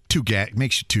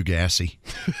 Makes you too gassy.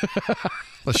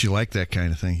 Unless you like that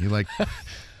kind of thing. If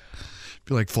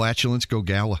you like flatulence, go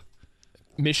Gala.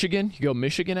 Michigan? You go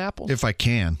Michigan apples? If I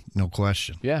can, no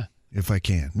question. Yeah. If I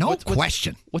can. No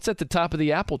question. What's at the top of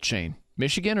the apple chain?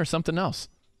 Michigan or something else?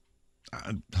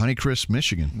 Honeycrisp,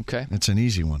 Michigan. Okay. It's an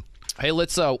easy one. Hey,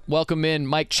 let's welcome in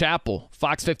Mike Chappell,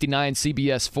 Fox 59,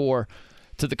 CBS 4,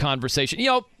 to the conversation.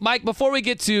 Mike, before we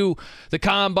get to the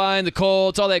Combine, the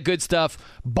Colts, all that good stuff,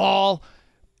 ball,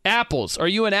 apples. Are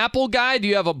you an apple guy? Do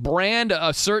you have a brand,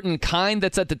 a certain kind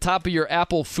that's at the top of your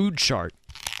Apple food chart?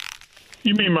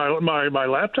 You mean my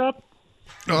laptop?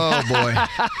 Oh, boy.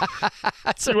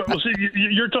 Well, see,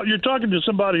 you're talking to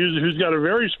somebody who's got a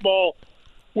very small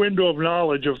window of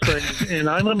knowledge of things, and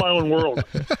I'm in my own world.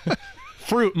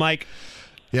 Fruit, Mike.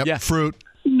 Yep, yeah. Fruit.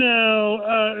 No,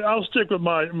 I'll stick with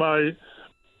my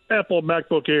Apple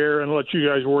MacBook Air and let you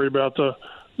guys worry about the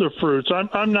fruits.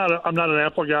 I'm not an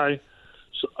Apple guy.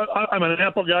 So I'm an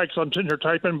Apple guy because I'm sitting here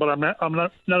typing, but I'm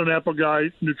not an Apple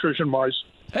guy nutrition-wise.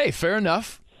 Hey, fair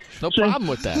enough. No problem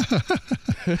with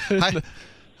that.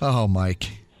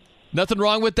 Mike. Nothing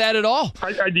wrong with that at all.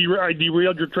 I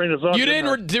derailed your train of thought. You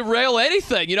didn't derail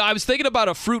anything. I was thinking about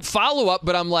a fruit follow-up,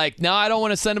 but I'm like, no, I don't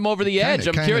want to send him over the edge.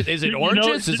 I'm curious. Is it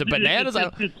oranges? Is it bananas?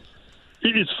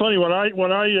 It's funny. When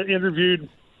I interviewed,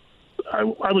 I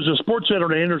was a sports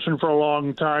editor at Anderson for a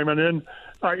long time, and then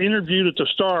I interviewed at the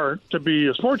Star to be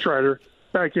a sports writer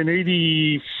back in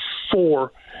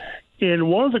 '84. And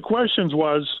one of the questions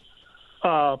was,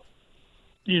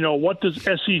 what does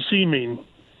SEC mean?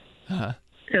 Uh-huh.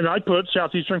 And I put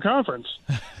Southeastern Conference.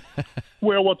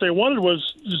 Well, what they wanted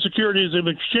was the Securities and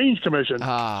Exchange Commission.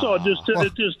 So it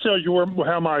just tells you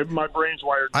how my brain's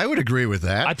wired. I would agree with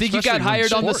that. I think you got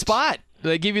hired on the spot.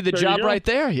 They give you the job right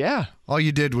there. Yeah. All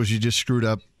you did was you just screwed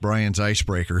up Brian's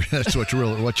icebreaker. That's what you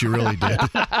really did.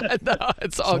 No,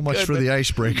 it's all so much for the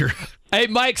icebreaker. Hey,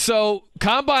 Mike, so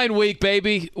Combine Week,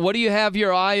 baby. What do you have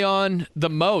your eye on the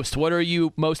most? What are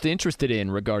you most interested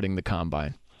in regarding the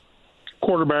Combine?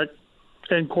 Quarterback.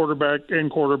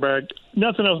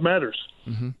 Nothing else matters.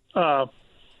 Mm-hmm.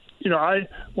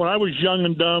 When I was young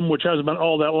and dumb, which hasn't been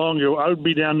all that long ago, I would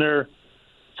be down there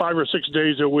 5 or 6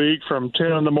 days a week from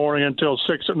 10 in the morning until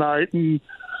 6 at night and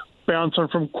bouncing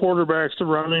from quarterbacks to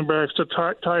running backs to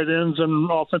tight ends and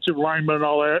offensive linemen and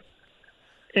all that.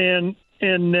 And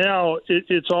now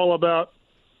it's all about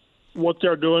what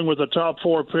they're doing with the top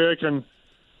 4 pick, and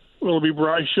will it be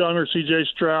Bryce Young or C.J.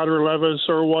 Stroud or Levis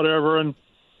or whatever, and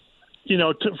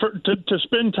to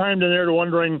spend time down there to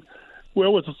wondering,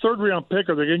 well, with the 3rd round pick,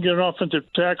 are they going to get an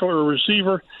offensive tackle or a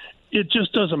receiver? It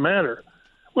just doesn't matter.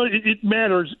 Well, it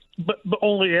matters, but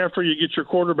only after you get your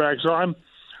quarterback. So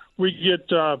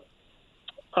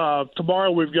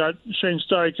tomorrow we've got Shane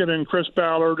Steichen and Chris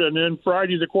Ballard, and then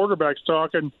Friday the quarterbacks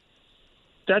talk. And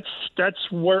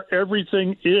that's where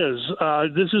everything is.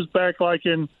 This is back like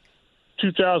in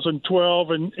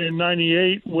 2012 and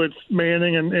 98 with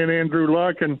Manning and Andrew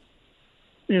Luck. And,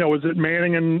 was it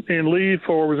Manning and Leaf,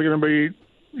 or was it going to be,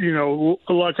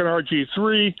 Luck and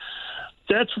RG3?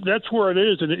 That's where it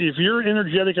is. And if you're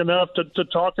energetic enough to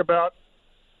talk about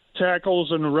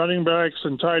tackles and running backs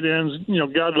and tight ends,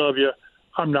 God love you.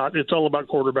 I'm not. It's all about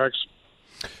quarterbacks.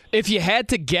 If you had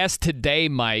to guess today,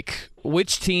 Mike,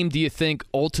 which team do you think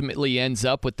ultimately ends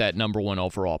up with that number 1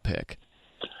 overall pick?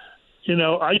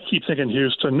 I keep thinking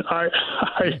Houston.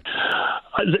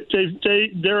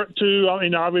 They're too. I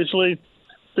mean, obviously,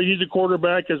 they need a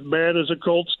quarterback as bad as the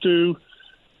Colts do.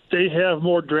 They have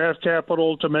more draft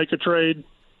capital to make a trade.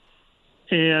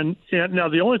 And now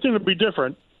the only thing that would be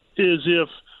different is if,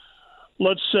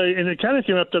 let's say, and it kind of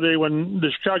came up today when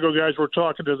the Chicago guys were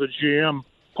talking to the GM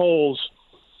polls,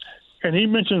 and he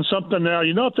mentioned something now.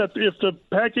 If the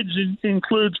package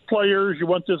includes players, you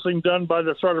want this thing done by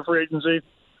the start of free agency.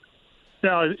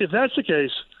 Now, if that's the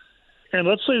case, and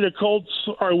let's say the Colts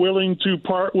are willing to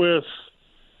part with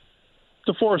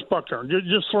DeForest Buckner,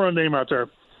 just throw a name out there,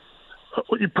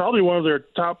 probably one of their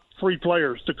top 3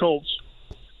 players, the Colts.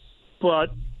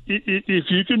 But if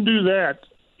you can do that,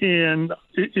 and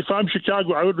if I'm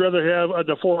Chicago, I would rather have a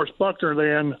DeForest Buckner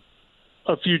than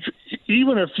a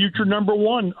future number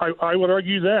 1. I would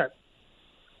argue that.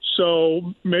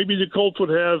 So maybe the Colts would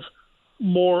have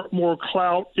more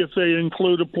clout if they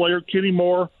include a player. Kenny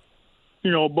Moore,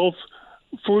 both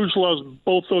Flus loves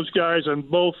both those guys, and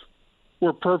both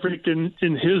were perfect in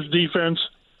his defense.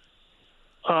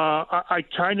 I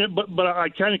kind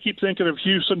of keep thinking of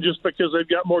Houston just because they've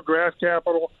got more draft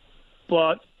capital.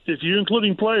 But if you're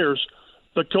including players,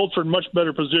 the Colts are in much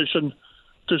better position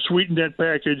to sweeten that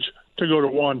package to go to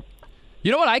 1.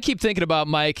 You know what I keep thinking about,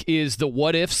 Mike, is the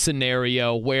what-if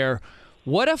scenario where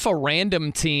what if a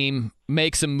random team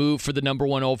makes a move for the number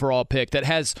 1 overall pick that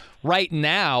has right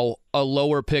now a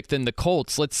lower pick than the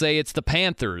Colts? Let's say it's the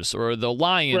Panthers or the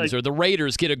Lions or the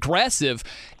Raiders get aggressive.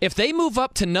 If they move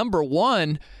up to number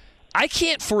 1, I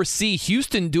can't foresee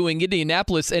Houston doing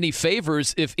Indianapolis any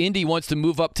favors if Indy wants to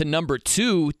move up to number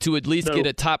 2 to at least get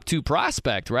a top 2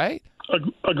 prospect, right?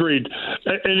 Agreed.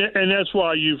 And that's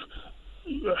why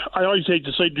I always hate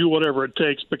to say do whatever it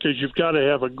takes, because you've got to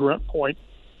have a grunt point,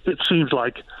 it seems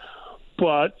like.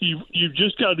 But you've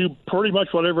just got to do pretty much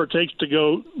whatever it takes to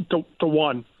go to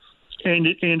 1. And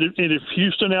if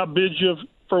Houston outbids you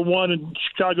for 1 and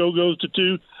Chicago goes to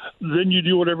 2, then you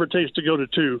do whatever it takes to go to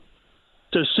 2.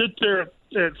 To sit there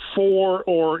at 4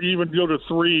 or even go to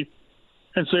 3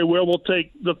 and say, well, we'll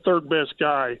take the third best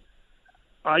guy,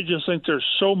 I just think there's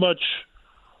so much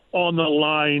on the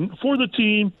line for the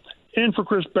team and for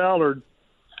Chris Ballard.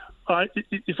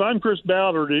 If I'm Chris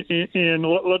Ballard, and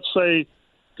let's say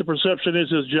the perception is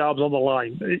his job's on the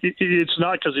line, it's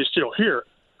not because he's still here,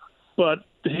 but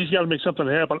he's got to make something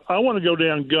happen. I want to go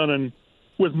down gunning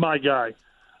with my guy.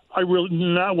 I really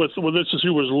not with this is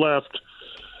who was left.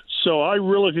 So I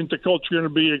really think the Colts are going to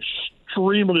be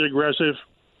extremely aggressive,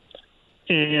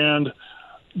 and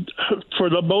for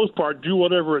the most part, do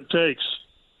whatever it takes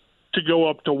to go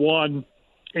up to 1.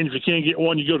 And if you can't get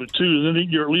 1, you go to 2. Then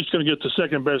you're at least going to get the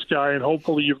second best guy, and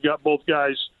hopefully you've got both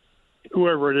guys,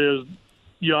 whoever it is,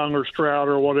 Young or Stroud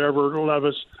or whatever,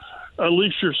 Levis. At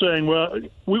least you're saying, well,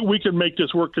 we can make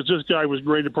this work because this guy was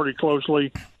graded pretty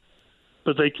closely.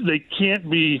 But they can't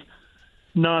be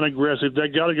non-aggressive. They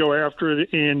got to go after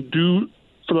it and do,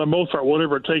 for the most part,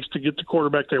 whatever it takes to get the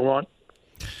quarterback they want.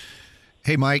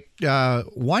 Hey, Mike,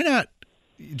 why not?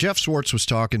 Geoff Schwartz was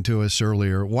talking to us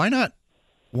earlier. Why not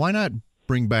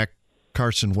bring back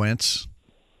Carson Wentz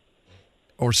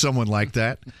or someone like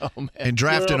that and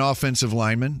draft an offensive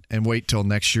lineman and wait till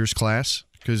next year's class?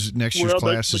 Because next year's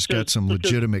class has got some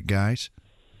legitimate guys.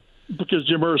 Because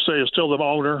Jim Irsay is still the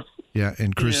owner. Yeah,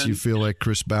 and Chris, you feel like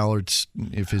Chris Ballard's,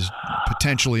 if is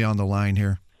potentially on the line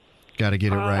here, got to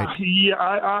get it right.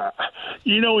 Yeah,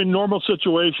 in normal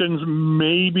situations,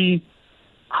 maybe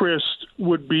Chris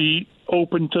would be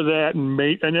open to that,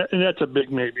 and that's a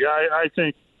big maybe. I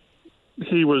think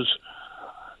he was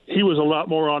a lot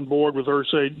more on board with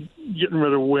Irsay getting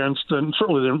rid of Wentz than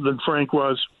Frank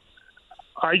was.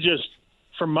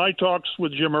 From my talks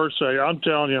with Jim Irsay, I'm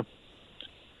telling you,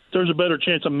 there's a better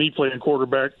chance of me playing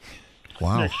quarterback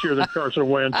next year than Carson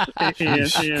Wentz.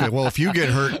 Well, if you get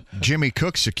hurt, Jimmy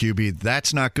Cook's a QB.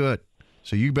 That's not good.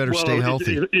 So you better stay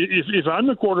healthy. If I'm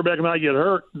the quarterback and I get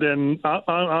hurt, then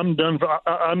I'm done.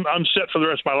 I'm set for the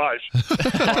rest of my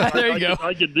life. There you go.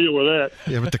 I could deal with that.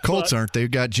 Yeah, but the Colts aren't. They've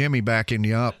got Jimmy backing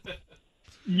you up.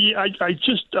 Yeah, I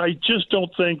just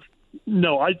don't think.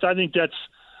 No, I think that's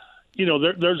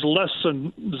there's less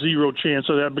than zero chance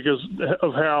of that because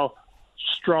of how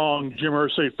strong Jim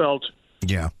Irsay felt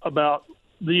about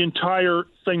the entire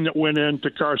thing that went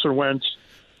into Carson Wentz.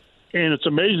 And it's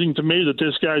amazing to me that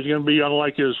this guy's going to be on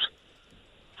like his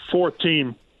fourth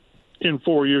team in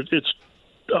 4 years. It's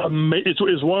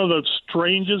one of the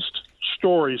strangest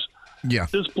stories. Yeah.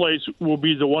 This place will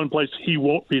be the one place he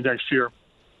won't be next year.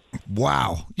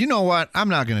 Wow. You know what? I'm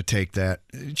not going to take that.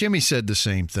 Jimmy said the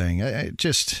same thing.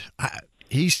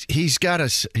 He's got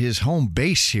his home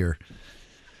base here.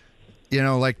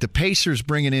 Like the Pacers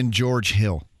bringing in George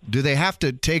Hill. Do they have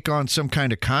to take on some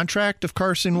kind of contract of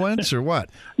Carson Wentz or what?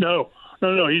 No.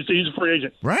 He's a free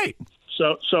agent. Right.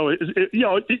 So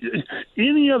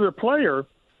any other player,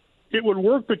 it would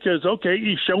work because, okay,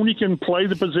 he's shown he can play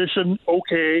the position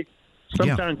okay,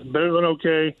 sometimes better than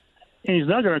okay, and he's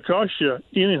not going to cost you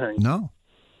anything. No.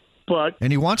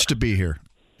 And he wants to be here,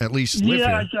 at least live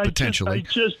here, potentially. I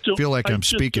just feel like I'm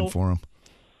speaking for him.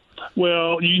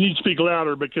 Well, you need to speak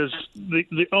louder because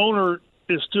the owner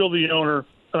is still the owner.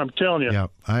 I'm telling you. Yeah,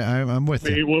 I'm with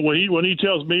you. When he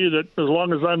tells me that as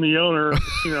long as I'm the owner,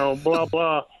 blah,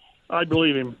 blah, I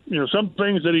believe him. Some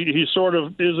things that he sort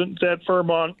of isn't that firm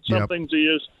on, some things he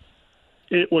is.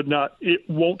 It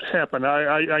won't happen.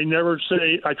 I never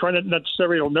say, I try not to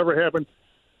say it'll never happen.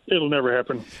 It'll never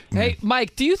happen. Hey,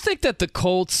 Mike, do you think that the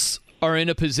Colts are in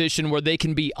a position where they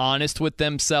can be honest with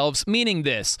themselves? Meaning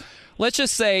this, let's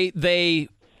just say they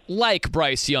like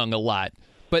Bryce Young a lot,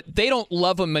 but they don't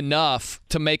love him enough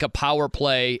to make a power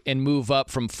play and move up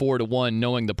from 4-1,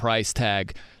 knowing the price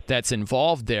tag that's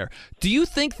involved there. Do you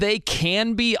think they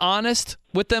can be honest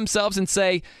with themselves and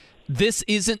say, this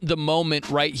isn't the moment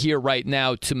right here, right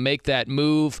now to make that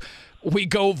move? We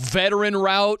go veteran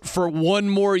route for one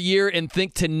more year and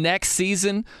think to next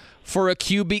season for a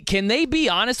QB. Can they be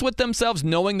honest with themselves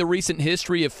knowing the recent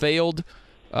history of failed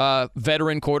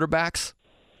veteran quarterbacks?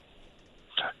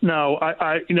 No,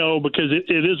 I because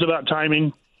it is about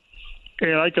timing,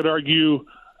 and I could argue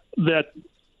that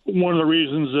one of the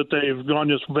reasons that they've gone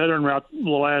this veteran route the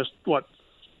last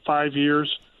 5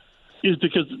 years is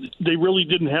because they really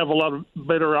didn't have a lot of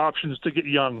better options to get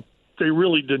young. They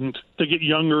really didn't. To get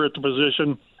younger at the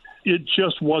position, it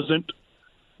just wasn't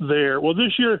there. Well,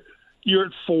 this year you're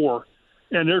at 4,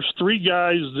 and there's 3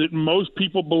 guys that most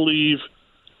people believe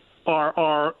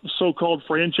are so-called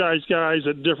franchise guys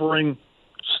at differing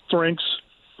strengths,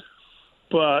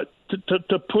 but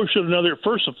to push it another,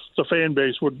 first the fan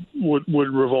base would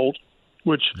revolt,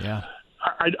 which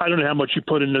I don't know how much you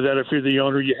put into that. If you're the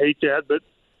owner, you hate that, but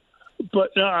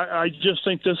I just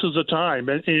think this is the time,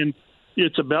 and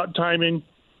it's about timing.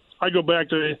 I go back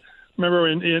to, remember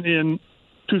in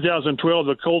 2012,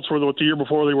 the Colts were the year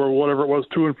before they were whatever it was,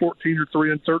 2-14 or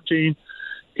 3-13,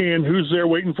 and who's there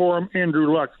waiting for them?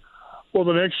 Andrew Luck. Well,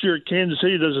 the next year, Kansas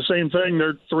City does the same thing.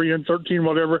 They're 3-13,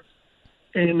 whatever,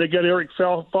 and they got Eric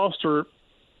Foster,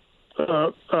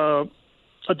 a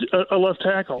left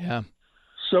tackle. Yeah.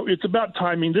 So it's about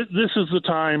timing. This is the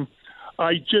time.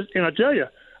 I tell you,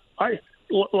 I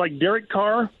like Derek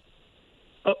Carr.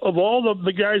 Of all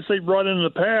the guys they brought in the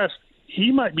past, he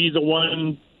might be the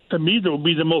one to me that will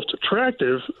be the most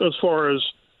attractive as far as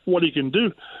what he can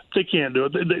do. They can't do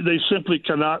it. They simply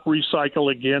cannot recycle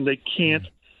again. They can't.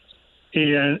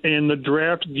 And the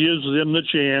draft gives them the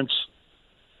chance,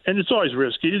 and it's always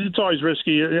risky.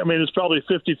 I mean, it's probably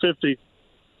 50-50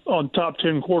 on top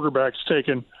 10 quarterbacks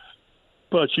taken,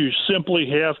 but you simply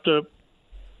have to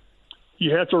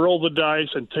roll the dice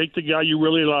and take the guy you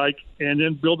really like and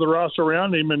then build the roster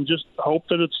around him and just hope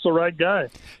that it's the right guy.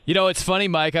 It's funny,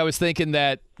 Mike. I was thinking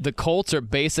that the Colts are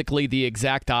basically the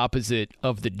exact opposite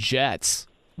of the Jets,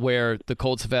 where the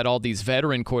Colts have had all these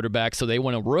veteran quarterbacks, so they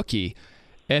want a rookie.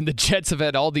 And the Jets have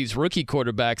had all these rookie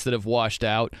quarterbacks that have washed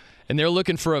out, and they're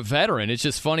looking for a veteran. It's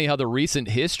just funny how the recent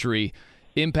history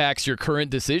impacts your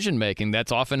current decision-making.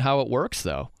 That's often how it works,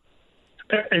 though.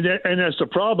 And that's the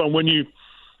problem.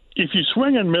 If you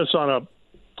swing and miss on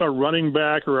a running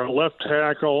back or a left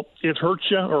tackle, it hurts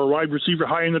you, or a wide receiver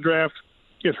high in the draft,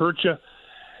 it hurts you.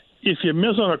 If you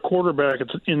miss on a quarterback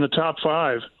in the top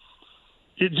 5,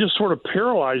 it just sort of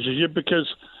paralyzes you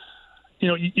because –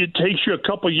 it takes you a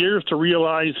couple of years to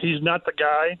realize he's not the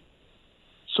guy.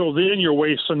 So then you're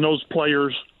wasting those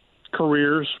players'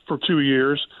 careers for 2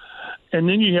 years. And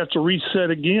then you have to reset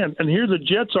again. And here the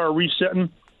Jets are resetting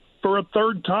for a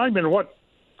third time in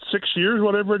 6 years,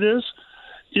 whatever it is.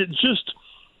 It just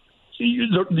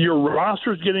your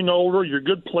roster's getting older, your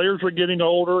good players are getting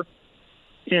older,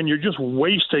 and you're just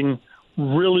wasting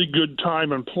really good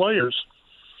time and players.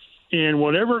 And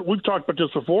whenever we've talked about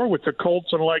this before with the Colts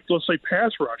and let's say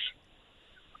pass rush,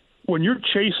 when you're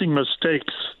chasing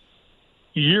mistakes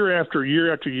year after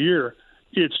year after year,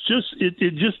 it's just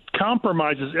it just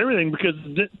compromises everything because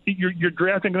you're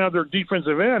drafting another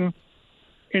defensive end,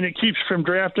 and it keeps from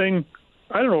drafting,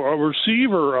 I don't know, a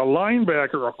receiver, a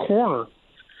linebacker, a corner.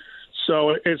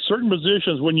 So at certain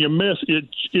positions, when you miss,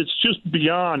 it's just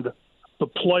beyond the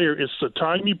player. It's the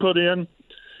time you put in.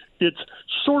 It's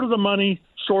sort of the money,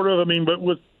 sort of. I mean, but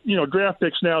with draft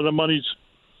picks now, the money's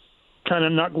kind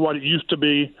of not what it used to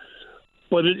be.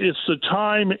 But it's the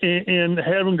time and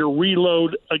having to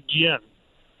reload again.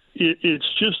 It's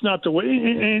just not the way.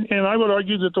 And I would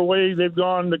argue that the way they've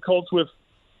gone, the Colts, with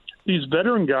these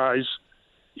veteran guys,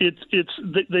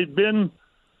 they've been,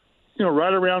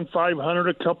 right around 500.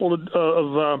 A couple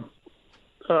of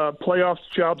playoff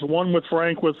jobs, one with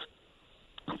Frank, with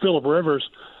Phillip Rivers.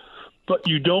 But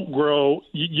you don't grow.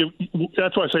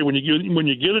 That's why I say when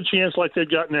you get a chance like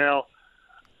they've got now,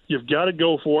 you've got to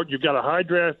go for it. You've got a high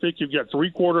draft pick. You've got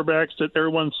 3 quarterbacks that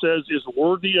everyone says is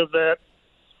worthy of that.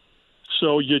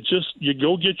 So you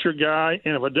go get your guy,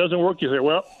 and if it doesn't work, you say,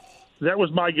 well, that was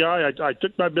my guy. I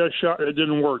took my best shot. It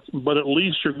didn't work. But at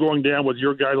least you're going down with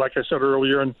your guy, like I said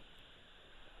earlier. And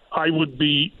I would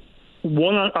be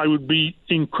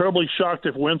incredibly shocked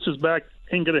if Wentz is back.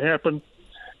 Ain't going to happen.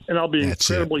 And I'll be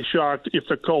incredibly shocked if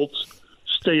the Colts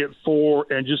stay at 4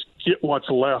 and just get what's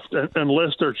left,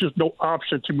 unless there's just no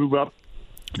option to move up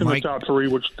in the top 3,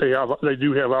 which they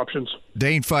do have options.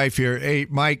 Dane Fife here. Hey,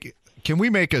 Mike, can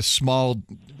we make a small,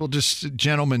 just a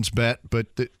gentleman's bet? But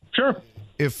sure.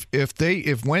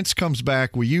 If Wentz comes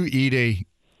back, will you eat a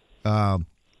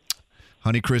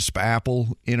Honeycrisp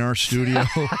apple in our studio?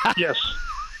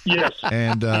 Yes.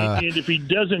 And if he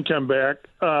doesn't come back,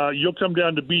 you'll come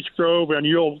down to Beach Grove and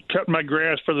you'll cut my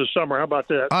grass for the summer. How about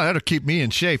that? Oh, that'll keep me in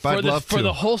shape. I'd love to. For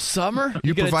the whole summer?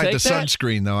 You provide the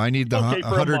sunscreen, though. I need the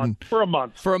 100. For a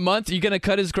month. For a month? You going to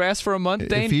cut his grass for a month,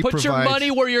 Dane? Put your money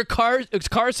where your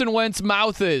Carson Wentz's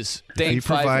mouth is, Dane. He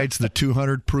provides the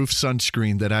 200 proof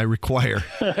sunscreen that I require.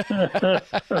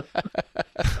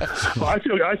 Well,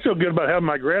 I feel good about having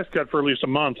my grass cut for at least a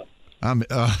month.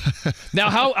 Now,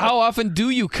 how often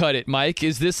do you cut it, Mike?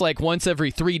 Is this like once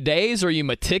every 3 days? Are you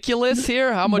meticulous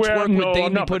here? How much work would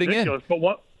Dane be putting in? But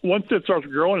once it starts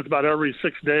growing, it's about every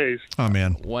 6 days. Oh,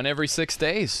 man. One every 6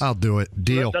 days. I'll do it.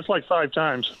 Deal. That's like 5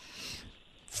 times.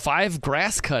 5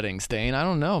 grass cuttings, Dane. I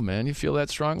don't know, man. You feel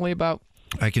that strongly about?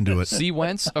 I can do it. C.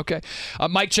 Wentz? Okay.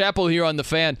 Mike Chappell here on The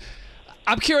Fan.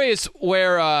 I'm curious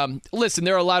where, listen,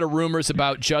 there are a lot of rumors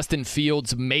about Justin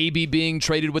Fields maybe being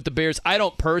traded with the Bears. I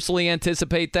don't personally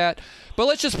anticipate that, but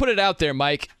let's just put it out there,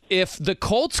 Mike. If the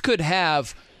Colts could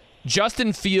have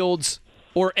Justin Fields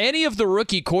or any of the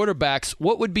rookie quarterbacks,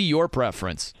 what would be your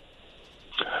preference?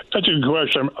 That's a good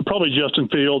question. Probably Justin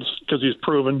Fields because he's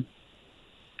proven.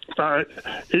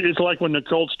 It's like when the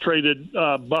Colts traded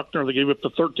Buckner. They gave up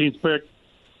the 13th pick.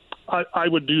 I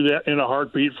would do that in a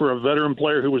heartbeat for a veteran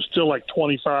player who was still like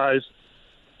 25,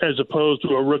 as opposed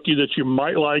to a rookie that you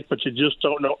might like, but you just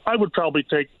don't know. I would probably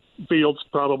take Fields,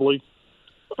 probably.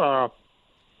 But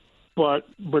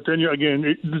then,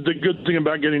 the good thing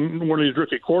about getting one of these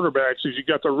rookie quarterbacks is you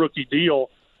got the rookie deal.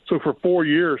 So for 4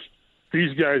 years,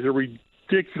 these guys are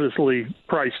ridiculously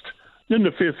priced. Then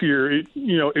the 5th year,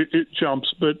 it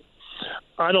jumps. But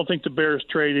I don't think the Bears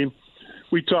trade him.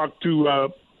 We talked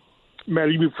to Matt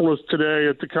Eberflus today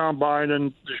at the Combine,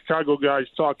 and the Chicago guys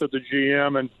talked to the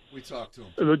GM, and we talked to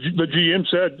him. The GM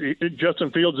said Justin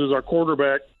Fields is our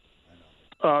quarterback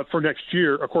for next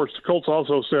year. Of course, the Colts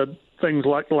also said things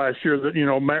like last year that,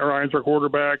 Matt Ryan's our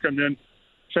quarterback, and then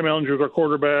Sam Ellinger's our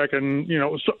quarterback, and,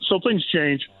 so things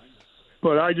change.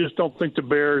 But I just don't think the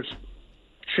Bears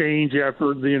change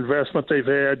after the investment they've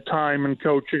had, time and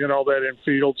coaching and all that in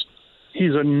Fields.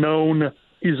 He's a known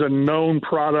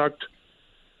product.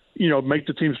 Make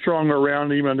the team stronger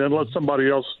around him, and then let somebody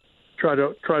else try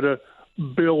to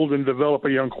build and develop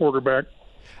a young quarterback.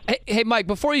 Hey, Mike,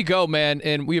 before you go, man,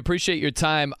 and we appreciate your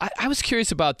time, I was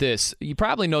curious about this. You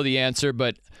probably know the answer,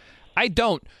 but I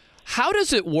don't. How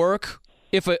does it work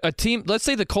if a team, let's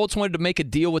say the Colts wanted to make a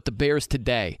deal with the Bears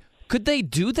today? Could they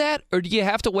do that, or do you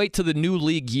have to wait till the new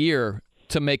league year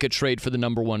to make a trade for the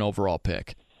number 1 overall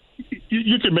pick?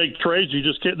 You can make trades. You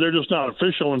just can't. They're just not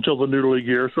official until the new league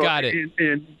year. So, got it.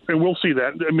 And we'll see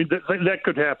that. I mean, that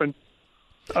could happen.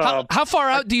 How far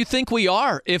out do you think we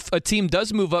are if a team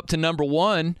does move up to number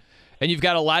 1, and you've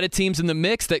got a lot of teams in the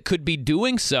mix that could be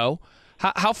doing so?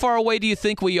 How far away do you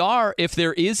think we are if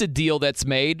there is a deal that's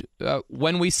made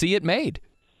when we see it made?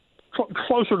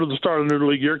 Closer to the start of the new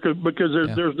league year because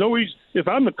there's no easy. If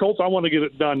I'm the Colts, I want to get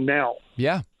it done now.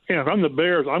 Yeah. And if I'm the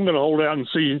Bears, I'm going to hold out and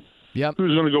see. Yep.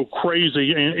 Who's going to go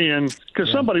crazy? And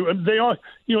because somebody, they are,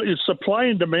 it's supply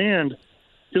and demand.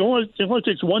 it only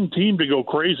takes one team to go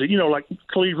crazy. You know, like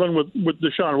Cleveland with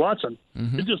Deshaun Watson.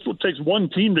 Mm-hmm. It just takes one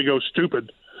team to go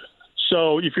stupid.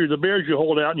 So if you're the Bears, you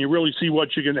hold out and you really see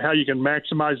how you can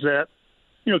maximize that.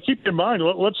 You know, keep in mind,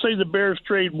 let's say the Bears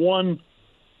trade 1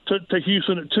 to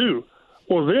Houston at 2.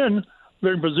 Well, then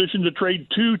they're in position to trade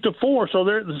 2 to 4. So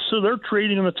they're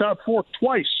trading in the top 4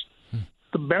 twice.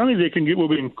 The bounty they can get will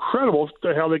be incredible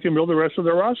to how they can build the rest of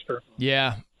their roster.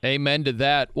 Yeah, amen to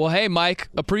that. Well, hey, Mike,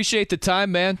 appreciate the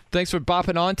time, man. Thanks for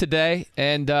bopping on today,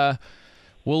 and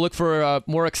we'll look for a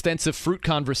more extensive fruit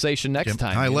conversation next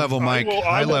time. High level, Mike.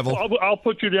 High level. I'll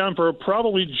put you down for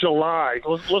probably July.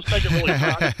 Let's make it really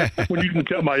hot when you can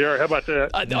cut my yard. How about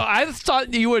that? No, I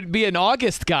thought you would be an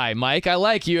August guy, Mike. I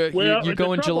like you. Well, you're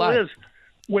going the July. trouble is,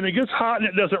 when it gets hot and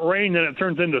it doesn't rain, then it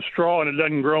turns into straw and it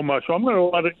doesn't grow much. So I'm going to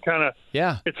let it kind of.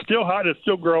 Yeah. It's still hot. It's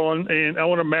still growing, and I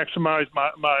want to maximize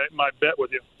my bet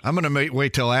with you. I'm going to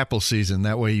wait till apple season.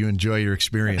 That way you enjoy your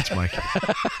experience, Mike.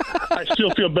 I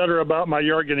still feel better about my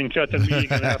yard getting cut than me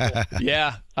eating an apple.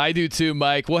 Yeah, I do too,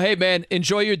 Mike. Well, hey, man,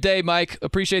 enjoy your day, Mike.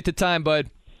 Appreciate the time, bud.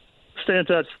 Stay in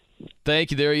touch.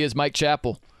 Thank you. There he is, Mike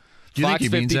Chappell. Do you Fox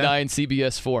think he means 59,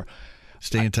 CBS 4.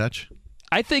 Stay in touch?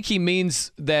 I think he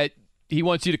means that he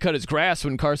wants you to cut his grass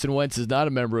when Carson Wentz is not a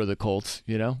member of the Colts,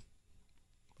 you know?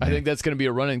 I think that's going to be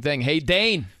a running thing. Hey,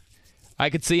 Dane, I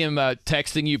could see him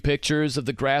texting you pictures of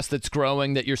the grass that's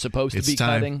growing that you're supposed to be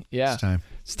cutting. Yeah,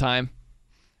 it's time.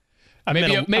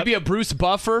 Maybe a Bruce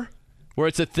Buffer where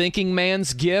it's a thinking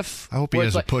man's gif. I hope he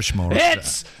has a push mower.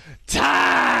 It's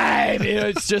time!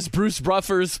 It's just Bruce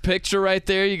Buffer's picture right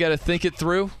there. You got to think it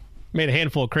through. Made a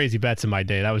handful of crazy bets in my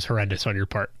day. That was horrendous on your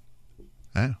part.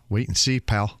 Wait and see,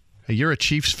 pal. Hey, you're a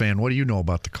Chiefs fan. What do you know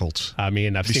about the Colts? I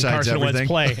mean, I've seen Carson Wentz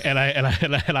play, and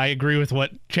I agree with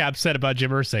what Chap said about Jim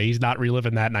Irsay. He's not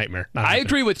reliving that nightmare. I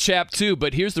agree with Chap too,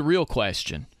 but here's the real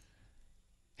question: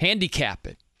 handicap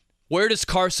it. Where does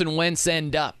Carson Wentz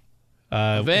end up?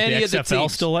 Of any of the XFL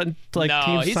teams? Still letting teams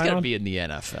No, he's going to be in the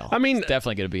NFL. I mean, he's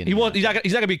definitely going to be in. He's not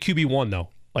going to be QB1 though.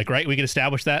 Right? We can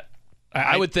establish that.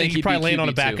 I would think he'd probably land on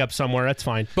a backup somewhere. That's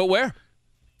fine. But where?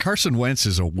 Carson Wentz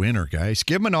is a winner, guys.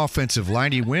 Give him an offensive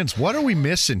line, he wins. What are we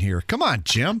missing here? Come on,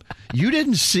 Jim. You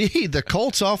didn't see the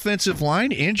Colts offensive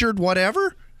line injured,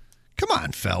 whatever? Come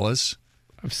on, fellas.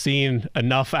 I've seen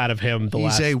enough out of him the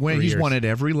last 3 years. He's won at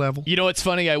every level. You know, it's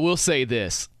funny. I will say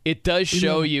this. It does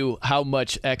show you how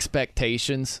much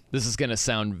expectations, this is going to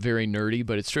sound very nerdy,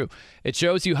 but it's true. It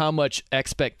shows you how much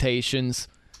expectations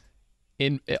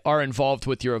are involved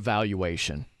with your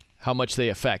evaluation, how much they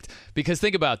affect. Because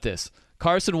think about this.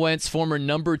 Carson Wentz, former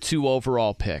number 2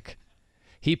 overall pick.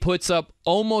 He puts up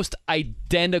almost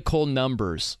identical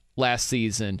numbers last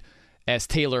season as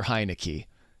Taylor Heineke,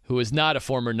 who is not a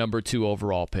former number 2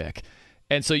 overall pick.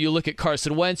 And so you look at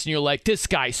Carson Wentz and you're like, this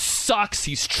guy sucks.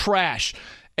 He's trash.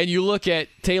 And you look at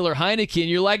Taylor Heineke and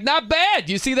you're like, not bad.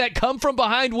 You see that come from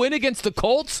behind win against the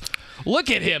Colts? Look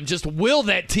at him just will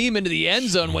that team into the end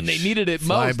zone when they needed it most.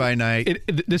 Fly by night.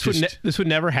 This would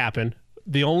never happen.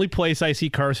 The only place I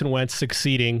see Carson Wentz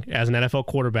succeeding as an NFL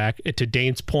quarterback, to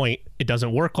Dane's point, it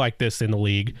doesn't work like this in the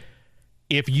league.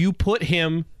 If you put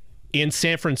him in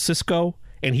San Francisco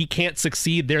and he can't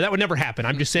succeed there, that would never happen.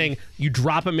 I'm just saying you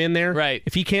drop him in there. Right.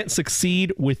 If he can't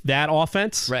succeed with that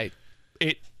offense, right,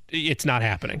 it's not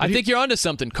happening. I think you're onto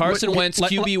something. Carson Wentz,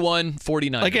 QB1,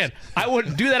 49ers. Again, I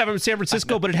wouldn't do that if I'm in San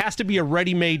Francisco, but it has to be a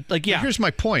ready-made, Here's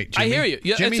my point, Jimmy. I hear you.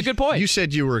 Yeah, Jimmy, that's a good point. You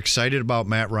said you were excited about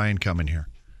Matt Ryan coming here.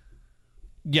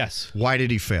 Yes. Why did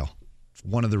he fail?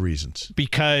 One of the reasons.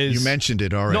 Because... You mentioned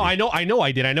it already. No,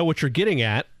 I did. I know what you're getting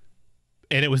at.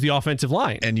 And it was the offensive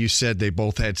line. And you said they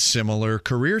both had similar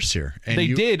careers here. And they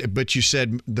did. But you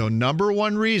said the number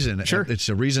one reason, sure, it's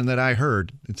the reason that I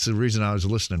heard, it's the reason I was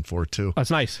listening for, too. That's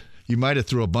nice. You might have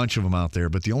threw a bunch of them out there,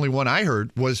 but the only one I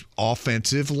heard was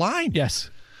offensive line.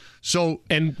 Yes. So,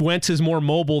 and Wentz is more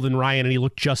mobile than Ryan, and he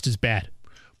looked just as bad.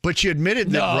 But you admitted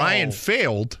that Ryan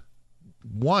failed,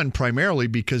 one, primarily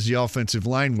because the offensive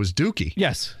line was dookie.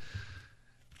 Yes.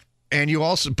 And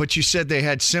but you said they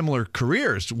had similar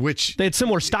careers, which they had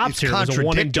similar stops here. It was a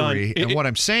one and done. And what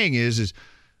I'm saying is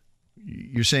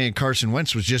you're saying Carson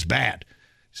Wentz was just bad.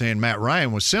 Saying Matt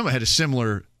Ryan had a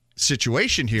similar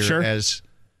situation here, sure, as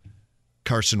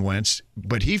Carson Wentz,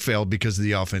 but he failed because of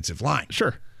the offensive line.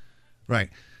 Sure. Right.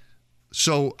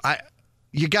 So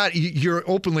you're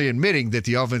openly admitting that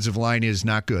the offensive line is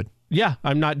not good. Yeah,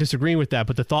 I'm not disagreeing with that,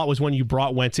 but the thought was when you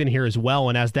brought Wentz in here as well,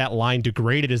 and as that line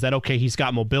degraded, is that, okay, he's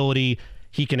got mobility,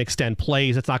 he can extend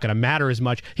plays, that's not going to matter as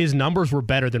much. His numbers were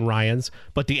better than Ryan's,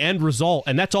 but the end result,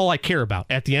 and that's all I care about.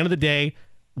 At the end of the day,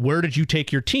 where did you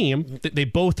take your team? They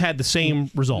both had the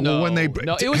same result.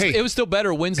 It was still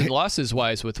better wins and losses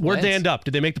wise with where'd Wentz. they end up?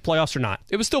 Did they make the playoffs or not?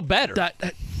 It was still better. That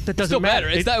doesn't still matter.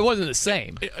 Better. It wasn't the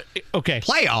same. Okay.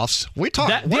 Playoffs? What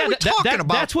are we talking about?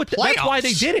 That's why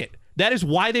they did it. That is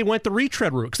why they went the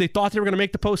retread route, because they thought they were going to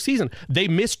make the postseason. They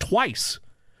missed twice.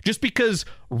 Just because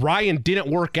Ryan didn't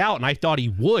work out and I thought he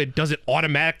would, doesn't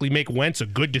automatically make Wentz a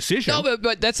good decision. No,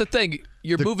 but that's the thing.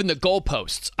 You're moving the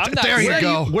goalposts. There you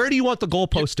go. Where do you want the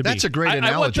goalpost to be? That's a great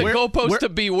analogy. I want the goalpost to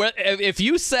be where, if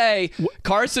you say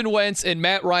Carson Wentz and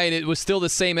Matt Ryan, it was still the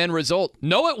same end result.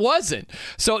 No, it wasn't.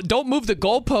 So don't move the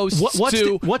goalposts what's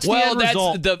the end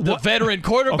result? The veteran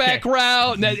quarterback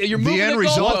route. You're moving the end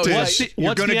result goalposts. is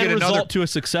you're going to get result to a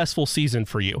successful season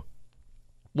for you?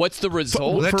 What's the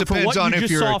result? Well, that depends on if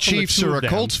you're a Chiefs or a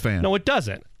Colts fan. No, it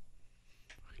doesn't.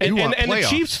 And the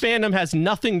Chiefs fandom has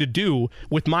nothing to do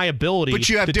with my ability to talk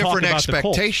about the Colts. But you have different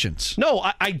expectations. No,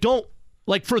 I don't.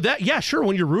 Like, for that, yeah, sure,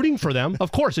 when you're rooting for them,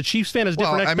 of course, a Chiefs fan has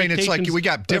different expectations. It's like we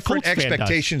got different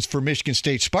expectations for Michigan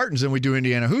State Spartans than we do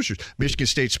Indiana Hoosiers. Michigan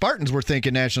State Spartans were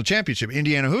thinking national championship.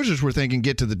 Indiana Hoosiers were thinking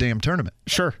get to the damn tournament.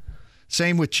 Sure.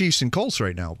 Same with Chiefs and Colts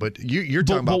right now, but you're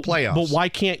talking about playoffs. But why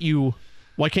can't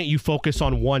you focus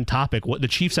on one topic? The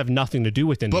Chiefs have nothing to do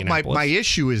with Indianapolis. But my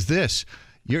issue is this.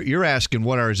 You're asking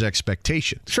what are his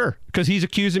expectations? Sure, because he's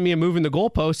accusing me of moving the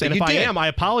goalpost, and if I am, I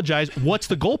apologize. What's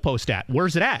the goalpost at?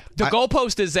 Where's it at? The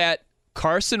goalpost is at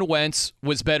Carson Wentz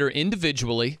was better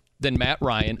individually than Matt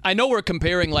Ryan. I know we're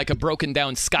comparing like a broken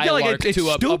down Skylark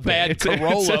to a bad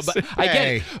Corolla, but I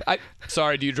get it.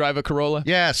 Sorry, do you drive a Corolla?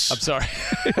 Yes. I'm sorry.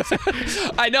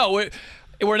 I know.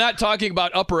 We're not talking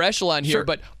about upper echelon here,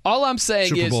 but all I'm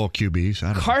saying Super Bowl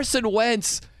QBs. Carson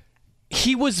Wentz,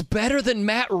 he was better than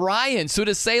Matt Ryan. So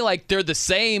to say like they're the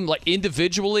same, like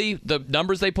individually, the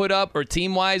numbers they put up or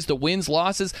team-wise, the wins,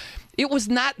 losses, it was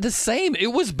not the same.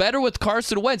 It was better with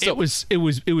Carson Wentz. So, it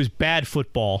was bad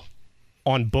football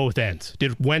on both ends.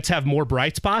 Did Wentz have more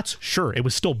bright spots? Sure. It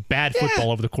was still bad football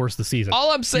over the course of the season.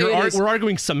 All I'm saying is we're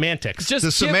arguing semantics.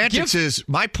 The semantics is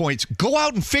my points. Go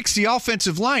out and fix the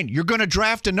offensive line. You're going to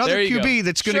draft another QB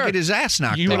that's going to get his ass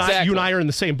knocked off. You and I are in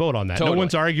the same boat on that. Totally. No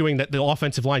one's arguing that the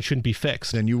offensive line shouldn't be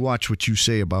fixed. Then you watch what you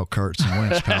say about Carson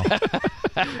Wentz, pal.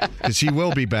 Because he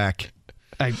will be back.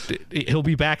 He'll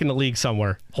be back in the league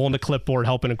somewhere, holding a clipboard,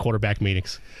 helping in quarterback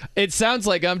meetings. It sounds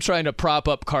like I'm trying to prop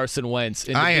up Carson Wentz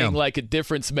into being like a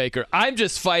difference maker. I'm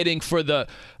just fighting for the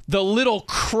little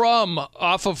crumb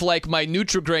off of like my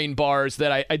Nutri-Grain bars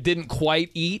that I didn't quite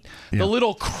eat. Yeah. The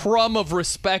little crumb of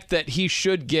respect that he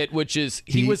should get, which is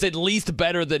he was at least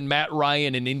better than Matt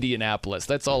Ryan in Indianapolis.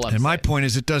 That's all I'm saying. And my point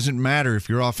is it doesn't matter if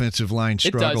your offensive line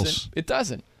struggles. It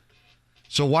doesn't.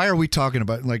 So why are we talking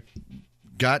about like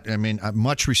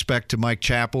much respect to Mike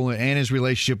Chappell and his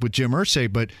relationship with Jim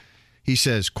Irsay, but he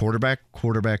says quarterback.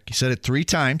 He said it 3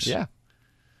 times. Yeah.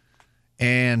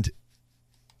 And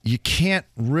you can't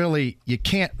run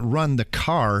the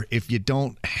car if you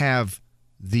don't have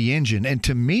the engine. And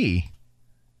to me,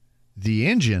 the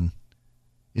engine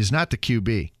is not the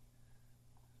QB.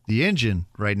 The engine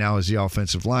right now is the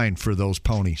offensive line for those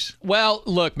ponies. Well,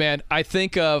 look, man,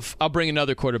 I'll bring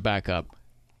another quarterback up.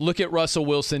 Look at Russell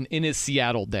Wilson in his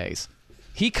Seattle days.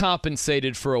 He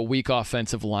compensated for a weak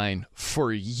offensive line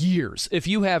for years. If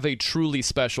you have a truly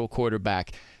special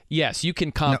quarterback, yes, you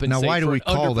can compensate now why do for we an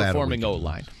call underperforming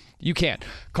O-line. You can't.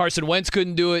 Carson Wentz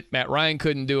couldn't do it. Matt Ryan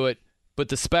couldn't do it. But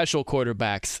the special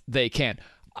quarterbacks, they can.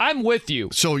 I'm with you.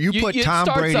 So you put Tom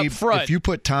Brady, if you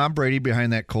put Tom Brady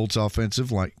behind that Colts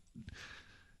offensive line,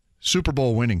 Super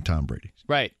Bowl winning Tom Brady.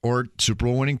 Right. Or Super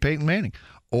Bowl winning Peyton Manning.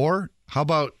 Or how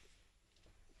about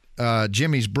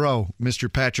Jimmy's bro,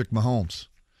 Mr. Patrick Mahomes?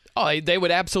 Oh, they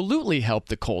would absolutely help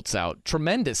the Colts out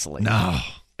tremendously. No.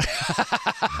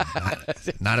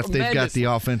 Not if they've got the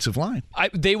offensive line.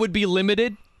 They would be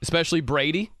limited, especially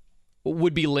Brady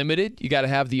would be limited. You got to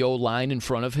have the O-line in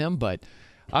front of him, but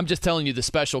I'm just telling you the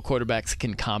special quarterbacks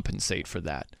can compensate for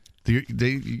that.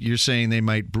 You're saying they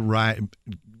might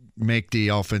make the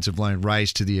offensive line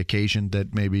rise to the occasion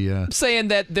that maybe... I'm saying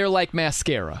that they're like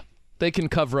mascara. They can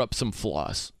cover up some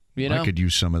flaws. You know? I could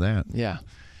use some of that. Yeah.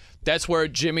 That's where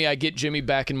I get Jimmy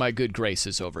back in my good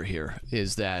graces over here,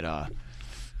 is that,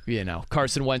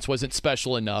 Carson Wentz wasn't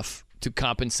special enough to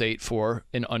compensate for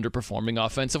an underperforming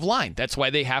offensive line. That's why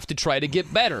they have to try to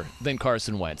get better than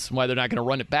Carson Wentz, why they're not going to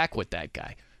run it back with that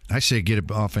guy. I say get an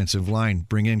offensive line,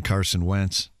 bring in Carson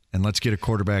Wentz, and let's get a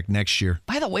quarterback next year.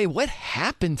 By the way, what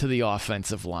happened to the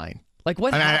offensive line? Like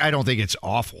what? I don't think it's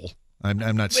awful. I'm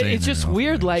not saying it's just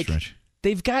weird. Like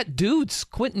they've got dudes.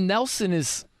 Quentin Nelson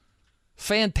is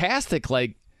fantastic.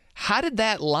 Like, how did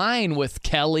that line with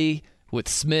Kelly, with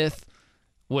Smith,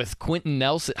 with Quentin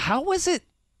Nelson. How was it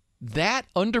that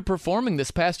underperforming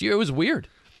this past year? It was weird.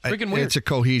 Freaking weird. It's a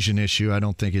cohesion issue. I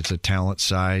don't think it's a talent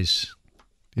size.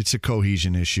 It's a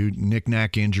cohesion issue.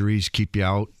 Knick-knack injuries keep you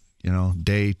out,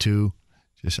 day, two.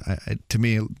 To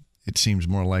me, it seems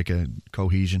more like a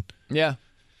cohesion. Yeah.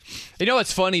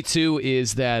 What's funny, too,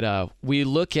 is that we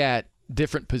look at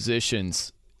different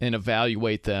positions and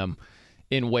evaluate them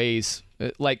in ways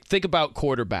like think about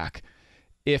quarterback.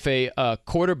 If a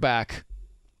quarterback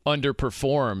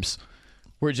underperforms,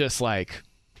 we're just like,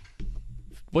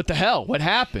 what the hell? What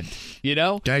happened?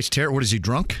 Guy's terrible. What is he,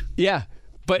 drunk? Yeah.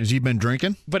 But has he been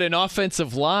drinking? But an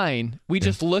offensive line, we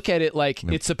just look at it like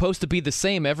it's supposed to be the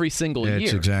same every single year.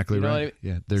 That's exactly right. I mean?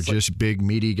 Yeah, they're just big,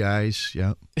 meaty guys.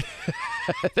 Yeah.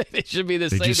 They should be the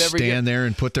same every year. They just stand there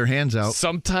and put their hands out.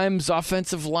 Sometimes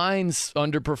offensive lines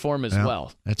underperform as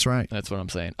well. That's right. That's what I'm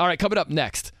saying. All right, coming up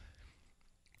next,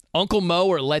 Uncle Mo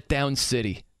or Letdown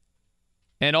City.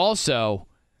 And also,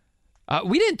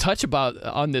 we didn't touch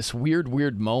on this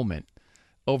weird moment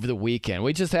over the weekend.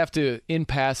 We just have to, in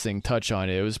passing, touch on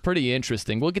it. It was pretty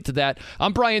interesting. We'll get to that.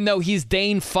 I'm Brian Noe. He's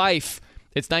Dane Fife.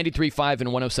 It's 93.5 and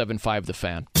 107.5 The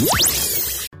Fan.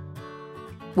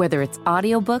 Whether it's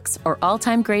audiobooks or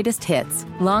all-time greatest hits,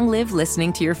 long live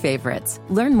listening to your favorites.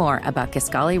 Learn more about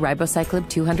Kisqali Ribociclib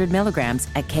 200 milligrams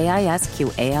at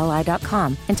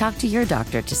KISQALI.com and talk to your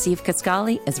doctor to see if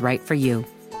Kisqali is right for you.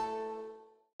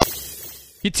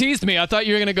 You teased me. I thought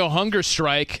you were going to go Hunger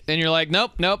Strike, and you're like,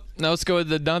 nope. No, let's go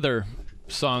with another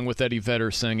song with Eddie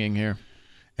Vedder singing here.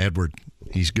 Edward,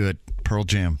 he's good. Pearl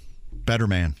Jam, Better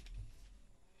Man.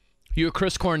 You a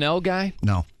Chris Cornell guy?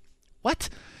 No. What?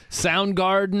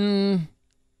 Soundgarden?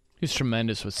 He's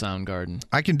tremendous with Soundgarden.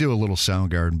 I can do a little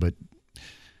Soundgarden, but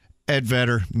Ed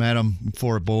Vedder, met him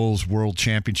for a Bulls World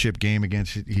Championship game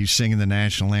he's singing the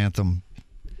national anthem.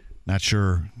 Not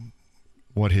sure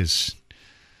what his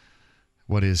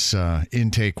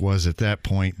intake was at that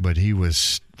point, but he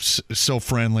was so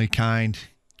friendly, kind.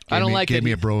 Gave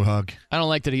me a bro hug. I don't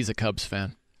like that he's a Cubs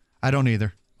fan. I don't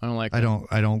either. I don't like. I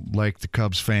don't like the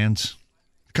Cubs fans.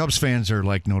 Cubs fans are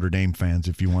like Notre Dame fans,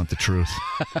 if you want the truth.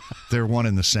 They're one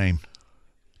and the same.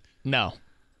 No,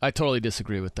 I totally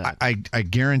disagree with that. I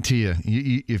guarantee you,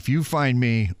 if you find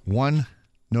me one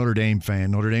Notre Dame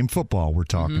fan, Notre Dame football, we're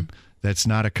talking, that's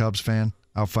not a Cubs fan,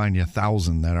 I'll find you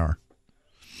 1,000 that are.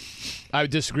 I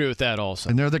would disagree with that also.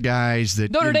 And they're the guys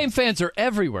that... Notre Dame fans are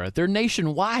everywhere. They're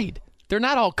nationwide. They're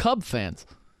not all Cub fans.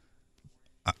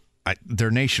 They're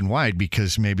nationwide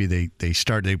because maybe they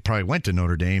probably went to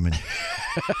Notre Dame and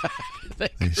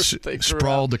they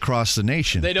sprawled across the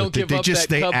nation. They don't give up that Cub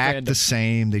They act fandom. the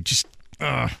same. They just...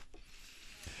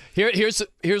 Here's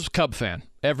a Cub fan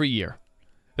every year.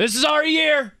 This is our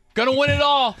year. Gonna win it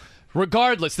all.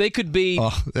 Regardless, they could be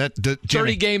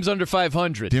 30 games under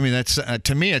 500. Jimmy, that's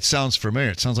to me it sounds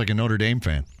familiar. It sounds like a Notre Dame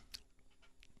fan.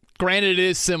 Granted, it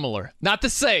is similar. Not the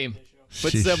same,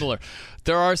 but similar.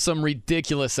 There are some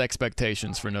ridiculous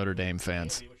expectations for Notre Dame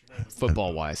fans,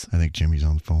 football-wise. I think Jimmy's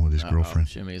on the phone with his girlfriend.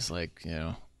 Jimmy's like,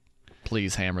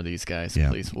 please hammer these guys. Yeah,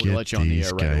 please. We'll let you on the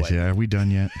air right away. Yeah, are we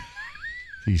done yet?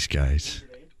 These guys.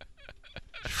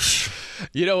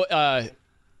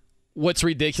 What's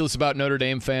ridiculous about Notre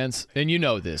Dame fans, and you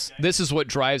know this is what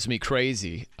drives me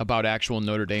crazy about actual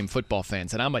Notre Dame football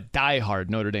fans, and I'm a diehard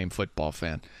Notre Dame football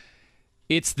fan.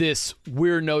 It's this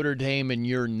we're Notre Dame and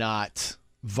you're not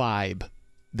vibe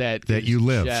that you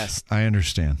live. I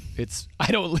understand.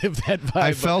 I don't live that vibe.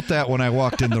 I felt that when I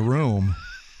walked in the room.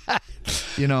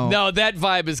 No, that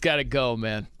vibe has got to go,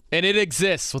 man. And it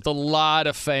exists with a lot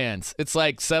of fans. It's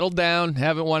like, settle down,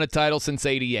 haven't won a title since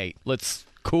 '88. Let's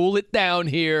cool it down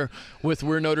here with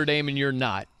we're Notre Dame and you're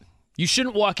not. You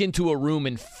shouldn't walk into a room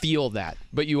and feel that,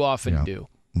 but you often do.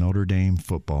 Notre Dame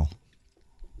football.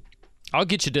 I'll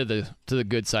get you to the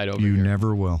good side over here. You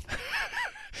never will.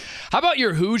 How about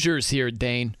your Hoosiers here,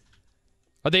 Dane?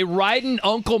 Are they riding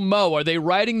Uncle Mo? Are they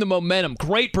riding the momentum?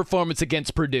 Great performance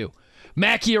against Purdue.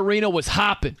 Mackey Arena was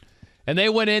hopping, and they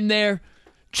went in there.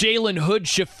 Jalen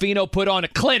Hood-Schifino put on a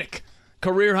clinic.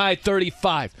 Career-high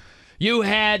 35. You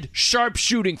had sharp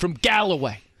shooting from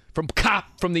Galloway, from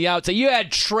Kopp from the outside. You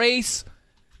had Trace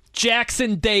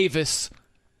Jackson Davis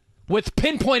with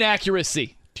pinpoint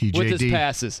accuracy with his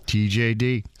passes.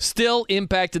 TJD. Still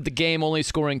impacted the game, only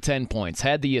scoring 10 points.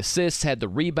 Had the assists, had the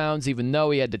rebounds, even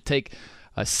though he had to take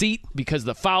a seat because of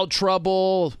the foul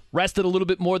trouble, rested a little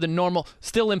bit more than normal,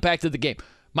 still impacted the game.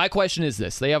 My question is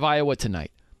this. They have Iowa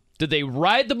tonight. Did they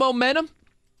ride the momentum?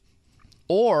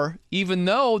 Or, even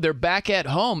though they're back at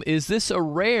home, is this a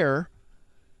rare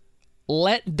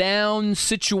letdown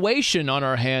situation on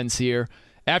our hands here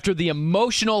after the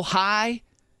emotional high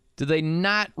do they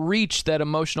not reach that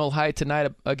emotional high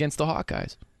tonight against the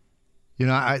Hawkeyes? You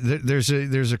know, there's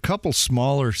a couple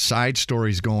smaller side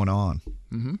stories going on.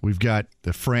 Mm-hmm. We've got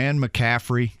the Fran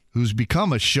McCaffrey, who's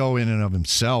become a show in and of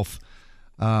himself.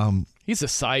 He's a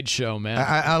sideshow, man.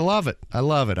 I love it. I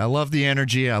love it. I love the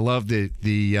energy. I love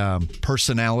the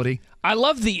personality. I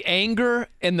love the anger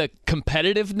and the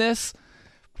competitiveness,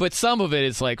 but some of it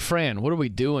is like, Fran, what are we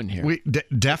doing here?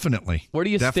 Definitely. What are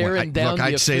you staring down? Look,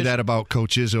 I'd say that about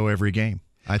Coach Izzo every game.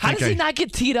 How does he not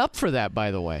get teed up for that,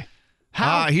 by the way?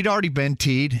 How? He'd already been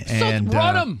teed. And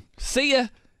run him. See ya.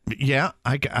 Yeah,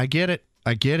 I get it.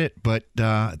 I get it, but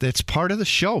that's part of the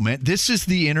show, man. This is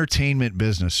the entertainment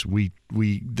business.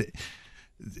 The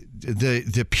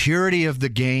purity of the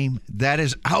game, that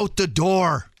is out the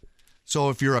door. So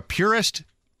if you're a purist,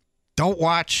 don't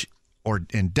watch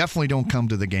and definitely don't come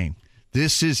to the game.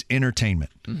 This is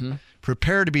entertainment. Mm-hmm.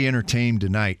 Prepare to be entertained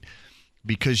tonight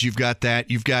because you've got that.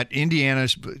 You've got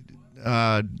Indiana's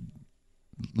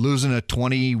losing a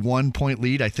 21-point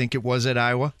lead, I think it was, at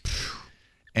Iowa,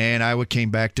 and Iowa came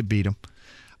back to beat them.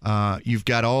 You've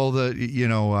got all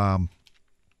the,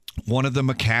 one of the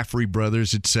McCaffrey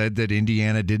brothers had said that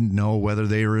Indiana didn't know whether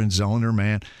they were in zone or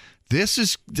man. This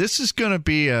is going to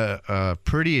be a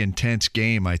pretty intense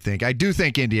game, I think. I do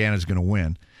think Indiana's going to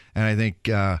win, and I think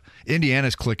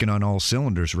Indiana's clicking on all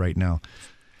cylinders right now.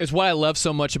 It's what I love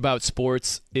so much about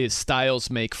sports is styles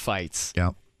make fights.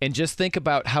 Yeah. And just think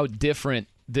about how different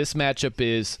this matchup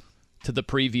is to the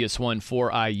previous one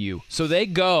for IU. So they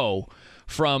go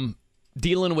from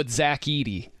dealing with Zach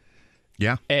Edey.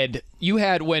 Yeah. And you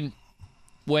had when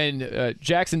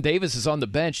Jackson Davis is on the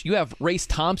bench, you have Race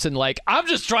Thompson like, I'm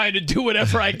just trying to do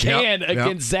whatever I can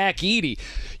against Zach Edey.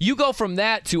 You go from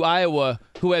that to Iowa,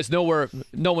 who has no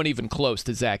one even close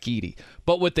to Zach Edey.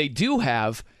 But what they do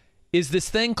have is this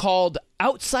thing called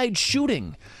outside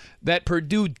shooting that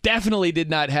Purdue definitely did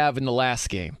not have in the last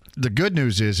game. The good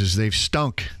news is they've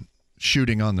stunk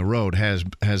shooting on the road, has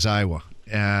Iowa.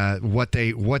 What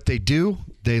they do,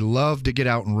 they love to get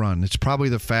out and run. It's probably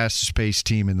the fastest paced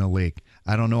team in the league.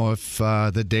 I don't know if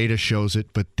the data shows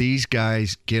it, but these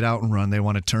guys get out and run. They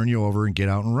want to turn you over and get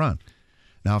out and run.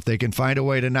 Now, if they can find a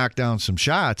way to knock down some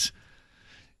shots,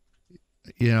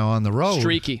 on the road,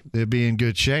 streaky, they'd be in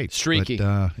good shape. Streaky.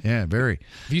 But, yeah, very.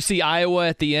 If you see Iowa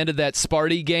at the end of that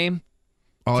Sparty game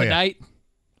tonight,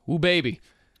 ooh, baby.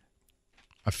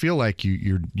 I feel like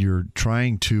you're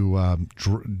trying to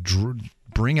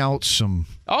bring out some.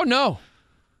 Oh no.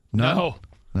 No.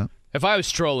 If I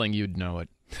was trolling, you'd know it.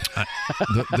 I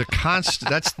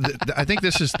think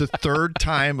this is the third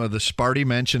time of the Sparty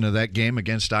mention of that game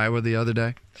against Iowa the other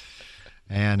day,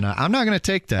 and I'm not going to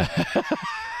take that.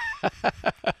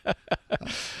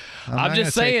 I'm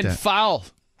just saying, foul.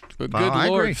 Good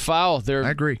Lord, foul.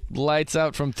 I agree. Lights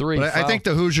out from three. But I think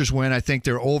the Hoosiers win. I think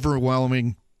they're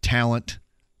overwhelming talent,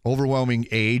 overwhelming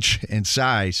age and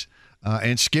size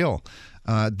and skill.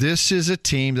 This is a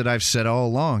team that I've said all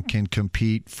along can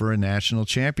compete for a national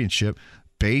championship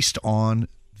based on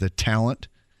the talent,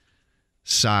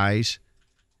 size,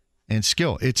 and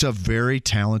skill. It's a very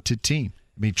talented team.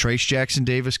 I mean, Trace Jackson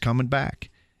Davis coming back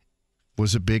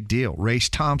was a big deal. Race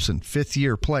Thompson,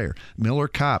 fifth-year player. Miller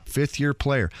Kopp, fifth-year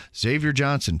player. Xavier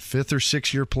Johnson, fifth- or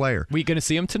sixth-year player. We going to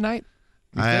see him tonight?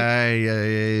 I'd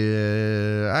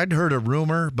heard a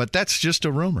rumor, but that's just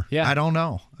a rumor. Yeah. I don't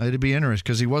know. It'd be interesting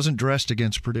because he wasn't dressed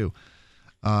against Purdue.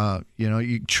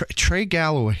 Trey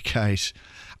Galloway, guys.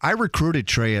 I recruited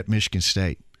Trey at Michigan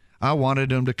State. I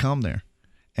wanted him to come there.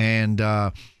 And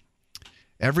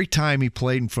every time he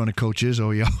played in front of Coach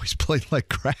Izzo, he always played like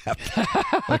crap.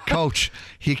 Like, Coach,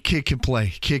 he can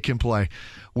play.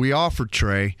 We offered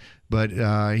Trey, but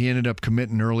he ended up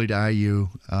committing early to IU.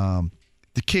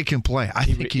 The kid can play. I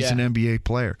think he's an NBA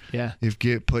player. Yeah. If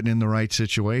put in the right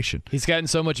situation. He's gotten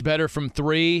so much better from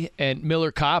three. And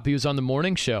Miller Kopp, he was on the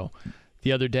morning show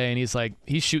the other day, and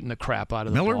he's shooting the crap out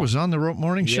of the ball. Miller was on the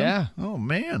morning show? Yeah. Oh,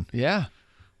 man. Yeah.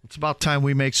 It's about time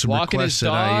we make some Walking requests his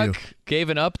dog, at IU. Gave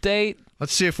an update.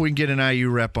 Let's see if we can get an IU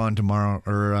rep on tomorrow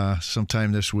or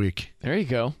sometime this week. There you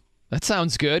go. That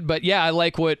sounds good. But, yeah, I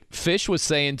like what Fish was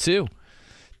saying, too.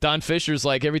 Don Fisher's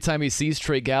like, every time he sees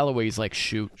Trey Galloway, he's like,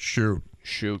 shoot.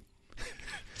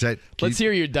 Let's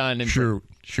hear your Don. Shoot.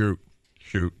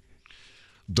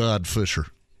 Don Fisher.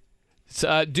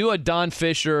 So, do a Don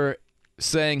Fisher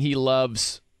saying he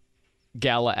loves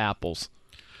Gala apples.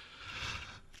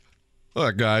 All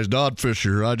right, guys, Don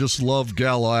Fisher. I just love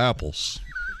Gala apples.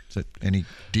 Is that any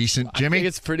decent, Jimmy? I think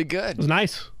it's pretty good. It was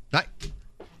nice.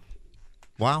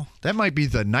 Wow, that might be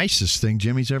the nicest thing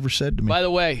Jimmy's ever said to me. By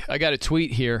the way, I got a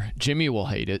tweet here. Jimmy will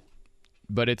hate it,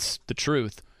 but it's the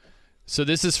truth. So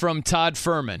this is from Todd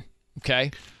Furman.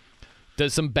 okay?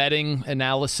 Does some betting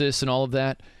analysis and all of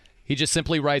that. He just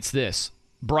simply writes this.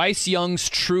 Bryce Young's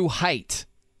true height,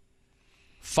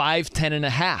 5'10 and a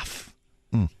half.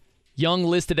 Young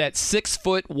listed at 6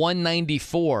 foot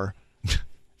 194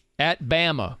 at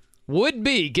Bama. Would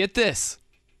be, get this,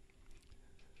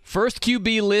 first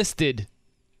QB listed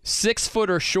 6 foot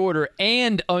or shorter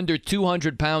and under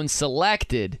 200 pounds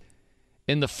selected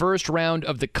in the first round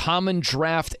of the common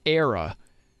draft era,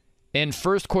 and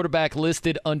first quarterback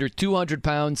listed under 200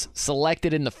 pounds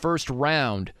selected in the first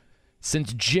round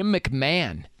since Jim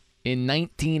McMahon in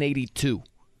 1982.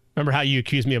 Remember how you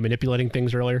accused me of manipulating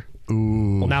things earlier?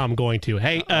 Ooh. Well, now I'm going to.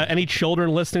 Hey, any children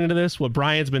listening to this, what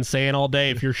Brian's been saying all day,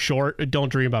 if you're short, don't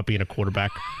dream about being a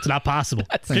quarterback. It's not possible.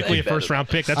 Particularly a first-round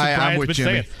pick. That's what Brian's been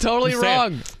saying. Totally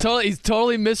wrong. He's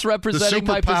totally misrepresenting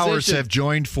my position. The superpowers have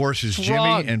joined forces,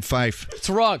 Jimmy and Fife. It's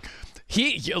wrong.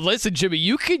 Listen, Jimmy,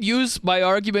 you can use my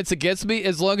arguments against me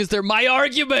as long as they're my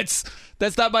arguments.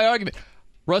 That's not my argument.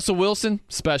 Russell Wilson,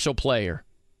 special player.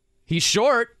 He's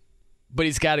short, but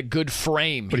he's got a good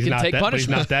frame. But he can take punishment. But he's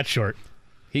not that short.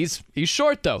 He's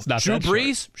short, though. Drew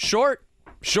Brees, short,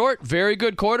 very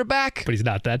good quarterback. But he's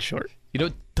not that short.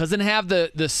 Doesn't have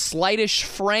the slightest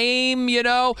frame,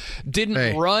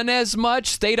 didn't run as much,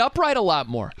 stayed upright a lot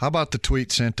more. How about the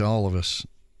tweet sent to all of us?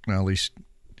 Well, at least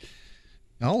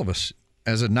all of us.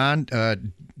 As a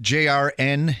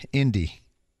JRN Indy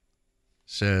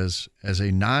says, as a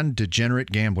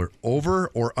non-degenerate gambler, over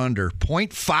or under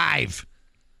 0.5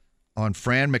 on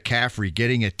Fran McCaffrey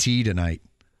getting a T tonight.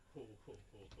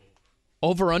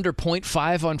 Over under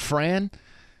 0.5 on Fran?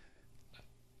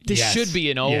 This should be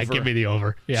an over. Yeah, give me the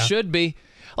over. Yeah. Should be.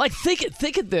 Like,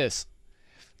 think of this.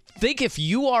 Think if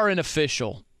you are an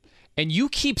official and you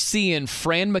keep seeing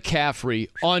Fran McCaffrey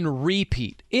on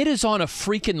repeat. It is on a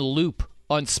freaking loop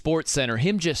on SportsCenter.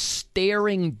 Him just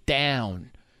staring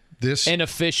down an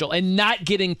official and not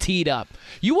getting teed up.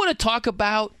 You want to talk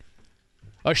about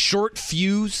a short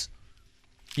fuse?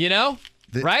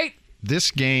 Right? This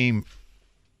game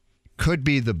could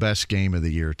be the best game of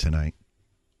the year tonight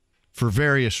for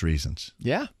various reasons.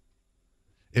 Yeah.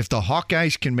 If the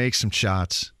Hawkeyes can make some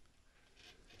shots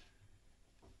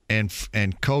and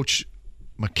Coach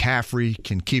McCaffrey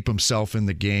can keep himself in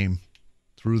the game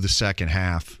through the second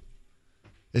half,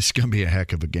 it's going to be a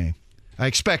heck of a game. I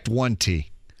expect 1 T.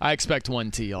 I expect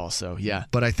 1 T also, yeah.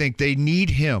 But I think they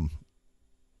need him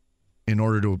in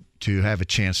order to have a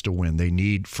chance to win. They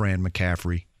need Fran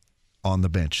McCaffrey on the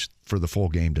bench for the full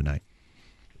game tonight.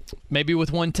 Maybe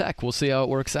with 1 tech. We'll see how it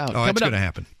works out. Oh, that's going to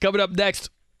happen. Coming up next,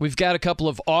 we've got a couple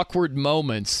of awkward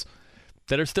moments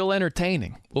that are still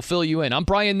entertaining. We'll fill you in. I'm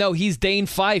Brian Noe. He's Dane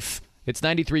Fife. It's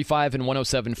 93.5 and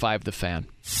 107.5 The Fan.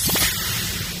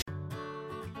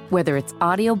 Whether it's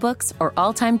audiobooks or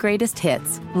all-time greatest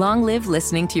hits, long live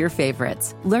listening to your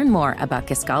favorites. Learn more about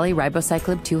Kisqali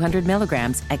Ribociclib 200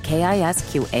 milligrams at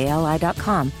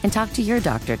KISQALI.com and talk to your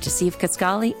doctor to see if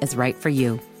Kisqali is right for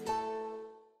you.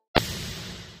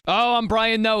 Oh, I'm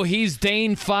Brian Noe. He's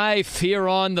Dane Fife here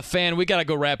on The Fan. We got to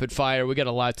go rapid fire. We got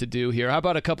a lot to do here. How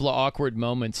about a couple of awkward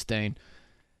moments, Dane?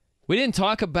 We didn't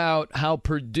talk about how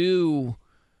Purdue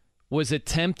was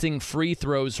attempting free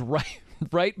throws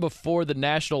right before the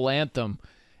national anthem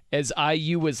as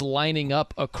IU was lining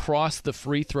up across the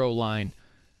free throw line.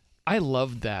 I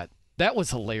loved that. That was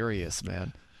hilarious,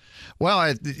 man.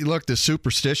 Well, look, the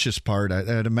superstitious part,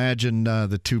 I'd imagine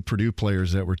the 2 Purdue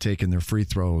players that were taking their free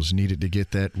throws needed to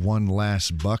get that one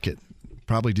last bucket.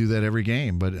 Probably do that every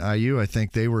game. But IU, I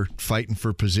think they were fighting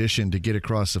for position to get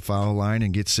across the foul line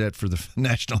and get set for the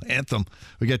national anthem.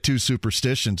 We got 2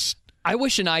 superstitions. I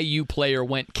wish an IU player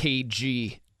went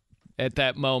KG at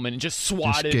that moment and just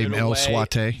swatted it away. El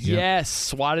Swate. Yes,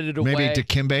 swatted it away. Maybe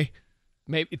Dikembe.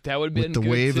 Maybe that would have been with the good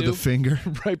wave too. of the finger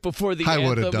right before the anthem. I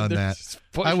would have done that.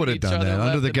 I would have done that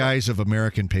under the guise of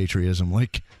American patriotism,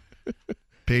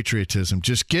 patriotism.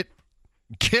 Just get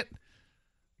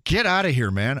out of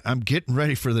here, man. I'm getting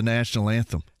ready for the national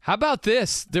anthem. How about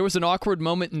this? There was an awkward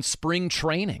moment in spring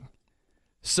training.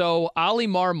 So Ollie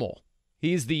Marmol,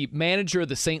 he's the manager of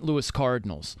the St. Louis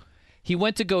Cardinals. He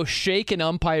went to go shake an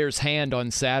umpire's hand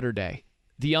on Saturday.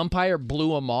 The umpire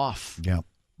blew him off. Yeah.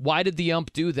 Why did the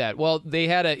ump do that? Well, they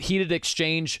had a heated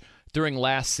exchange during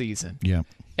last season. Yeah.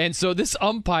 And so this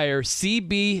umpire,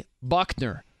 C.B.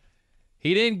 Buckner,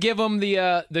 he didn't give him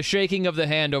the shaking of the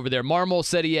hand over there. Marmol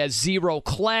said he has 0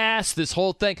 class, this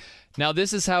whole thing. Now,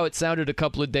 this is how it sounded a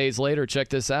couple of days later. Check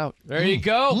this out. There you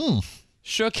go.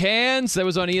 Shook hands. That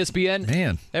was on ESPN.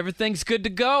 Man. Everything's good to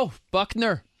go.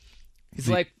 Buckner. He's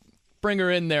like, bring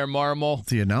her in there, Marmol.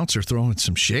 The announcer throwing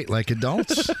some shade like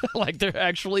adults. Like they're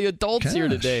actually adults here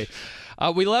today.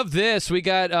 We love this. We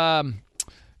got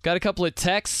a couple of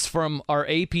texts from our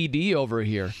APD over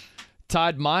here,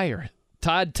 Todd Meyer.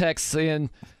 Todd texts in,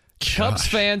 Cubs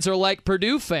fans are like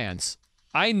Purdue fans.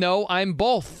 I know, I'm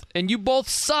both, and you both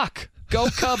suck. Go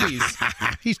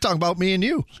Cubbies. He's talking about me and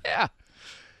you. Yeah.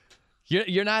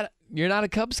 You're not a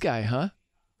Cubs guy, huh?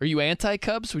 Are you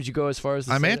anti-Cubs? Would you go as far as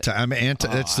to I'm say anti. that? I'm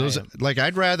anti.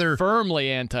 I'd rather firmly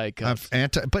anti-Cubs.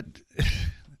 But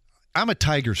I'm a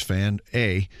Tigers fan,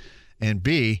 A, and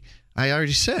B. I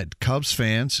already said Cubs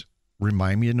fans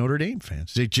remind me of Notre Dame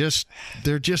fans. They're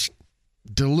just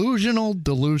delusional.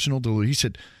 He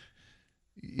said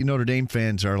Notre Dame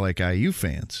fans are like IU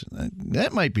fans.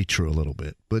 That might be true a little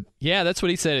bit, but yeah, that's what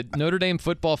he said. Notre Dame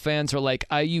football fans are like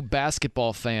IU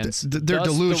basketball fans. They're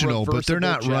delusional, but they're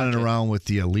not running around with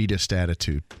the elitist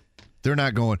attitude. They're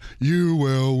not going, you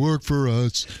will work for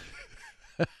us.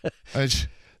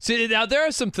 See, now there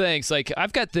are some things, like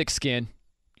I've got thick skin.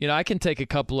 I can take a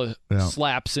couple of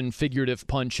slaps and figurative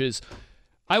punches.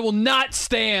 I will not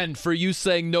stand for you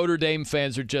saying Notre Dame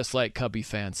fans are just like Cubby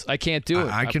fans. I can't do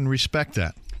it. I can respect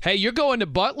that. Hey, you're going to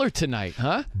Butler tonight,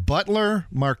 huh? Butler,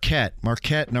 Marquette.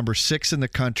 Marquette, number 6 in the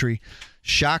country.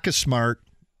 Shaka Smart,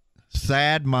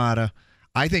 Thad Matta.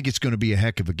 I think it's going to be a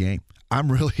heck of a game.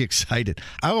 I'm really excited.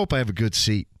 I hope I have a good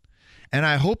seat. And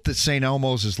I hope that St.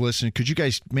 Elmo's is listening. Could you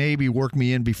guys maybe work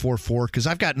me in before 4? Because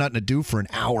I've got nothing to do for an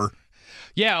hour.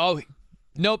 Yeah,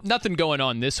 nope, nothing going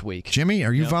on this week. Jimmy,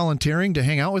 are you volunteering to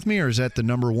hang out with me, or is that the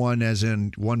number 1 as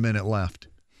in 1 minute left?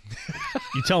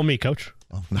 You tell me, Coach.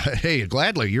 Oh, hey,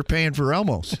 gladly. You're paying for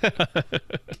Elmo's.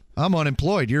 I'm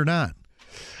unemployed. You're not.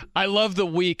 I love the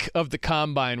week of the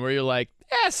Combine where you're like,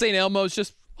 St. Elmo's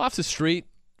just off the street.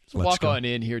 Walk on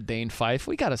in here, Dane Fife.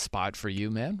 We got a spot for you,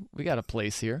 man. We got a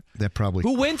place here. That probably.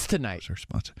 Who wins tonight?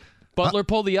 Butler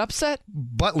pull the upset?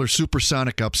 Butler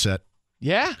supersonic upset.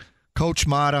 Yeah? Coach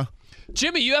Matta.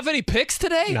 Jimmy, you have any picks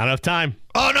today? Not enough time.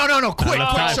 Oh, no. Quick.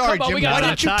 Sorry, Jimmy. Why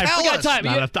didn't you tell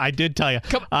us? I did tell you.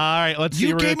 All right, let's see.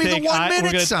 You gave me the 1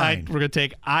 minute sign. We're going to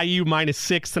take IU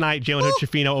 -6 tonight. Jalen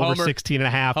Hood-Schifino over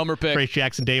 16.5. Homer pick. Trace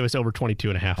Jackson-Davis over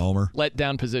 22.5. Homer. Let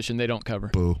down position. They don't cover.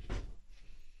 Boo.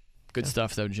 Good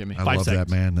stuff, though, Jimmy. I love that,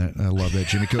 man. I love that,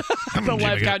 Jimmy. The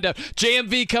live countdown.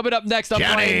 JMV coming up next. I'm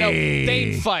Noe.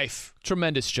 Dane Fife.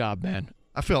 Tremendous job, man.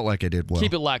 I felt like I did well.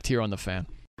 Keep it locked here on The Fan.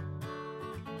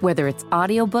 Whether it's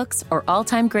audiobooks or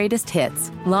all-time greatest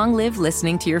hits, long live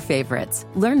listening to your favorites.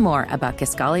 Learn more about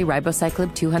Kisqali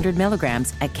Ribociclib 200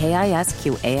 milligrams at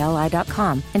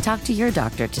KISQALI.com and talk to your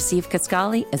doctor to see if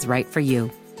Kisqali is right for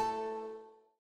you.